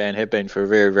Warriors fan, have been for a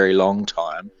very, very long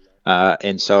time,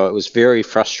 and so it was very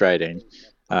frustrating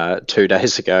 2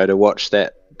 days ago to watch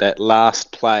that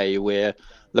last play where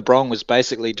LeBron was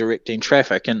basically directing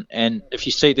traffic. And if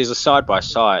you see, there's a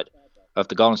side-by-side of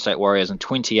the Golden State Warriors in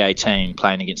 2018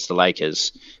 playing against the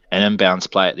Lakers, an inbounds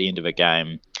play at the end of a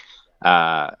game.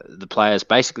 The players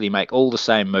basically make all the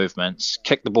same movements,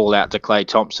 kick the ball out to Klay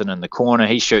Thompson in the corner.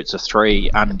 He shoots a three,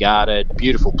 unguarded,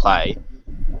 beautiful play.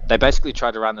 They basically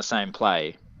tried to run the same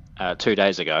play 2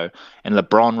 days ago, and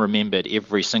LeBron remembered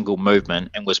every single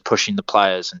movement and was pushing the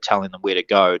players and telling them where to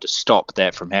go to stop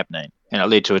that from happening, and it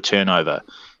led to a turnover.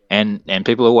 And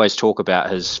people always talk about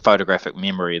his photographic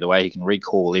memory, the way he can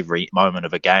recall every moment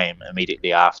of a game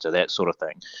immediately after, that sort of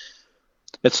thing.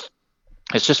 It's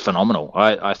just phenomenal.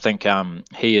 I think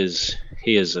he is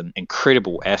an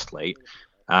incredible athlete.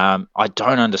 I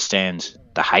don't understand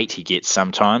the hate he gets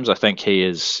sometimes. I think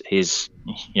these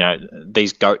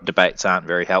GOAT debates aren't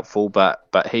very helpful, but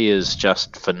he is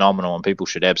just phenomenal, and people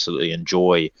should absolutely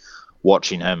enjoy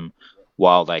watching him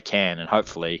while they can. And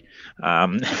hopefully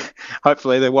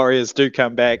the Warriors do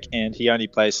come back and he only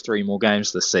plays 3 more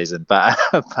games this season. But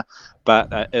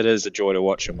it is a joy to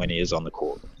watch him when he is on the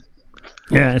court.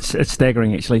 Yeah, it's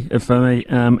staggering, actually, for me.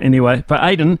 Anyway, for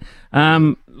Aidan,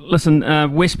 listen,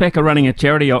 Westpac are running a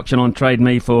charity auction on Trade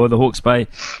Me for the Hawke's Bay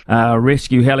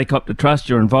Rescue Helicopter Trust.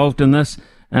 You're involved in this.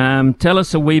 Tell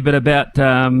us a wee bit about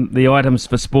the items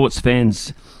for sports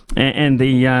fans and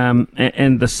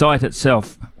the site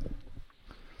itself.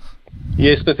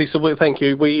 Yes, Smithy. So thank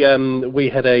you. We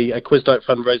had a quiz night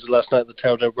fundraiser last night at the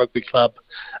Taradale Rugby Club,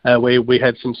 where we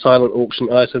had some silent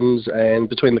auction items, and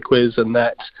between the quiz and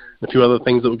that, and a few other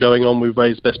things that were going on, we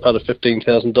raised best part of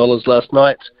 $15,000 last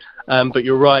night. But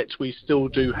you're right, we still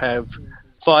do have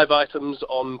 5 items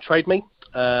on Trade Me.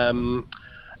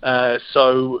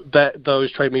 So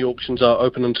those Trade Me auctions are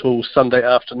open until Sunday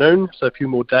afternoon, so a few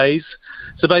more days.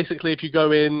 So basically, if you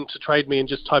go in to Trade Me and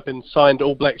just type in signed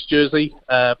All Blacks jersey,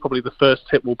 probably the first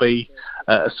hit will be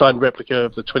a signed replica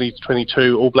of the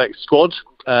 2022 All Blacks squad,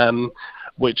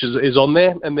 which is on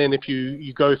there. And then if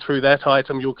you go through that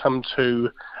item, you'll come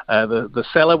to the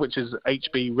seller, which is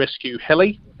HB Rescue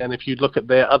Heli. And if you look at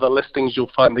their other listings,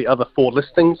 you'll find the other 4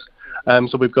 listings.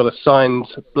 So we've got a signed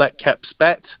Black Caps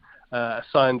bat, a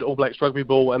signed All Blacks rugby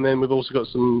ball, and then we've also got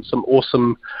some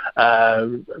awesome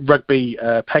rugby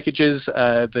packages.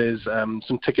 There's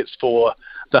some tickets for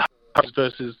the Hurricanes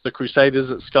versus the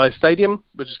Crusaders at Sky Stadium,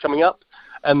 which is coming up.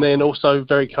 And then also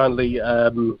very kindly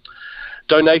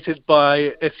donated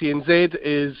by SENZ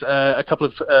is a couple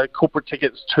of corporate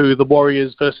tickets to the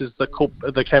Warriors versus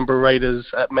the Canberra Raiders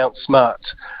at Mount Smart.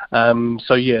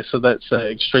 So that's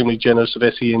extremely generous of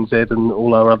SENZ and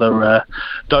all our other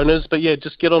donors. But yeah,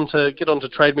 just get on to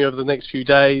Trade Me over the next few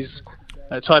days.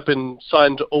 type in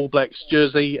signed All Blacks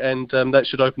jersey, and that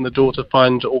should open the door to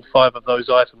find all 5 of those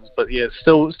items. But yeah,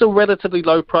 still relatively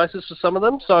low prices for some of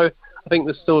them, so I think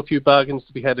there's still a few bargains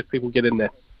to be had if people get in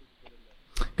there.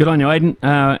 Good on you, Aidan,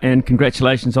 and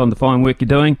congratulations on the fine work you're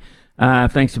doing.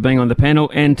 Thanks for being on the panel,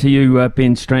 and to you,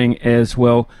 Ben Strang, as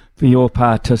well, for your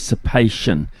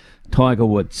participation. Tiger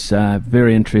Woods,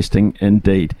 very interesting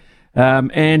indeed.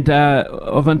 And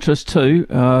of interest too,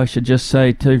 I should just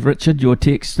say to Richard, your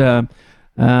text,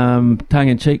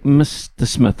 tongue-in-cheek, Mr.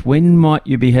 Smith, when might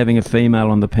you be having a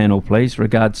female on the panel, please?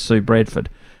 Regards, Sue Bradford.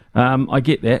 I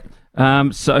get that.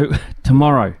 So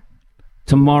tomorrow,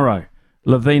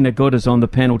 Lavina Good is on the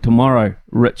panel tomorrow,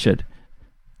 Richard.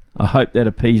 I hope that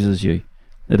appeases you.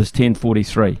 It is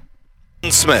 10:43.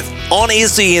 Smith on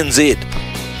SENZ.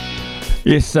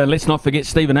 Yes, let's not forget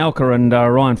Stephen Alker and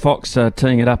Ryan Fox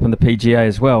teeing it up in the PGA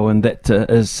as well, and that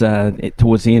is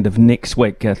towards the end of next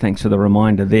week. Thanks for the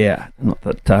reminder there. Not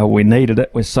that we needed it.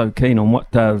 We're so keen on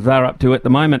what they're up to at the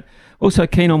moment. Also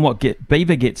keen on what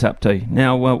Beaver gets up to.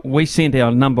 Now, we sent our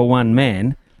number one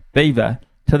man, Beaver,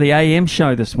 to the AM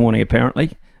show this morning,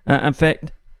 apparently. In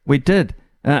fact, we did.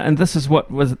 And this is what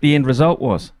the end result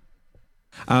was.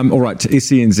 All right, to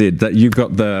SENZ, that you've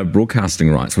got the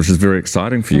broadcasting rights, which is very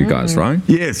exciting for you guys, right?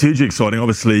 Yeah, it's hugely exciting.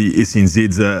 Obviously,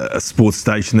 SENZ's a sports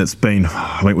station that's been,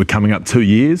 I think we're coming up 2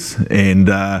 years, and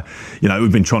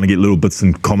we've been trying to get little bits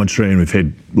in commentary, and we've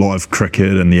had live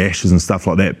cricket and the Ashes and stuff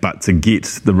like that. But to get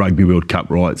the Rugby World Cup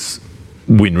rights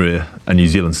when we're a New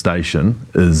Zealand station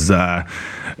is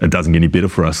it doesn't get any better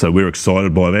for us. So we're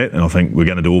excited by that, and I think we're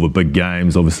going to do all the big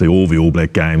games, obviously all the All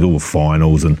Black games, all the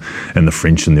finals, and the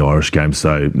French and the Irish games.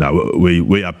 So no,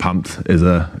 we are pumped as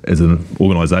an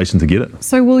organisation to get it.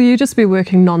 So will you just be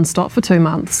working non-stop for 2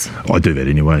 months? I do that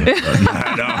anyway.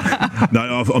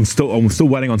 No, I'm still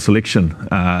waiting on selection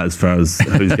as far as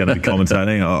who's going to be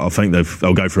commentating. I think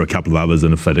they'll go for a couple of others,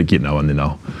 and if they don't get no one, then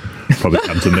they'll probably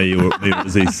come to me or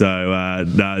Izzy. So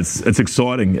no, it's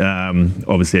exciting.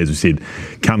 Obviously, as we said,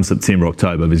 come September,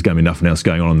 October, there's going to be nothing else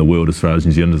going on in the world as far as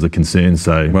New Zealanders are concerned.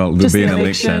 So there'll be an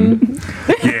election.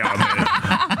 Yeah,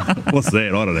 I mean, what's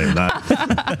that? I don't even know.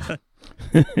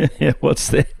 Yeah, what's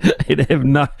that? He'd have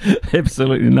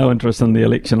absolutely no interest in the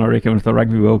election, I reckon, if the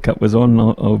Rugby World Cup was on,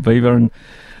 or Beaver. And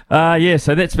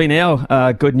so that's been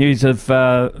our good news of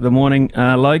the morning,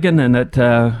 Logan, and it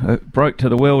broke to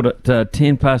the world at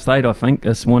 8:10, I think,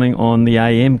 this morning on the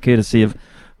AM, courtesy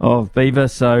of Beaver.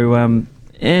 So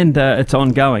and it's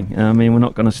ongoing. I mean, we're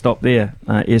not going to stop there,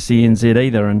 SENZ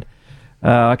either. And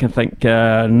I can think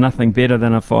nothing better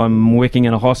than if I'm working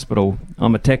in a hospital.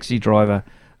 I'm a taxi driver.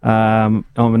 I'm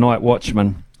a night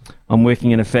watchman. I'm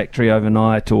working in a factory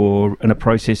overnight or in a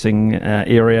processing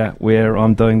area where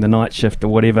I'm doing the night shift or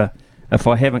whatever. If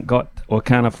I haven't got or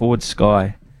can't afford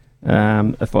Sky,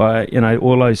 if I,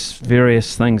 all those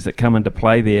various things that come into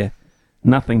play there,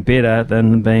 nothing better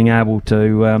than being able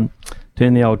to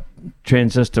turn the old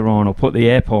transistor on or put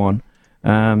the app on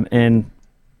and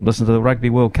listen to the Rugby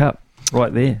World Cup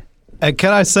right there.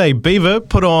 Can I say, Beaver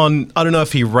put on, I don't know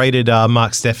if he rated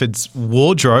Mark Stafford's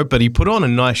wardrobe, but he put on a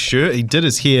nice shirt. He did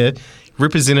his hair,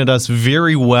 represented us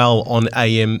very well on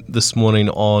AM this morning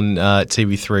on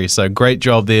TV3. So great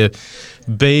job there,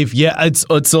 Beav. Yeah,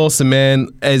 it's awesome, man.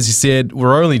 As you said,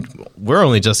 we're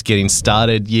only just getting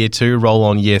started. Year 2, roll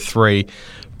on year 3.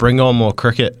 Bring on more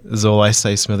cricket is all I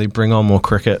say, Smithy. Bring on more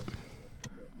cricket.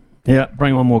 Yeah,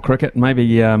 bring on more cricket.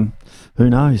 Maybe... Who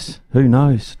knows?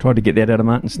 Tried to get that out of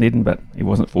Martin Snedden, but he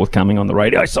wasn't forthcoming on the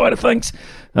radio side of things.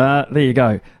 There you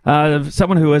go.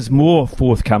 Someone who is more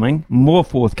forthcoming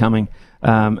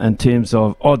in terms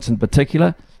of odds in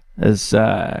particular is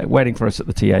waiting for us at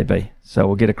the TAB. So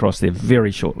we'll get across there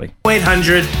very shortly.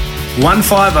 800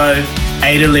 150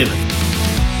 811.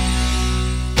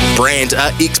 Brand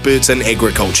are experts in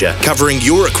agriculture, covering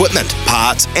your equipment,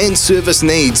 parts and service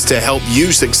needs to help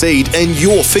you succeed in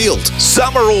your field.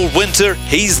 Summer or winter,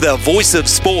 he's the voice of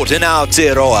sport in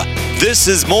Aotearoa. This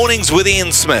is Mornings with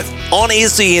Ian Smith on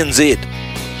SENZ.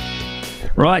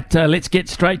 Right, let's get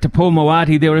straight to Paul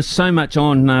Moati. There is so much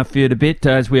on for you to bet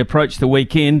as we approach the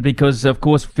weekend because, of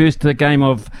course, first the game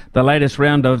of the latest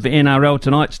round of NRL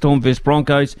tonight, Storm vs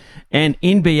Broncos, and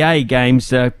NBA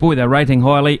games. Boy, they're rating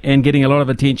highly and getting a lot of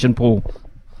attention, Paul.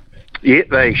 Yeah,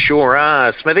 they sure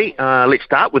are, Smithy. Let's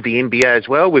start with the NBA as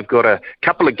well. We've got a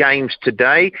couple of games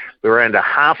today. We're around a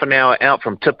half an hour out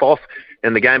from tip-off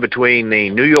in the game between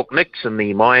the New York Knicks and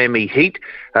the Miami Heat.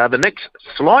 The Knicks,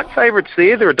 slight favourites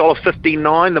there. They're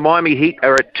 $1.59. The Miami Heat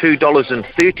are at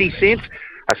 $2.30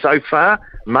 so far.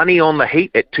 Money on the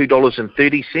Heat at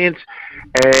 $2.30.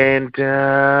 And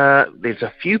there's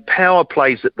a few power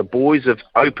plays that the boys have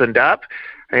opened up.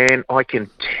 And I can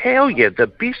tell you the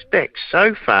best back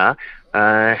so far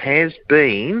has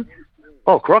been...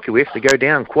 Oh, crikey, we have to go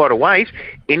down quite a ways.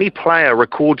 Any player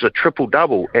records a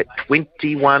triple-double at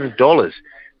 $21.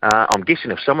 I'm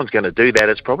guessing if someone's going to do that,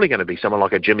 it's probably going to be someone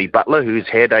like a Jimmy Butler, who's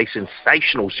had a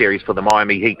sensational series for the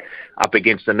Miami Heat up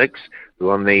against the Knicks, who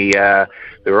are on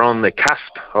the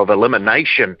cusp of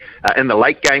elimination in the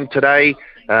late game today.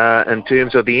 In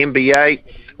terms of the NBA,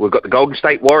 we've got the Golden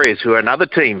State Warriors, who are another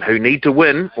team who need to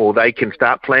win, or they can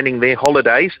start planning their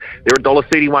holidays. They're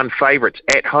 $1.31 favourites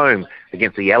at home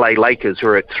against the LA Lakers, who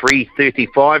are at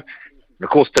 $3.35. And of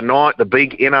course, tonight, the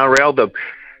big NRL,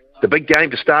 the big game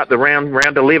to start the round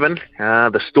 11.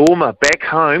 The Storm are back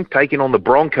home, taking on the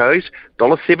Broncos.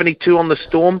 $1.72 on the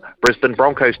Storm. Brisbane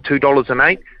Broncos,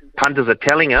 $2.08. Punters are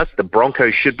telling us the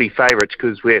Broncos should be favourites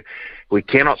because we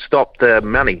cannot stop the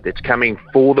money that's coming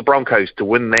for the Broncos to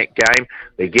win that game.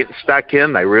 They're getting stuck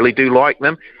in. They really do like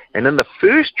them. And in the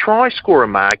first try scorer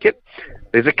market,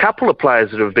 there's a couple of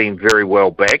players that have been very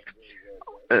well backed.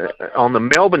 On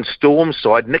the Melbourne Storm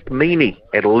side, Nick Meaney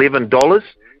at $11.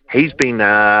 He's seen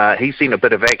a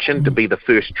bit of action to be the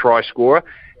first try scorer.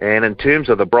 And in terms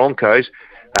of the Broncos,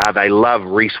 they love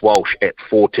Reece Walsh at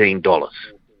 $14.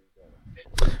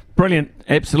 Brilliant,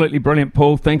 absolutely brilliant,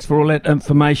 Paul. Thanks for all that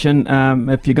information.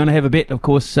 If you're going to have a bet, of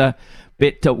course,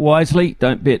 bet wisely.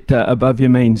 Don't bet above your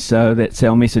means. So that's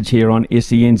our message here on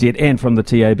SENZ and from the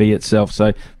TAB itself.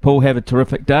 So, Paul, have a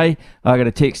terrific day. I got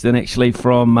a text in actually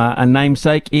from a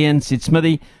namesake. Ian said,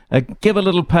 Smithy, give a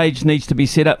little page needs to be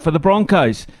set up for the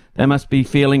Broncos. They must be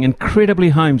feeling incredibly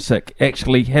homesick,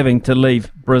 actually having to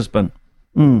leave Brisbane.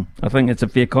 I think it's a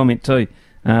fair comment too.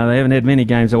 They haven't had many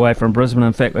games away from Brisbane.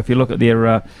 In fact, if you look at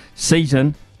their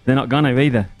season, they're not going to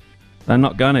either. They're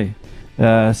not going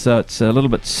to. So it's a little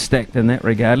bit stacked in that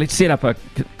regard. Let's set up a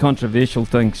controversial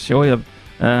thing, shall we?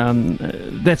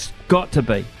 That's got to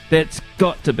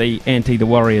be anti the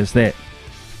Warriors, that.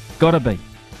 Got to be.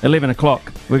 11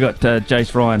 o'clock. We've got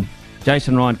Jason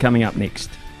Ryan coming up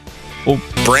next.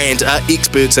 Brand are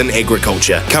experts in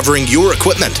agriculture, covering your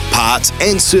equipment, parts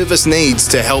and service needs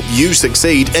to help you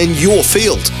succeed in your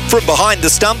field. From behind the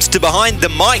stumps to behind the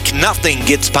mic, nothing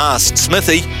gets past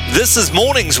Smithy. This is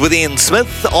Mornings with Ian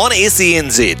Smith on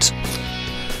SENZ.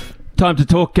 Time to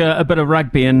talk a bit of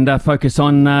rugby and focus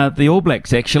on the All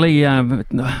Blacks, actually.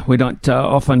 We don't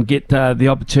often get the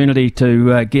opportunity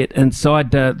to get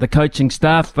inside the coaching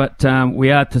staff, but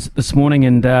we are this morning,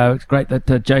 and it's great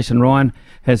that Jason Ryan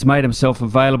has made himself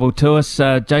available to us.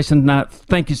 Jason,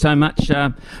 thank you so much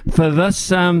for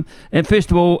this. And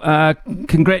first of all,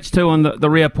 congrats too on the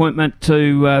reappointment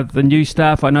to the new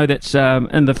staff. I know that's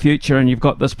in the future and you've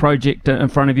got this project in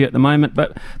front of you at the moment,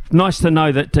 but nice to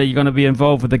know that you're going to be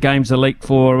involved with the Games Elite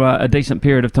for a decent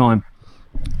period of time.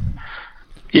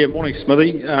 Yeah, morning,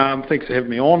 Smithy. Thanks for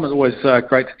having me on. It's always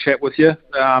great to chat with you.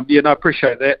 I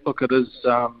appreciate that. Look, it is...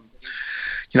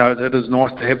 it is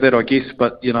nice to have that, I guess,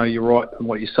 but, you're right in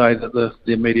what you say, that the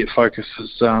immediate focus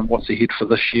is what's ahead for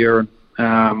this year, and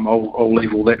I'll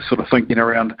leave all that sort of thinking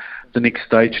around the next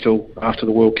stage till after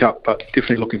the World Cup, but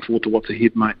definitely looking forward to what's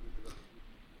ahead, mate.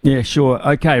 Yeah, sure.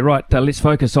 Okay, right. Let's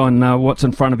focus on what's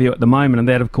in front of you at the moment, and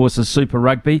that, of course, is Super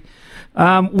Rugby.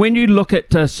 When you look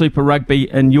at Super Rugby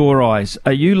in your eyes,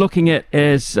 are you looking at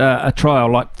as a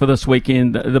trial, like for this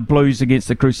weekend, the Blues against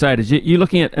the Crusaders? You're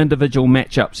looking at individual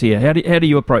matchups here. How do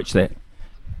you approach that?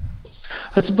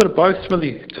 It's a bit of both,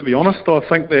 Smithy, to be honest. I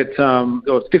think that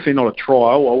it's definitely not a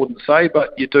trial, I wouldn't say,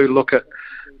 but you do look at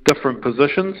different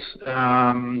positions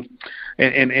and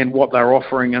what they're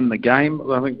offering in the game.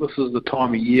 I think this is the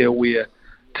time of year where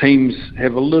teams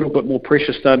have a little bit more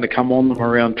pressure starting to come on them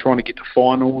around trying to get to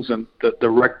finals, and the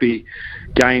rugby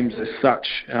games as such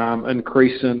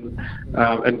increase in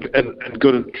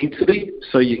good intensity.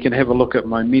 So you can have a look at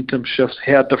momentum shifts,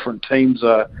 how different teams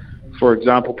are, for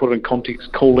example, put in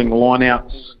context, calling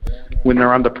lineouts when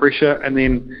they're under pressure, and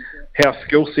then how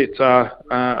skill sets are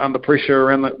under pressure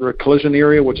around the collision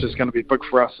area, which is going to be big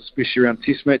for us, especially around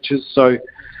test matches. So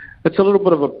it's a little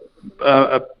bit of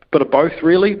a bit of both,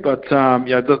 really, but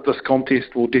this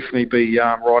contest will definitely be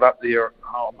right up there.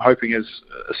 I'm hoping as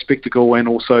a spectacle, and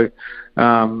also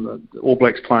All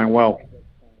Blacks playing well.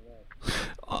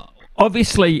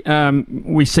 Obviously,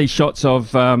 we see shots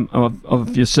of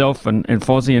yourself and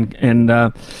Fozzie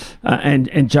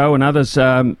and Joe and others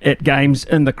at games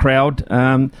in the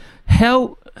crowd.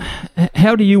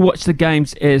 How do you watch the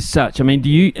games as such? I mean, do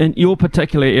you, in your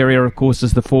particular area, of course,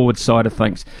 is the forward side of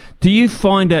things, do you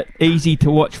find it easy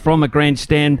to watch from a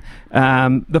grandstand,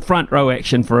 the front row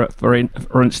action, for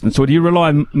instance, or do you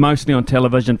rely mostly on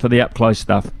television for the up-close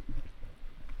stuff?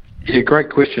 Yeah, great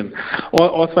question.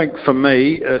 I think for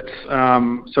me,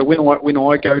 it's so when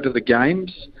I go to the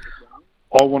games,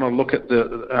 I want to look at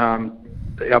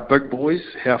our big boys,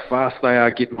 how fast they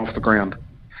are getting off the ground,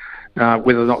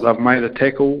 whether or not they've made a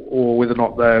tackle or whether or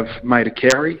not they've made a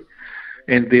carry,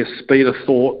 and their speed of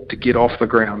thought to get off the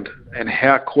ground and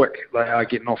how quick they are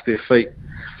getting off their feet.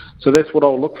 So that's what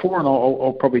I'll look for, and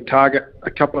I'll probably target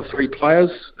a couple of 3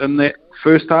 players in that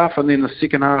first half, and then the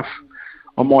second half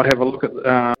I might have a look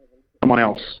at someone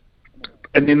else.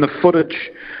 And then the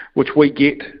footage which we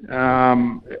get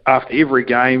after every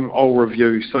game, I'll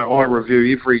review. So I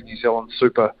review every New Zealand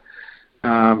Super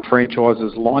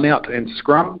franchise's line-out and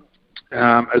scrum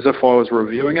as if I was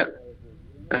reviewing it,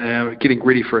 getting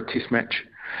ready for a test match.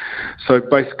 So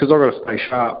basically, because I've got to stay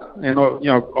sharp, and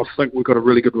I think we've got a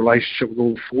really good relationship with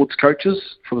all the forwards coaches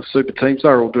for the super teams.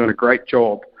 They're all doing a great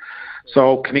job. So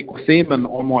I'll connect with them, and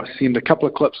I might send a couple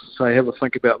of clips and say, have a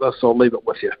think about this. I'll leave it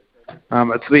with you.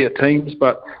 It's their teams,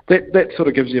 but that sort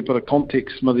of gives you a bit of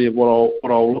context, Smithy, of what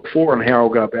I'll look for and how I'll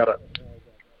go about it.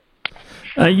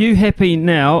 Are you happy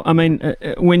now? I mean,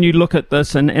 when you look at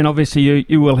this, and obviously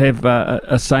you will have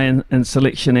a say in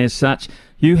selection as such,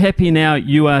 you happy now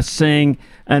you are seeing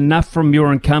enough from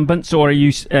your incumbents, or are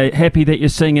you happy that you're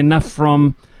seeing enough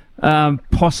from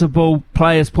possible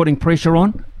players putting pressure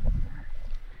on?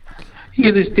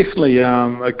 Yeah, there's definitely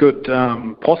a good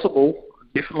possible.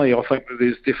 Definitely, I think that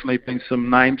there's definitely been some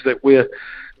names that we're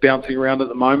bouncing around at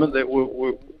the moment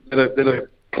that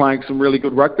are playing some really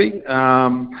good rugby.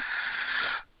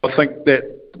 I think that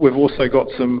we've also got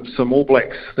some All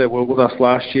Blacks that were with us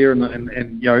last year and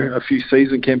a few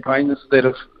season campaigners that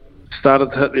have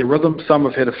started to hit their rhythm. Some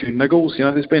have had a few niggles.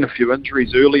 There's been a few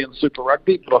injuries early in Super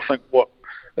Rugby, but I think what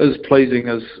is pleasing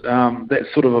is that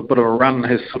sort of a bit of a run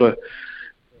has sort of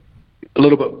a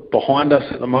little bit behind us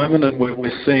at the moment, and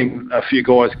we're seeing a few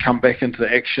guys come back into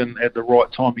action at the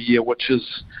right time of year, which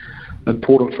is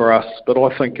important for us. But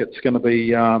I think it's going to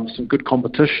be some good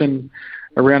competition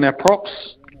around our props.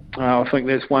 I think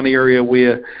that's one area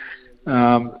where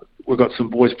we've got some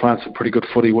boys playing some pretty good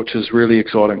footy, which is really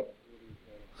exciting.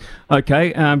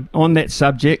 Okay, on that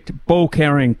subject, ball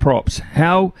carrying props,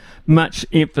 how much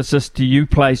emphasis do you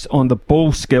place on the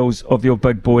ball skills of your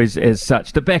big boys as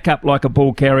such, to back up like a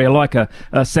ball carrier, like a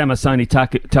Samisoni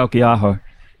Taukei'aho?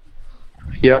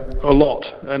 Yeah, a lot.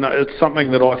 And it's something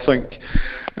that I think,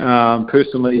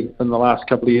 personally, in the last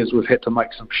couple of years, we've had to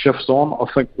make some shifts on.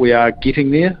 I think we are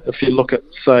getting there. If you look at,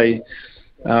 say,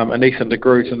 an Ethan de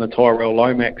Groot and the Tyrell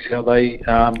Lomax, how they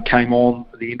came on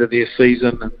at the end of their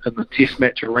season in the test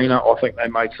match arena, I think they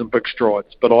made some big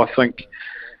strides. But I think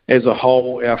as a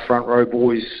whole, our front row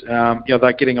boys,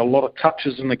 they're getting a lot of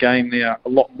touches in the game now, a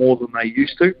lot more than they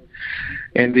used to.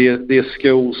 And their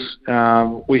skills,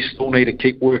 we still need to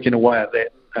keep working away at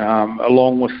that.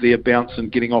 Along with their bounce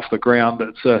and getting off the ground,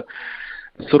 it's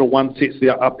sort of one sets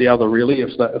up the other, really.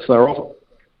 If they're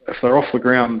off the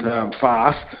ground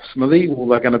fast, Smithy, well,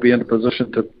 they're going to be in a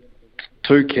position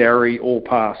to carry or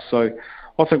pass. So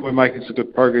I think we're making some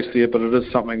good progress there, but it is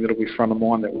something that will be front of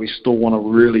mind that we still want to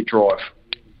really drive.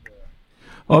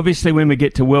 Obviously, when we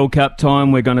get to World Cup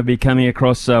time, we're going to be coming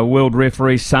across world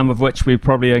referees, some of which we're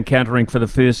probably encountering for the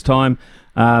first time.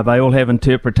 They all have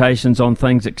interpretations on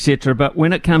things, etc. But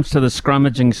when it comes to the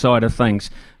scrummaging side of things,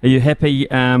 are you happy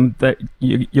that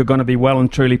you're going to be well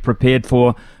and truly prepared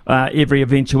for every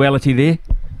eventuality there?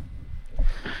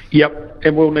 Yep,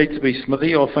 and we'll need to be,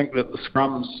 Smithy. I think that the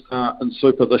scrums in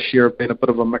Super this year have been a bit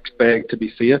of a mixed bag, to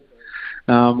be fair.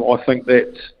 I think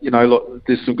that, look,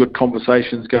 there's some good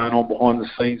conversations going on behind the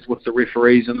scenes with the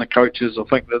referees and the coaches. I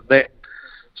think that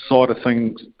side of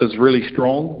things is really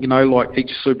strong. Like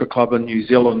each super club in New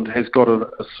Zealand has got a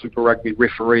Super Rugby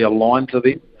referee aligned to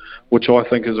them, which I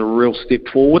think is a real step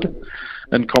forward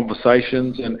in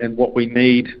conversations and what we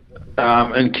need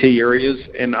in key areas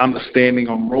and understanding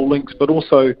on rulings. But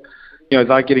also,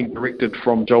 they're getting directed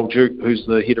from Joel Duke, who's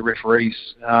the head of referees,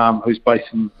 who's based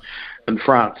in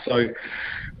France. So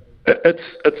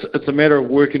it's a matter of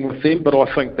working with them, but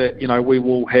I think that we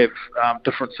will have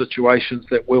different situations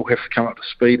that we'll have to come up to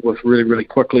speed with really, really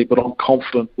quickly, but I'm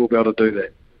confident we'll be able to do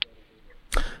that.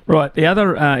 Right, the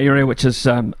other area which is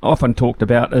often talked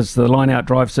about is the line-out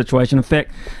drive situation. In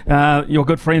fact, your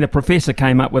good friend, the Professor,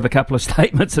 came up with a couple of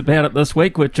statements about it this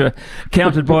week, which are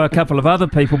countered by a couple of other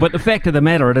people. But the fact of the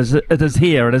matter, it is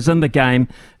here, it is in the game,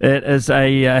 it is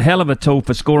a hell of a tool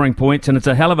for scoring points, and it's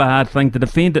a hell of a hard thing to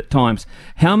defend at times.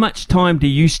 How much time do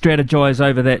you strategise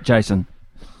over that, Jason?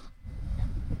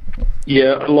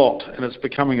 Yeah, a lot, and it's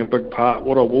becoming a big part.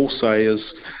 What I will say is,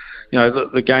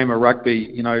 the game of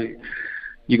rugby,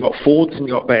 you got forwards and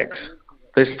you got backs.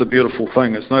 that's the beautiful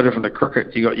thing. It's no different to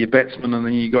cricket. You got your batsmen and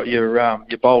then you got your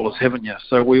bowlers, haven't you?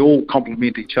 So we all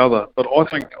complement each other. But I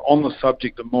think on the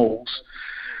subject of mauls,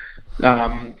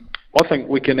 I think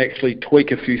we can actually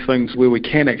tweak a few things where we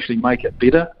can actually make it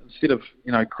better instead of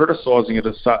criticising it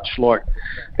as such. Like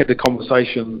had the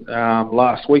conversation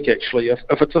last week actually. If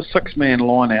it's a 6-man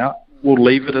line out, we'll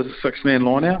leave it as a 6-man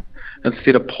line out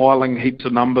instead of piling heaps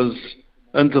of numbers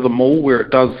into the maul where it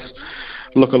does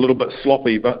look a little bit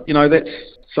sloppy. But that's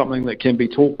something that can be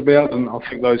talked about, and I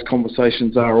think those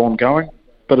conversations are ongoing.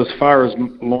 But as far as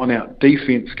line out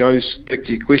defence goes, back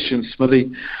to your question,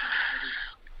 Smithy,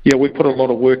 yeah, we put a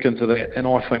lot of work into that, and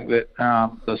I think that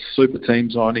the super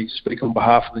teams, I only speak on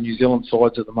behalf of the New Zealand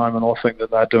sides at the moment, I think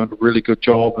that they're doing a really good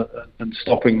job in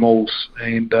stopping mauls,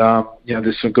 and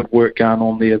there's some good work going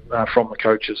on there from the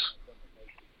coaches.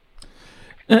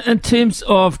 In terms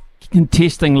of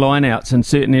contesting lineouts in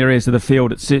certain areas of the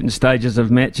field at certain stages of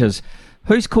matches,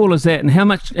 whose call is that, and how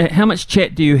much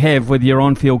chat do you have with your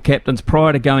on-field captains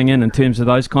prior to going in terms of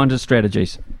those kinds of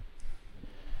strategies?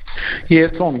 Yeah,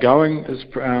 it's ongoing. It's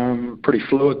pretty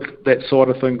fluid, that side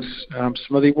of things,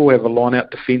 Smithy. We'll have a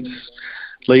line-out defence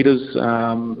leaders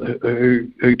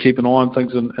who keep an eye on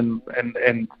things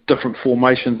and different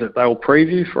formations that they'll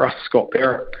preview. For us, Scott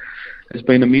Barrett has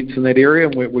been immense in that area,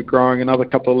 and we're growing another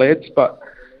couple of lads. But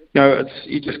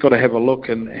you just got to have a look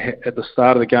and at the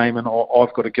start of the game, and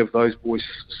I've got to give those boys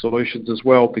solutions as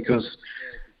well, because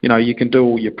you can do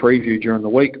all your preview during the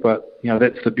week, but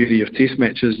that's the beauty of test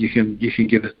matches. You can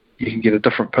get a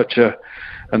different picture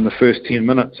in the first 10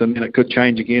 minutes, and then it could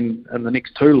change again in the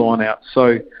next 2 line-outs.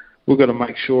 So we've got to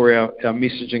make sure our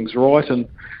messaging's right, and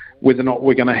whether or not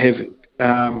we're going to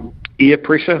have air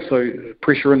pressure, so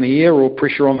pressure in the air or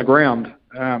pressure on the ground.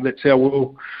 That's how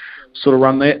we'll sort of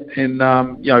run that, and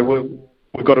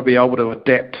we've got to be able to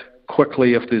adapt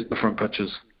quickly if there's different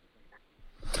pitches.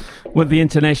 With the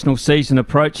international season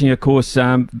approaching, of course,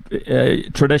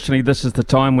 traditionally this is the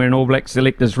time when All Black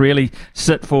selectors really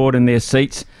sit forward in their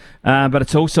seats. But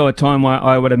it's also a time where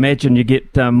I would imagine you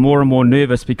get more and more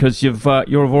nervous because you've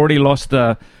already lost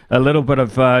a little bit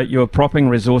of your propping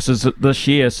resources this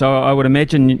year. So I would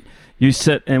imagine you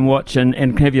sit and watch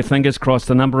and have your fingers crossed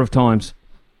a number of times.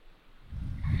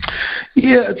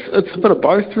 Yeah, it's a bit of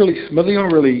both, really, Smithy.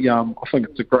 I think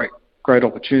it's a great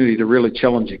opportunity to really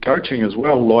challenge your coaching as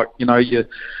well. Like,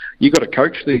 you got to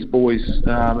coach these boys,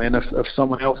 and if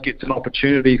someone else gets an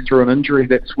opportunity through an injury,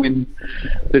 that's when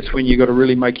you got to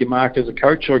really make your mark as a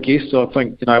coach, I guess. So I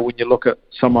think when you look at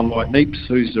someone like Neeps,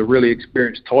 who's a really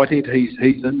experienced tight head,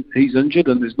 he's injured,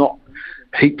 and there's not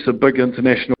heaps of big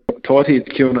international tight heads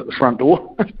queuing at the front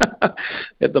door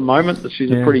at the moment. Which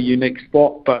is a pretty unique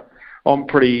spot, but I'm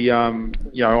pretty, I'm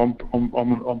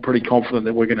pretty confident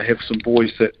that we're going to have some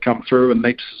boys that come through, and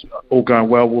Neeps, all going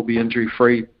well, will be injury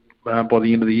free by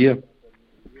the end of the year.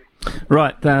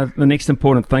 Right. The next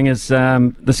important thing is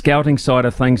the scouting side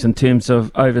of things in terms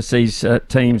of overseas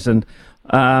teams, and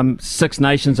Six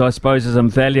Nations, I suppose, is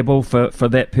invaluable for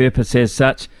that purpose as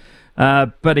such.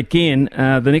 But again,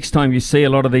 the next time you see a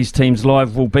lot of these teams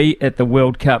live will be at the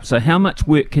World Cup. So how much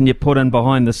work can you put in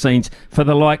behind the scenes for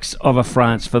the likes of a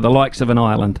France, for the likes of an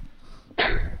Ireland?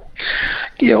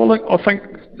 Yeah, well, look, I think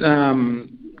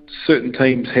certain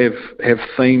teams have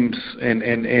themes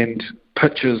and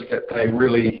pitches that they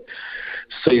really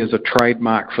see as a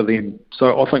trademark for them.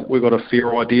 So I think we've got a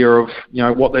fair idea of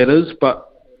what that is, but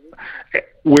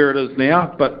where it is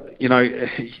now. But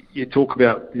you talk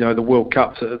about the World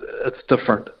Cups, it's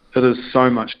different. It is so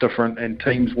much different, and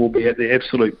teams will be at their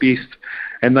absolute best,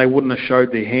 and they wouldn't have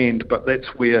showed their hand. But that's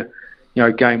where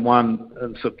game 1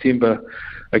 in September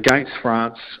against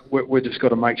France, we've just got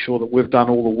to make sure that we've done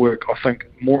all the work. I think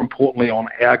more importantly on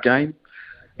our game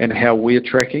and how we're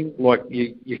tracking. Like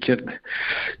you can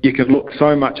look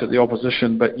so much at the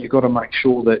opposition, but you've got to make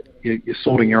sure that you're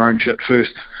sorting your own shit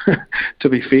first, to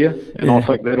be fair. And I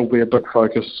think that'll be a big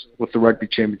focus with the Rugby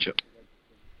Championship.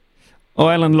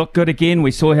 Ireland look good again.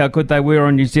 We saw how good they were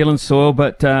on New Zealand soil,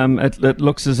 but it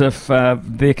looks as if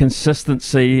their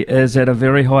consistency is at a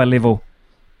very high level.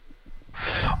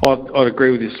 I'd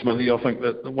agree with you, Smithy. I think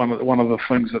that one of the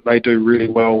things that they do really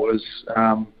well is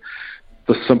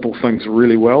the simple things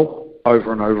really well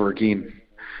over and over again,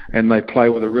 and they play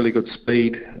with a really good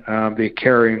speed. Their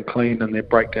carry and clean and their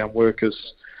breakdown work is,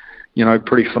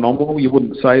 pretty phenomenal. You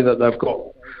wouldn't say that they've got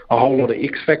a whole lot of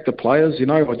X factor players.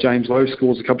 Like James Lowe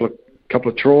scores a couple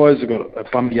of tries. They've got a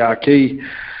Bumby Arki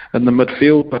in the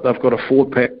midfield, but they've got a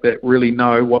forward pack that really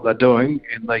know what they're doing,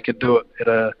 and they can do it at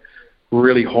a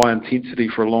really high intensity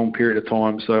for a long period of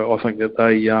time. So I think that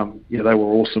they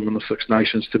were awesome in the Six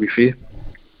Nations, to be fair.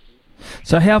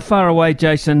 So how far away,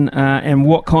 Jason, and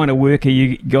what kind of work are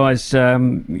you guys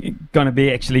going to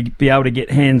be able to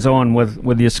get hands-on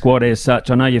with your squad as such?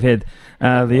 I know you've had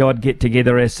the odd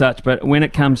get-together as such, but when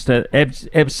it comes to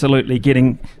absolutely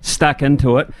getting stuck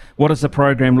into it, what does the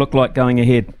program look like going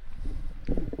ahead?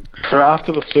 So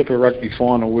after the Super Rugby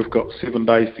final, we've got 7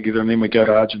 days together, and then we go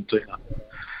to Argentina.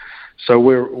 So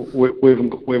we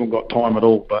haven't got time at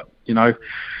all, but, you know,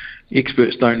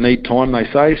 experts don't need time, they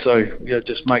say. So you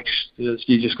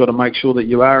just got to make sure that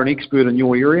you are an expert in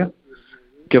your area.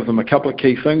 Give them a couple of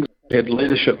key things. We had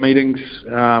leadership meetings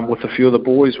with a few of the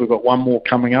boys. We've got one more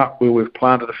coming up where we've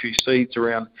planted a few seeds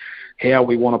around how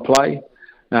we want to play,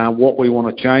 what we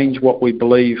want to change, what we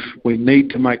believe we need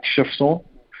to make shifts on,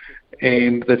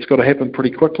 and that's got to happen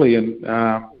pretty quickly. And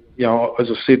you know, as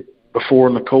I said before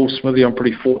in the call, Smithy, I'm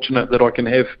pretty fortunate that I can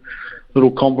have little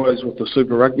combos with the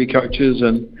Super Rugby coaches,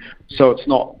 and so it's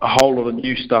not a whole lot of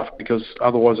new stuff, because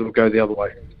otherwise it will go the other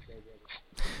way.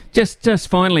 Just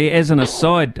finally, as an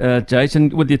aside,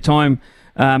 Jason, with your time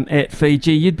at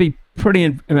Fiji, you'd be pretty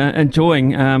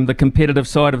enjoying the competitive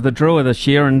side of the Drua this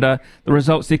year and the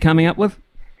results they're coming up with.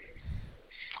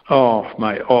 Oh,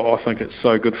 mate, I think it's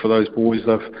so good for those boys.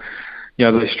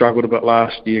 They struggled a bit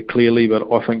last year, clearly,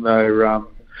 but I think they're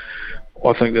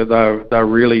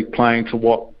really playing to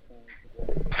what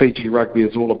Fiji rugby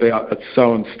is all about. It's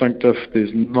so instinctive.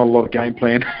 There's not a lot of game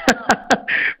plan,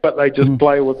 but they just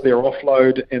play with their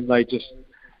offload, and they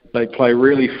play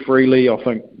really freely. I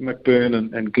think Mick Byrne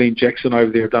and Glenn Jackson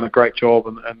over there have done a great job,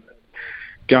 and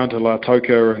going to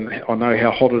Lautoka, and I know how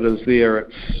hot it is there.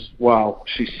 It's, wow,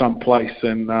 she's someplace,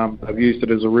 and they've used it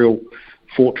as a real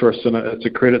fortress, and it's a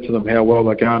credit to them how well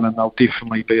they're going, and they'll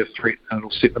definitely be a threat, and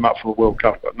it'll set them up for the World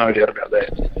Cup, but no doubt about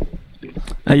that.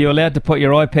 Are you allowed to put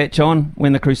your eye patch on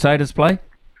when the Crusaders play?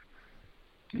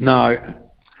 No.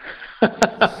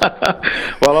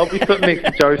 Well, I'll be sitting next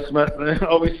to Joe Smith. And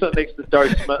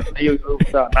he'll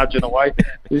start nudging away.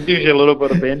 There's usually a little bit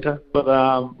of banter, but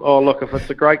look, if it's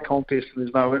a great contest and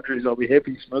there's no injuries, I'll be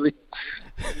happy, Smithy.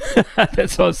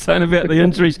 That's what I was saying about the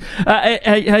injuries.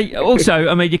 Hey, also,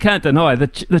 I mean, you can't deny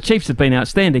the Chiefs have been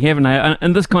outstanding, haven't they?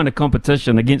 In this kind of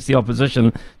competition against the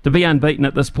opposition, to be unbeaten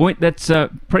at this point, that's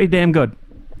pretty damn good.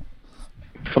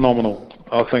 Phenomenal.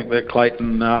 I think that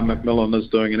Clayton McMillan is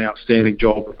doing an outstanding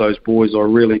job with those boys. I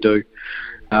really do.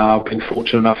 I've been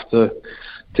fortunate enough to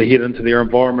head into their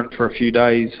environment for a few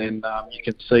days, and you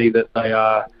can see that they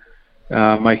are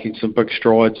making some big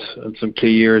strides in some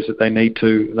key areas that they need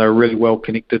to. They're a really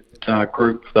well-connected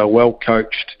group. They're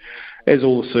well-coached, as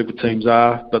all the super teams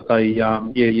are, but they,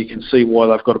 you can see why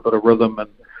they've got a bit of rhythm, and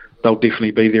they'll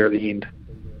definitely be there at the end.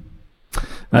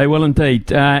 They will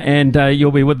indeed, and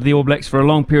you'll be with the All Blacks for a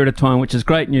long period of time, which is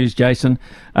great news, Jason,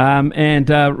 and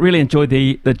really enjoyed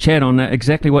the chat on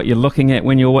exactly what you're looking at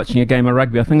when you're watching a game of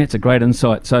rugby. I think that's a great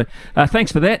insight, so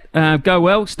thanks for that. Go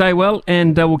well, stay well,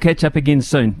 and we'll catch up again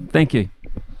soon. Thank you.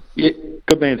 Yeah,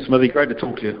 good man, Smithy. Great to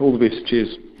talk to you. All the best.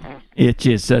 Cheers. Yeah,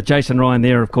 cheers. Jason Ryan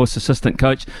there, of course, assistant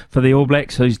coach for the All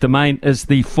Blacks, whose domain is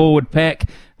the forward pack,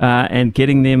 and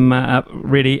getting them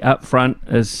ready up front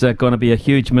is going to be a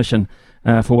huge mission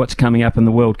for what's coming up in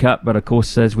the World Cup. But of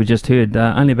course, as we just heard,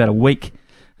 only about a week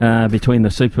between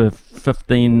the Super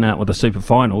 15, or the Super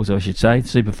Finals, I should say,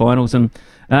 Super Finals, and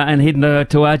heading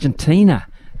to Argentina.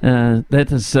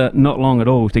 That is not long at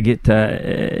all to get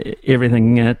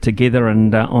everything together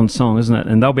and on song, isn't it?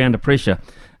 And they'll be under pressure.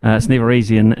 It's never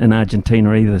easy in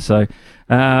Argentina either. So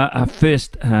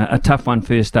a tough one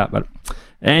first up,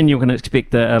 and you're going to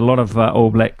expect a lot of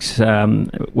All Blacks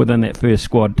within that first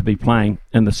squad to be playing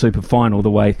in the Super Final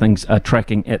the way things are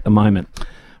tracking at the moment.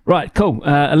 Right, cool.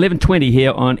 11:20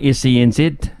 here on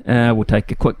SENZ. We'll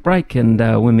take a quick break, and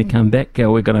when we come back,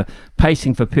 we're going to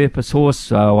Pacing for Purpose horse.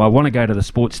 So I want to go to the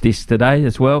sports desk today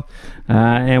as well,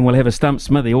 and we'll have a Stump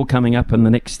Smithy all coming up in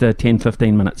the next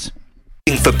 10-15 minutes.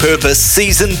 Pacing for Purpose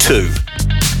Season 2.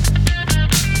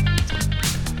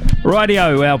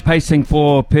 Rightio, our Pacing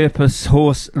for Purpose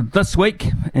horse this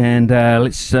week, and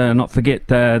let's not forget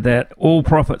that all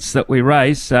profits that we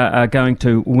raise are going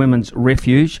to Women's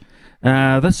Refuge.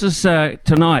 This is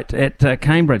tonight at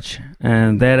Cambridge,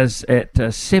 and that is at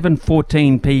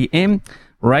 7:14 p.m.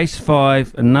 Race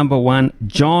 5, number 1,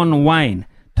 John Wayne.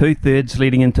 2/3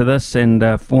 leading into this, and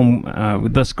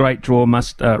with this great draw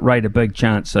must rate a big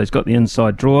chance. So he's got the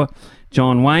inside draw,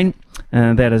 John Wayne.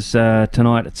 That is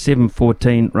tonight at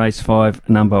 7:14, race 5,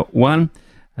 number 1.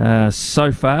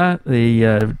 So far,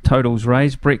 the totals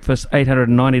raised. Breakfast,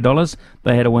 $890.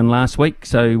 They had a win last week,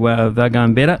 so they're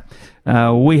going better.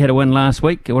 We had a win last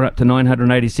week. We're up to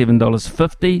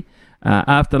 $987.50.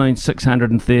 Afternoon,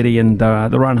 $630, and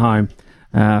the run home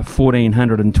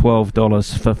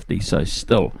 $1,412.50. So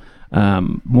still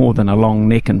more than a long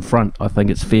neck in front, I think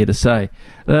it's fair to say.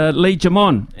 Lee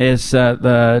Jamon as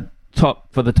the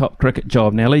top cricket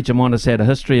job. Now, Lee Jamon has had a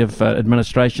history of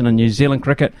administration in New Zealand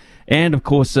cricket and, of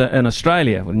course, in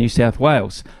Australia with New South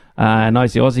Wales.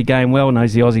 Knows the Aussie game well,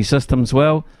 knows the Aussie systems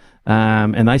well,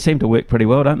 and they seem to work pretty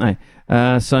well, don't they?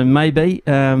 So maybe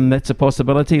that's a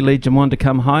possibility, Lee Jamon to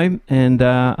come home and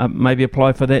maybe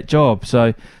apply for that job.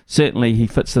 So certainly he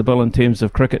fits the bill in terms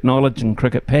of cricket knowledge and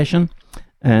cricket passion.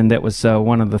 And that was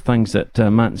one of the things that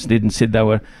Martin Sneddon said they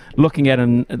were looking at,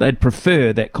 and they'd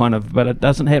prefer that kind of, but it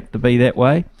doesn't have to be that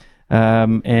way.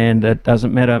 And it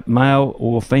doesn't matter male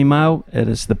or female, it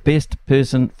is the best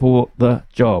person for the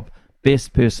job.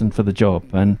 Best person for the job.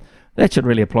 And that should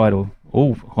really apply to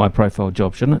all high-profile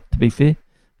jobs, shouldn't it, to be fair?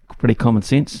 Pretty common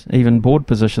sense, even board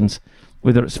positions,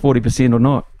 whether it's 40% or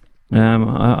not.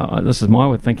 This is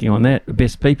my thinking on that. The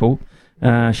best people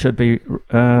should be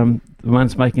the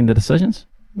ones making the decisions.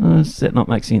 Does that not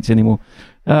make sense anymore?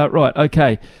 Right,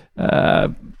 okay.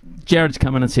 Jared's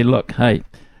come in and said, look, hey,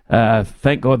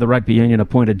 thank God the Rugby Union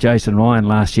appointed Jason Ryan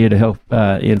last year to help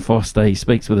Ian Foster. He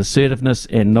speaks with assertiveness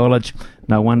and knowledge.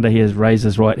 No wonder he has raised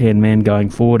his right-hand man going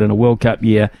forward in a World Cup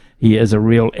year. He is a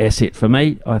real asset for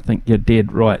me. I think you're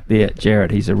dead right there,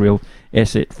 Jared. He's a real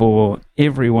asset for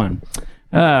everyone.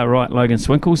 Right, Logan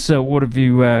Swinkles. So what have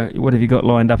you got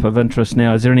lined up of interest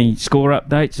now? Is there any score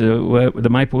updates? The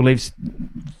Maple Leafs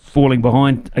falling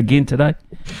behind again today?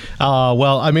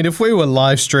 Well, I mean, if we were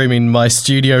live streaming my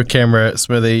studio camera,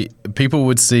 Smithy, people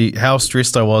would see how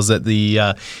stressed I was at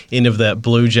the end of that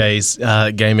Blue Jays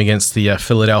game against the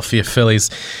Philadelphia Phillies.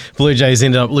 Blue Jays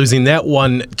ended up losing that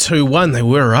one 2-1. They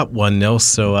were up 1-0,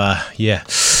 so yeah.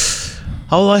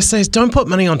 All I say is don't put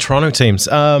money on Toronto teams.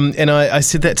 And I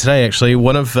said that today, actually.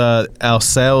 One of our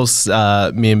sales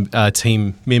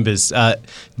team members,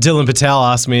 Dylan Patel,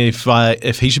 asked me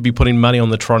if he should be putting money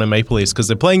on the Toronto Maple Leafs because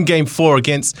they're playing Game 4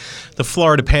 against the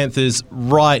Florida Panthers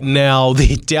right now.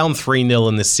 They're down 3-0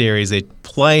 in this series. They're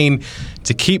playing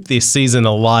to keep their season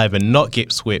alive and not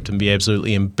get swept and be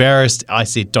absolutely embarrassed. I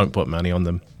said don't put money on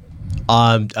them.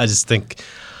 I just think...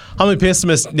 I'm a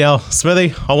pessimist now,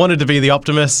 Smithy. I wanted to be the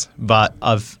optimist, but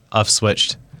I've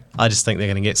switched. I just think they're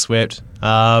going to get swept.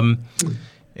 And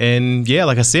yeah,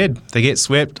 like I said, they get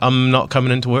swept. I'm not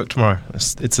coming into work tomorrow.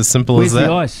 It's as simple as that.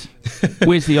 Where's the ice?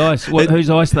 Where's the ice? Whose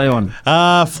ice are they on?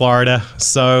 Florida.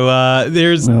 So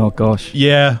there's... Oh, gosh.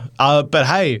 Yeah. But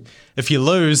hey, if you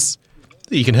lose...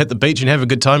 You can hit the beach and have a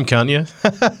good time, can't you?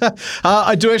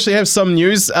 I do actually have some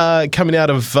news coming out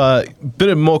of a bit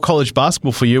of more college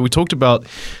basketball for you. We talked about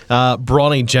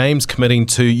Bronny James committing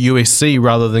to USC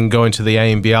rather than going to the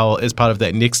ANBL as part of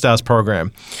that Next Stars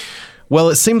program. Well,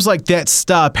 it seems like that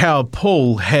star power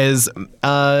pool has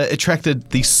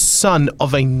attracted the son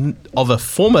of a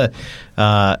former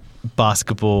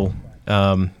basketball.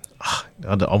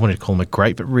 I wanted to call him a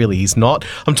great, but really he's not.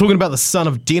 I'm talking about the son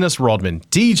of Dennis Rodman,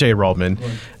 DJ Rodman.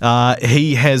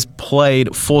 He has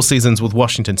played 4 seasons with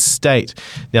Washington State.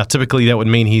 Now, typically that would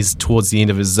mean he's towards the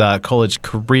end of his college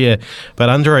career, but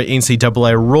under an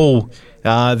NCAA rule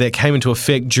that came into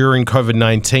effect during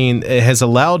COVID-19, it has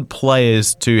allowed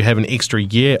players to have an extra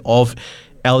year of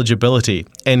eligibility,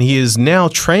 and he is now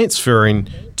transferring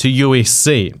to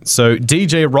USC. So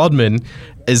DJ Rodman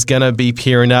is going to be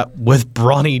pairing up with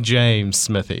Bronny James,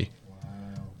 Smithy.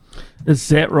 Is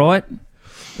that right?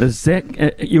 Is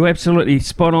that you absolutely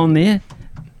spot on there?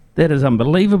 That is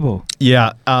unbelievable.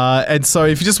 Yeah, and so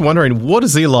if you're just wondering, what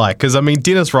is he like? Because, I mean,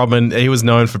 Dennis Rodman, he was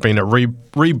known for being a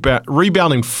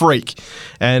rebounding freak.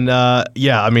 And,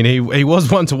 yeah, I mean, he was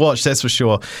one to watch, that's for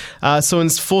sure. So in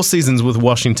 4 seasons with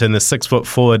Washington, the 6-foot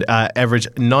forward averaged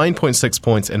 9.6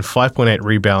 points and 5.8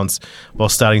 rebounds while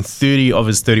starting 30 of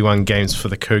his 31 games for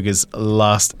the Cougars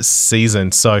last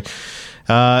season. So...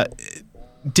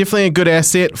 definitely a good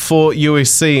asset for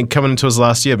USC and coming into his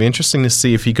last year. It'll be interesting to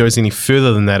see if he goes any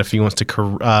further than that, if he wants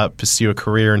to pursue a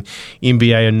career in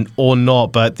NBA or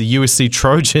not. But the USC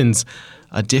Trojans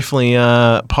are definitely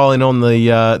piling on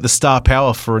the star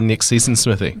power for next season,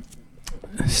 Smithy.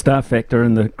 Star factor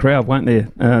in the crowd, won't there?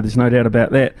 There's no doubt about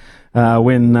that.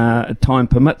 When time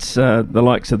permits, the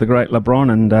likes of the great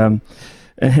LeBron and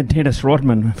Dennis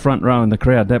Rodman front row in the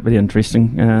crowd. That'd be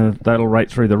interesting. That'll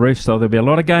rate through the roof. So there'll be a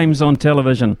lot of games on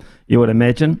television, you would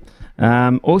imagine.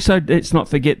 Also, let's not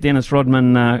forget Dennis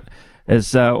Rodman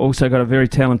has also got a very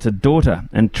talented daughter,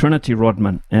 and Trinity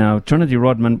Rodman. Now, Trinity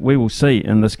Rodman, we will see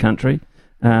in this country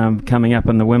coming up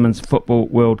in the Women's Football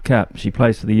World Cup. She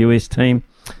plays for the US team.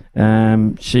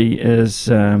 She is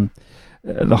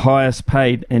the highest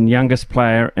paid and youngest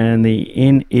player in the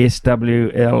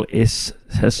NSWLS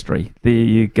history. There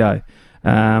you go.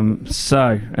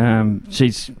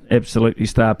 She's absolutely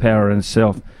star power in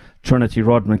herself. Trinity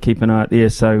Rodman, keep an eye out there.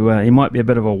 So he might be a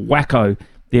bit of a wacko,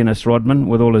 Dennis Rodman,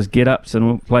 with all his get-ups and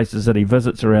all places that he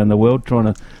visits around the world,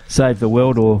 trying to save the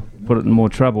world or put it in more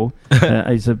trouble.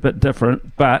 He's a bit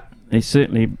different, but he's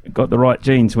certainly got the right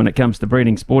genes when it comes to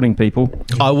breeding sporting people.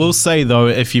 I will say, though,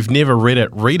 if you've never read it,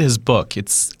 read his book.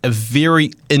 It's a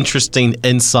very interesting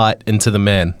insight into the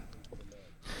man.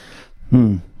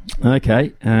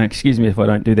 Okay, excuse me if I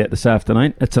don't do that this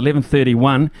afternoon. It's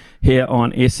 11:31 here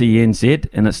on SENZ,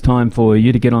 and it's time for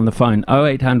you to get on the phone.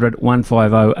 0800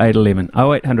 150 811.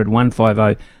 0800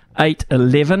 150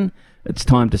 811. It's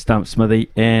time to stump Smithy,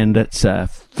 and it's a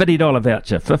 $50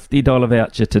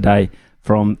 voucher today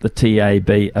from the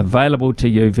TAB, available to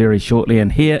you very shortly.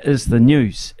 And here is the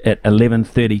news at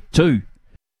 11:32.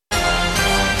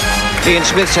 Ian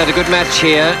Smith's had a good match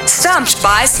here. Stumped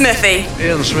by Smithy.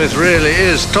 Ian Smith really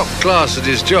is top class at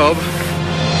his job.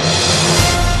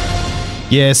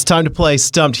 Yeah, it's time to play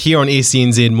Stumped here on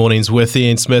SENZ Mornings with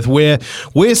Ian Smith. We're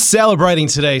celebrating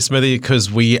today, Smithy,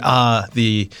 because we are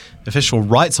the official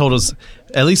rights holders,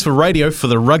 at least for radio, for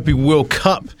the Rugby World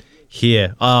Cup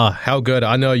here. How good.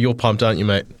 I know you're pumped, aren't you,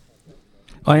 mate?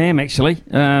 I am, actually,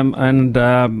 and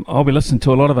I'll be listening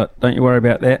to a lot of it. Don't you worry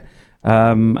about that.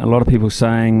 A lot of people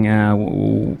saying,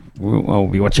 we'll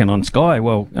be watching on Sky.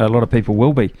 Well, a lot of people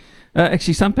will be.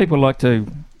 Actually, some people like to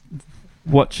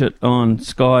watch it on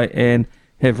Sky and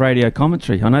have radio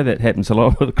commentary. I know that happens a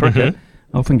lot with cricket.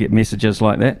 I often get messages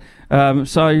like that.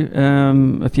 So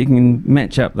if you can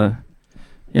match up the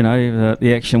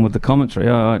action with the commentary,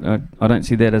 I don't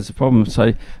see that as a problem.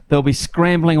 So they'll be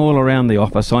scrambling all around the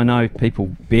office. I know people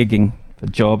begging for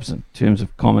jobs in terms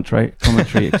of commentary,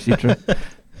 etc.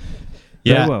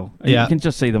 Yeah, well, you can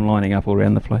just see them lining up all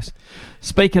around the place.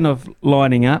 Speaking of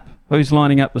lining up, who's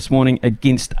lining up this morning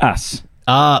against us?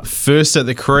 First at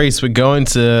the crease, we're going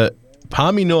to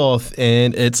Palmy North,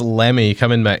 and it's Lammy.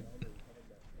 Come in, mate.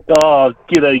 Oh,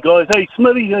 g'day, guys. Hey,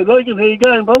 Smithy, hey, Logan, how you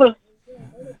going, brother?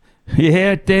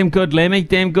 Yeah, damn good, Lammy,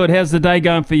 damn good. How's the day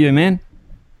going for you, man?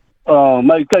 Oh,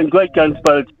 mate, going great guns,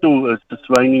 but it's just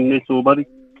raining, that's all, buddy.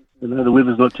 You know, the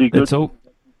weather's not too good. That's all.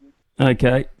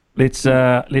 Okay. Let's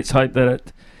hope that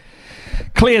it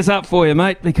clears up for you,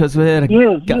 mate, because we had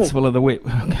a guts full of the wet.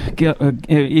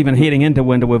 Even heading into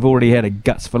winter, we've already had a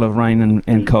guts full of rain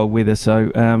and cold weather. So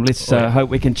let's hope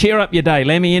we can cheer up your day,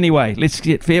 Lammy. Anyway, let's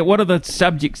get fair. What are the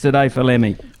subjects today for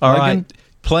Lammy? All right.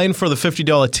 Playing for the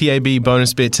 $50 TAB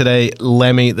bonus bet today,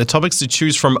 Lammy. The topics to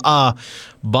choose from are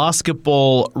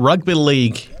basketball, rugby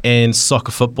league, and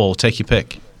soccer football. Take your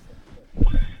pick.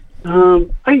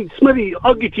 Hey, Smithy,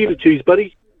 I'll get you to choose,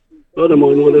 buddy. I don't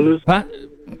mind what it is.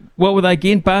 What were they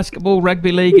again? Basketball,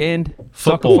 rugby league, and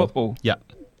soccer football? Yeah.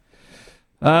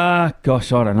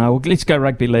 Gosh, I don't know. Well, let's go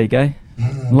rugby league, eh?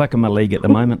 I'm liking my league at the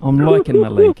moment. I'm liking my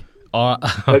league.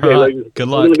 Okay, right. Good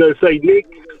luck. I'm going to go say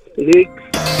next.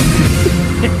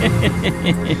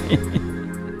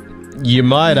 You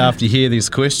might after you hear these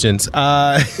questions.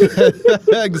 The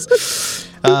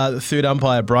third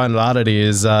umpire, Brian Lardy,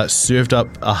 has served up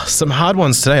some hard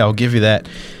ones today. I'll give you that.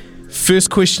 First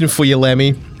question for you,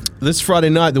 Lammy. This Friday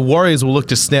night, the Warriors will look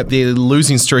to snap their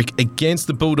losing streak against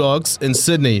the Bulldogs in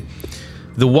Sydney.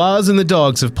 The Wars and the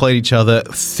Dogs have played each other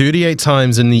 38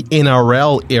 times in the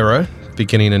NRL era,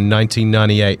 beginning in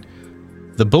 1998.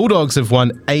 The Bulldogs have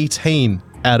won 18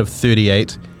 out of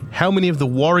 38. How many have the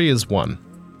Warriors won?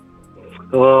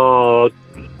 Oh,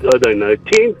 I don't know.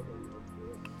 10?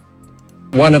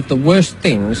 One of the worst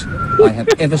things I have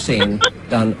ever seen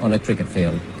done on a cricket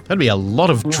field. That'd be a lot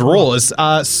of draws.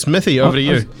 Smithy, over to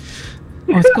you.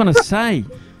 I was going to say,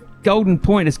 Golden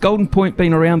Point. Has Golden Point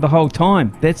been around the whole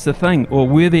time? That's the thing. Or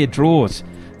were there draws?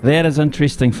 That is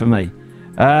interesting for me.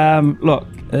 Look,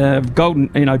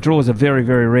 draws are very,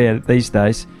 very rare these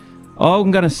days.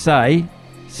 I'm going to say,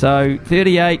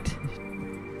 38,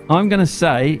 I'm going to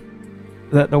say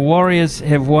that the Warriors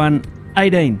have won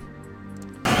 18.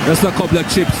 Just a couple of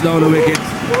chips down the wicket,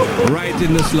 right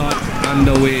in the slot, and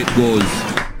away it goes.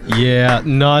 Yeah,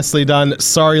 nicely done.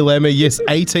 Sorry, Lemmy. Yes,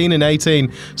 18 and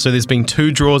 18. So there's been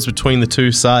 2 draws between the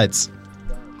 2 sides.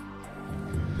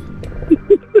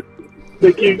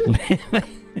 Thank you.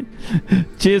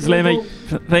 Cheers, Lemmy.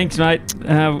 Thanks, mate.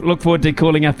 Look forward to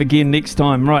calling up again next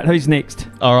time. Right, who's next?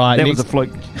 All right. That was a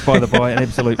fluke, by the by, an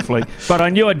absolute fluke. But I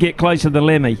knew I'd get closer to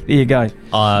Lemmy. There you go.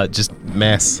 Just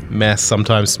mass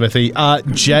sometimes, Smithy.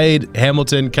 Jade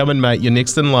Hamilton, come in, mate. You're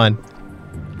next in line.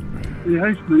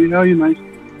 Yeah, hey, Smithy. How are you, mate?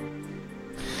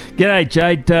 G'day,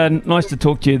 Jade. Nice to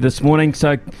talk to you this morning.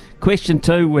 So, question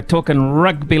 2, we're talking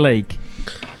rugby league.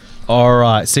 All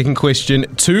right, second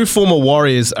question. 2 former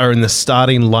Warriors are in the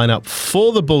starting lineup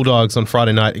for the Bulldogs on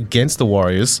Friday night against the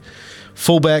Warriors.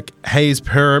 Fullback Hayes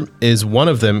Perham is one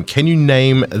of them. Can you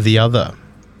name the other?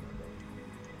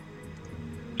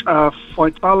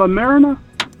 Faitala Mariner.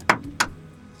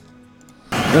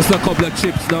 Just a couple of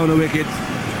chips down the wicket,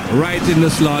 right in the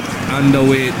slot, and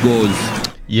away it goes.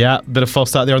 Yeah, bit of false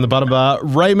start there on the bottom bar.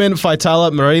 Raymond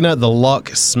Faitala Mariner, the lock,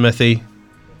 Smithy.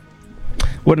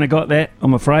 Wouldn't have got that,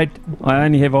 I'm afraid. I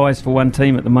only have eyes for one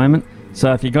team at the moment.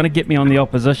 So if you're going to get me on the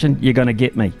opposition, you're going to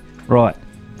get me. Right.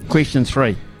 Question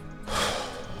 3.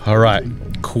 All right.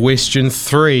 Question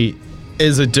 3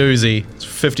 is a doozy. It's a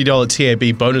 $50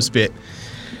 TAB bonus bet.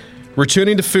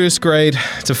 Returning to first grade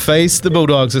to face the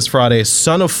Bulldogs this Friday,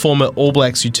 son of former All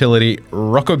Blacks utility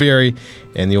Rocco Berry,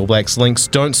 and the All Blacks links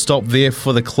don't stop there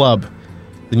for the club.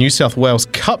 The New South Wales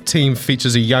Cup team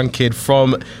features a young kid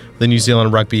from the New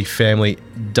Zealand rugby family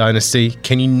dynasty.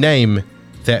 Can you name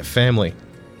that family?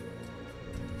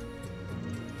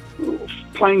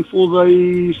 Playing for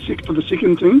the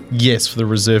second team. Yes, for the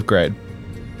reserve grade.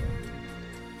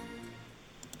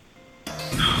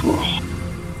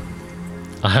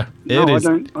 I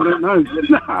don't know.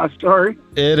 Nah, sorry.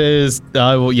 It is.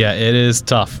 It is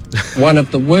tough. One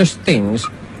of the worst things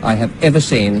I have ever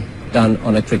seen done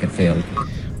on a cricket field.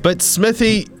 But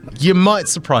Smithy, you might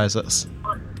surprise us.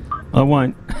 I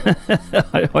won't.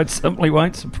 I simply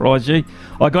won't surprise you.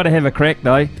 I got to have a crack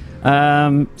though.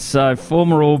 So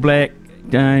former All Black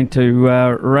going to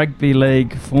rugby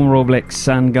league. Former All Black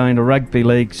son going to rugby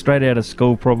league straight out of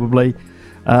school probably.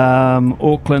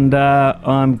 Aucklander,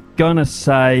 I'm going to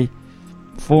say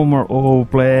former All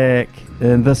Black,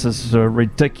 and this is a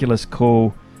ridiculous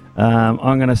call.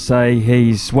 I'm going to say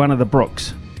he's one of the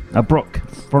Brooks, a Brook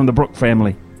from the Brook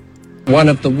family. One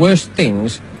of the worst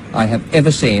things I have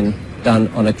ever seen done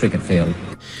on a cricket field.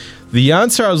 The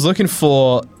answer I was looking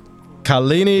for,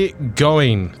 Kalini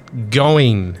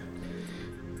Going.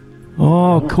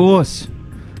 Oh, of course.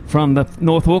 From the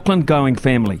North Auckland Going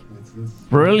family.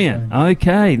 Brilliant.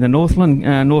 Okay, the North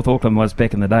Auckland was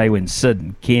back in the day when Sid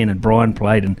and Ken and Brian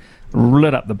played and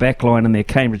lit up the back line in their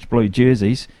Cambridge blue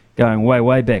jerseys, going way,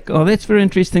 way back. Oh, that's very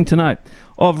interesting to know.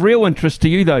 Of real interest to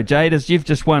you, though, Jade, is you've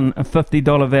just won a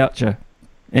 $50 voucher,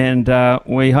 and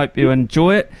we hope you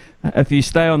enjoy it. If you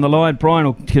stay on the line, Brian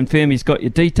will confirm he's got your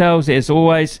details, as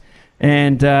always,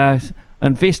 and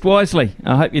invest wisely.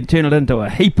 I hope you turn it into a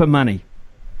heap of money.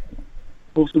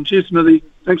 Awesome. Cheers, Smithy.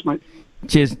 Thanks, mate.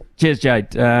 Cheers,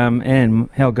 Jade. And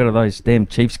how good are those damn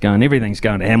Chiefs going? Everything's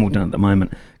going to Hamilton at the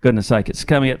moment. Goodness sake, it's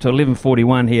coming up to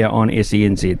 11:41 here on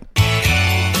SENZ.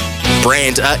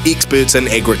 Brand are experts in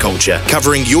agriculture,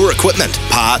 covering your equipment,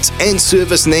 parts and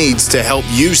service needs to help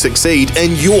you succeed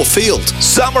in your field.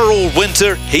 Summer or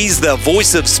winter, he's the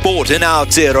voice of sport in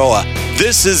Aotearoa.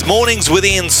 This is Mornings with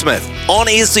Ian Smith on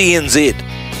SENZ.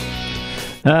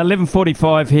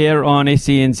 11:45 here on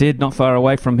SENZ, not far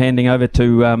away from handing over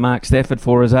to Mark Stafford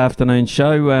for his afternoon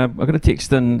show. I got a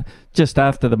text in just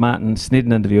after the Martin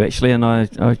Snedden interview, actually, and I'm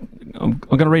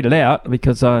going to read it out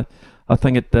because I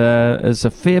think it is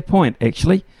a fair point,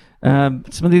 actually.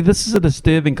 Smithy, this is a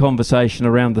disturbing conversation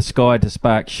around the Sky to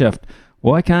Spark shift.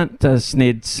 Why can't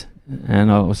Sneds,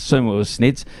 and I assume it was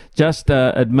Sneds, just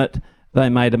admit they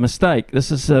made a mistake? This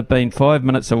has been 5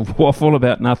 minutes of waffle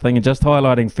about nothing and just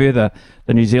highlighting further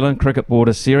the New Zealand Cricket Board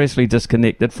is seriously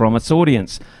disconnected from its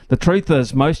audience. The truth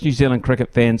is most New Zealand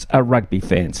cricket fans are rugby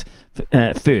fans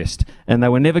first, and they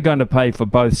were never going to pay for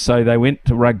both, so they went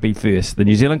to rugby first. The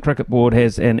New Zealand Cricket Board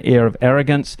has an air of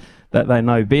arrogance that they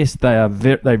know best.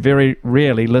 They very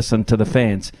rarely listen to the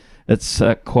fans. It's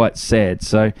quite sad.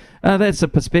 So that's a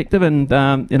perspective, and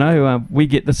we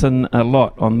get this in a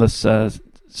lot on this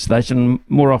station.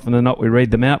 More often than not we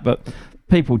read them out, but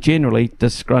people generally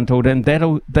disgruntled, and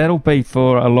that'll be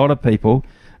for a lot of people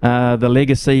the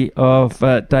legacy of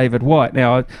David White.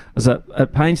 Now, I was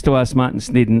at pains to ask Martin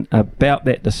Snedden about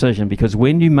that decision, because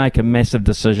when you make a massive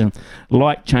decision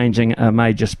like changing a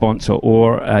major sponsor,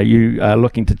 or you are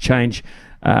looking to change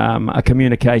a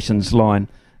communications line,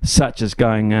 such as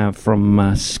going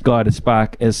from Sky to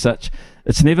Spark as such,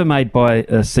 it's never made by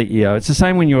a CEO. It's the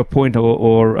same when you appoint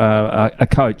or a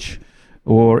coach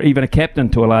or even a captain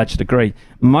to a large degree.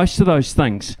 Most of those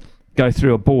things go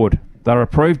through a board. They're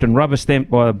approved and rubber stamped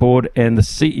by the board, and the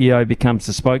CEO becomes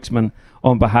the spokesman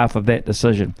on behalf of that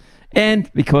decision. And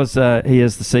because he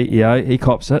is the CEO, he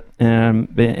cops it,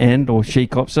 and or she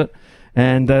cops it.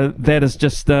 And that is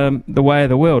just the way of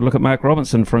the world. Look at Mark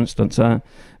Robinson, for instance.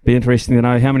 Be interesting to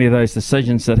know how many of those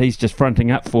decisions that he's just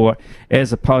fronting up for,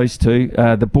 as opposed to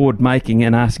the board making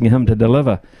and asking him to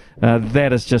deliver.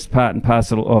 That is just part and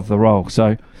parcel of the role.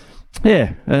 So,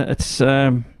 yeah, it's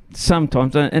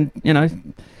sometimes, and you know,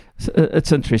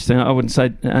 it's interesting. I wouldn't say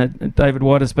David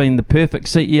White has been the perfect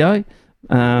CEO.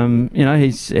 You know,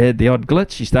 he's had the odd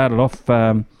glitch. He started off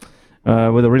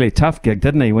with a really tough gig,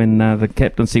 didn't he, when the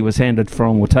captaincy was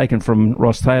taken from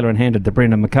Ross Taylor and handed to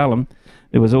Brendan McCullum.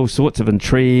 There was all sorts of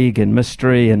intrigue and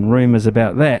mystery and rumours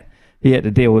about that. He had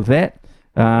to deal with that.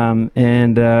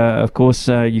 Of course,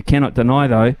 you cannot deny,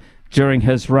 though, during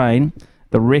his reign,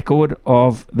 the record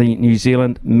of the New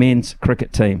Zealand men's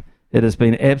cricket team. It has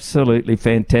been absolutely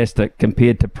fantastic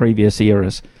compared to previous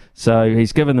eras. So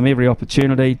he's given them every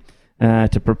opportunity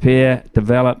to prepare,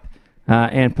 develop,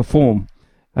 and perform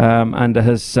under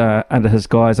his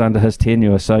guise, under his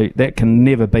tenure. So that can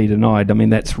never be denied. I mean,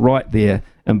 that's right there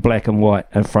in black and white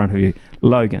in front of you.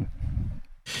 Logan.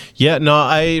 Yeah, no,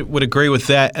 I would agree with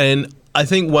that. And I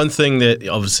think one thing that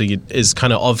obviously is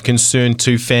kind of concern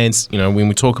to fans, you know, when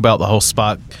we talk about the whole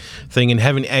Spark thing and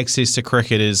having access to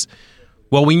cricket is,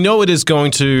 well, we know it is going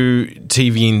to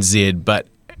TVNZ, but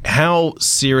how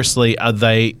seriously are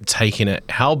they taking it?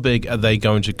 How big are they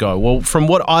going to go? Well, from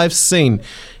what I've seen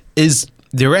is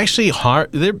they're actually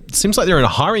seems like they're in a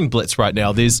hiring blitz right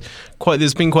now. There's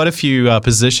been quite a few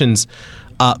positions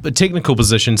up, technical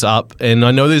positions up, and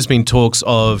I know there's been talks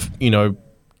of, you know,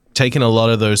 taking a lot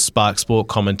of those Spark Sport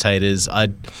commentators. I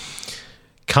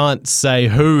can't say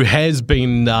who has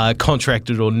been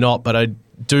contracted or not, but I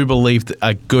do believe that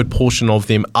a good portion of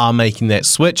them are making that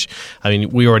switch. I mean,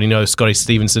 we already know Scotty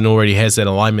Stevenson already has that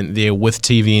alignment there with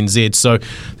TVNZ, so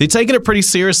they're taking it pretty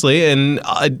seriously, and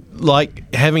I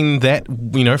like having that,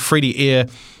 you know, free-to-air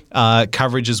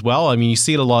coverage as well. I mean, you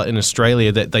see it a lot in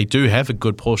Australia that they do have a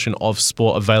good portion of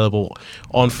sport available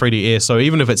on free-to-air, so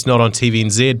even if it's not on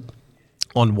TVNZ,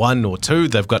 on 1 or 2,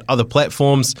 they've got other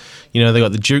platforms. You know, they've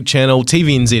got the Duke channel.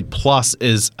 TVNZ Plus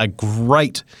is a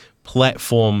great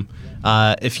platform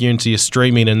if you're into your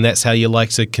streaming and that's how you like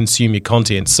to consume your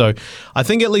content. So I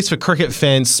think at least for cricket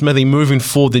fans, Smithy, moving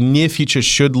forward, the near future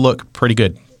should look pretty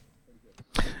good.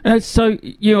 So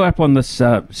you're up on this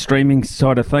streaming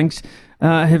side of things.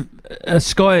 Have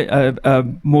Sky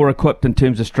more equipped in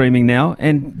terms of streaming now,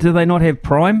 and do they not have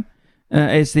Prime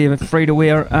as their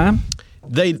free-to-air arm?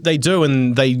 They do,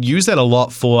 and they use that a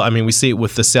lot for, I mean, we see it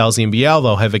with the Sal's NBL.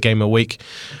 They'll have a game a week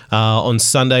on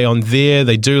Sunday on there.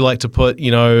 They do like to put, you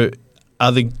know,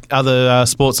 other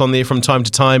sports on there from time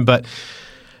to time, but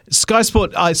Sky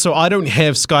Sport, so I don't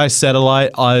have Sky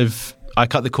Satellite. I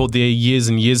cut the cord there years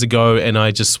and years ago, and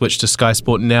I just switched to Sky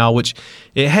Sport now, which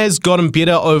it has gotten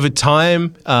better over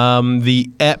time. The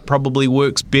app probably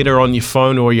works better on your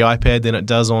phone or your iPad than it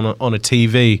does on a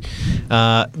TV,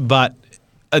 but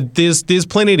there's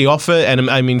plenty to offer, and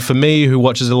I mean, for me, who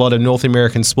watches a lot of North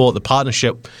American sport, the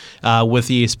partnership with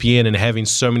ESPN and having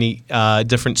so many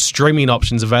different streaming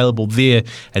options available there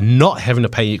and not having to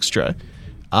pay extra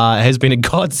has been a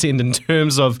godsend in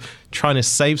terms of trying to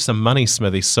save some money,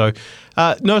 Smithy. So,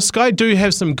 no, Sky do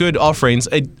have some good offerings.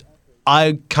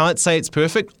 I can't say it's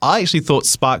perfect. I actually thought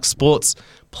Spark Sports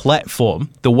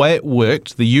platform, the way it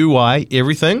worked, the UI,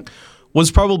 everything, was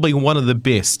probably one of the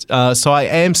best. So I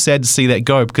am sad to see that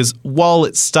go, because while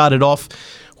it started off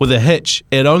with a hitch,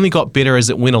 it only got better as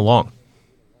it went along.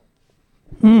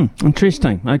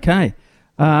 Interesting. Okay.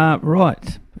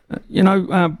 Right. You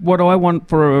know, what I want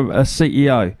for a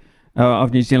CEO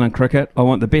of New Zealand cricket, I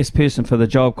want the best person for the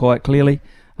job, quite clearly.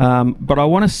 But I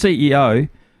want a CEO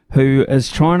who is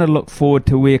trying to look forward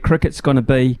to where cricket's going to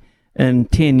be in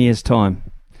 10 years' time.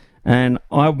 And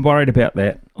I'm worried about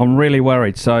that. I'm really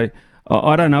worried. So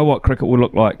I don't know what cricket will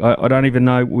look like. I don't even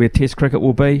know where Test cricket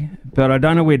will be, but I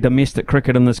don't know where domestic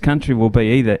cricket in this country will be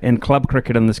either, and club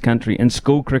cricket in this country, and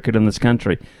school cricket in this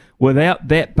country. Without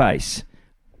that base,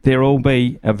 there will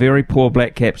be a very poor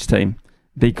Black Caps team,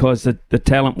 because the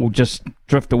talent will just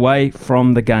drift away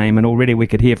from the game, and already we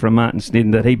could hear from Martin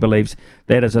Snedden that he believes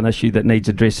that is an issue that needs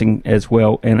addressing as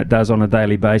well, and it does on a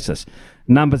daily basis.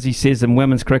 Numbers, he says, in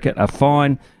women's cricket are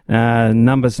fine.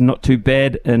 Numbers not too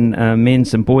bad in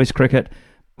men's and boys cricket,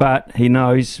 but he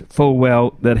knows full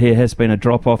well that there has been a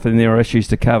drop-off and there are issues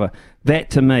to cover. That,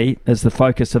 to me, is the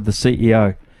focus of the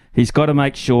CEO. He's got to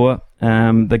make sure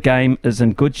the game is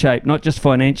in good shape, not just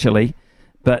financially,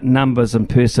 but numbers and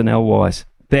personnel-wise.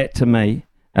 That, to me,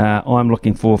 I'm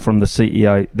looking for from the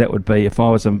CEO. That would be, if I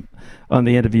was on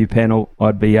the interview panel,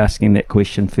 I'd be asking that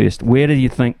question first. Where do you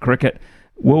think cricket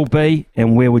will be,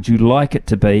 and where would you like it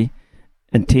to be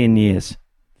in 10 years?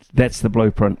 that's the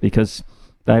blueprint, because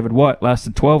David White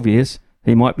lasted 12 years.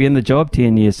 He might be in the job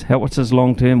 10 years. What's his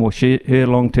long-term or her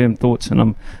long-term thoughts? And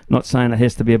I'm not saying it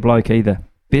has to be a bloke either.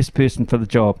 Best person for the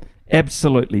job.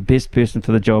 Absolutely best person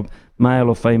for the job. Male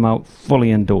or female,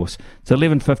 fully endorse. It's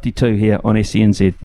 11:52 here on SENZ.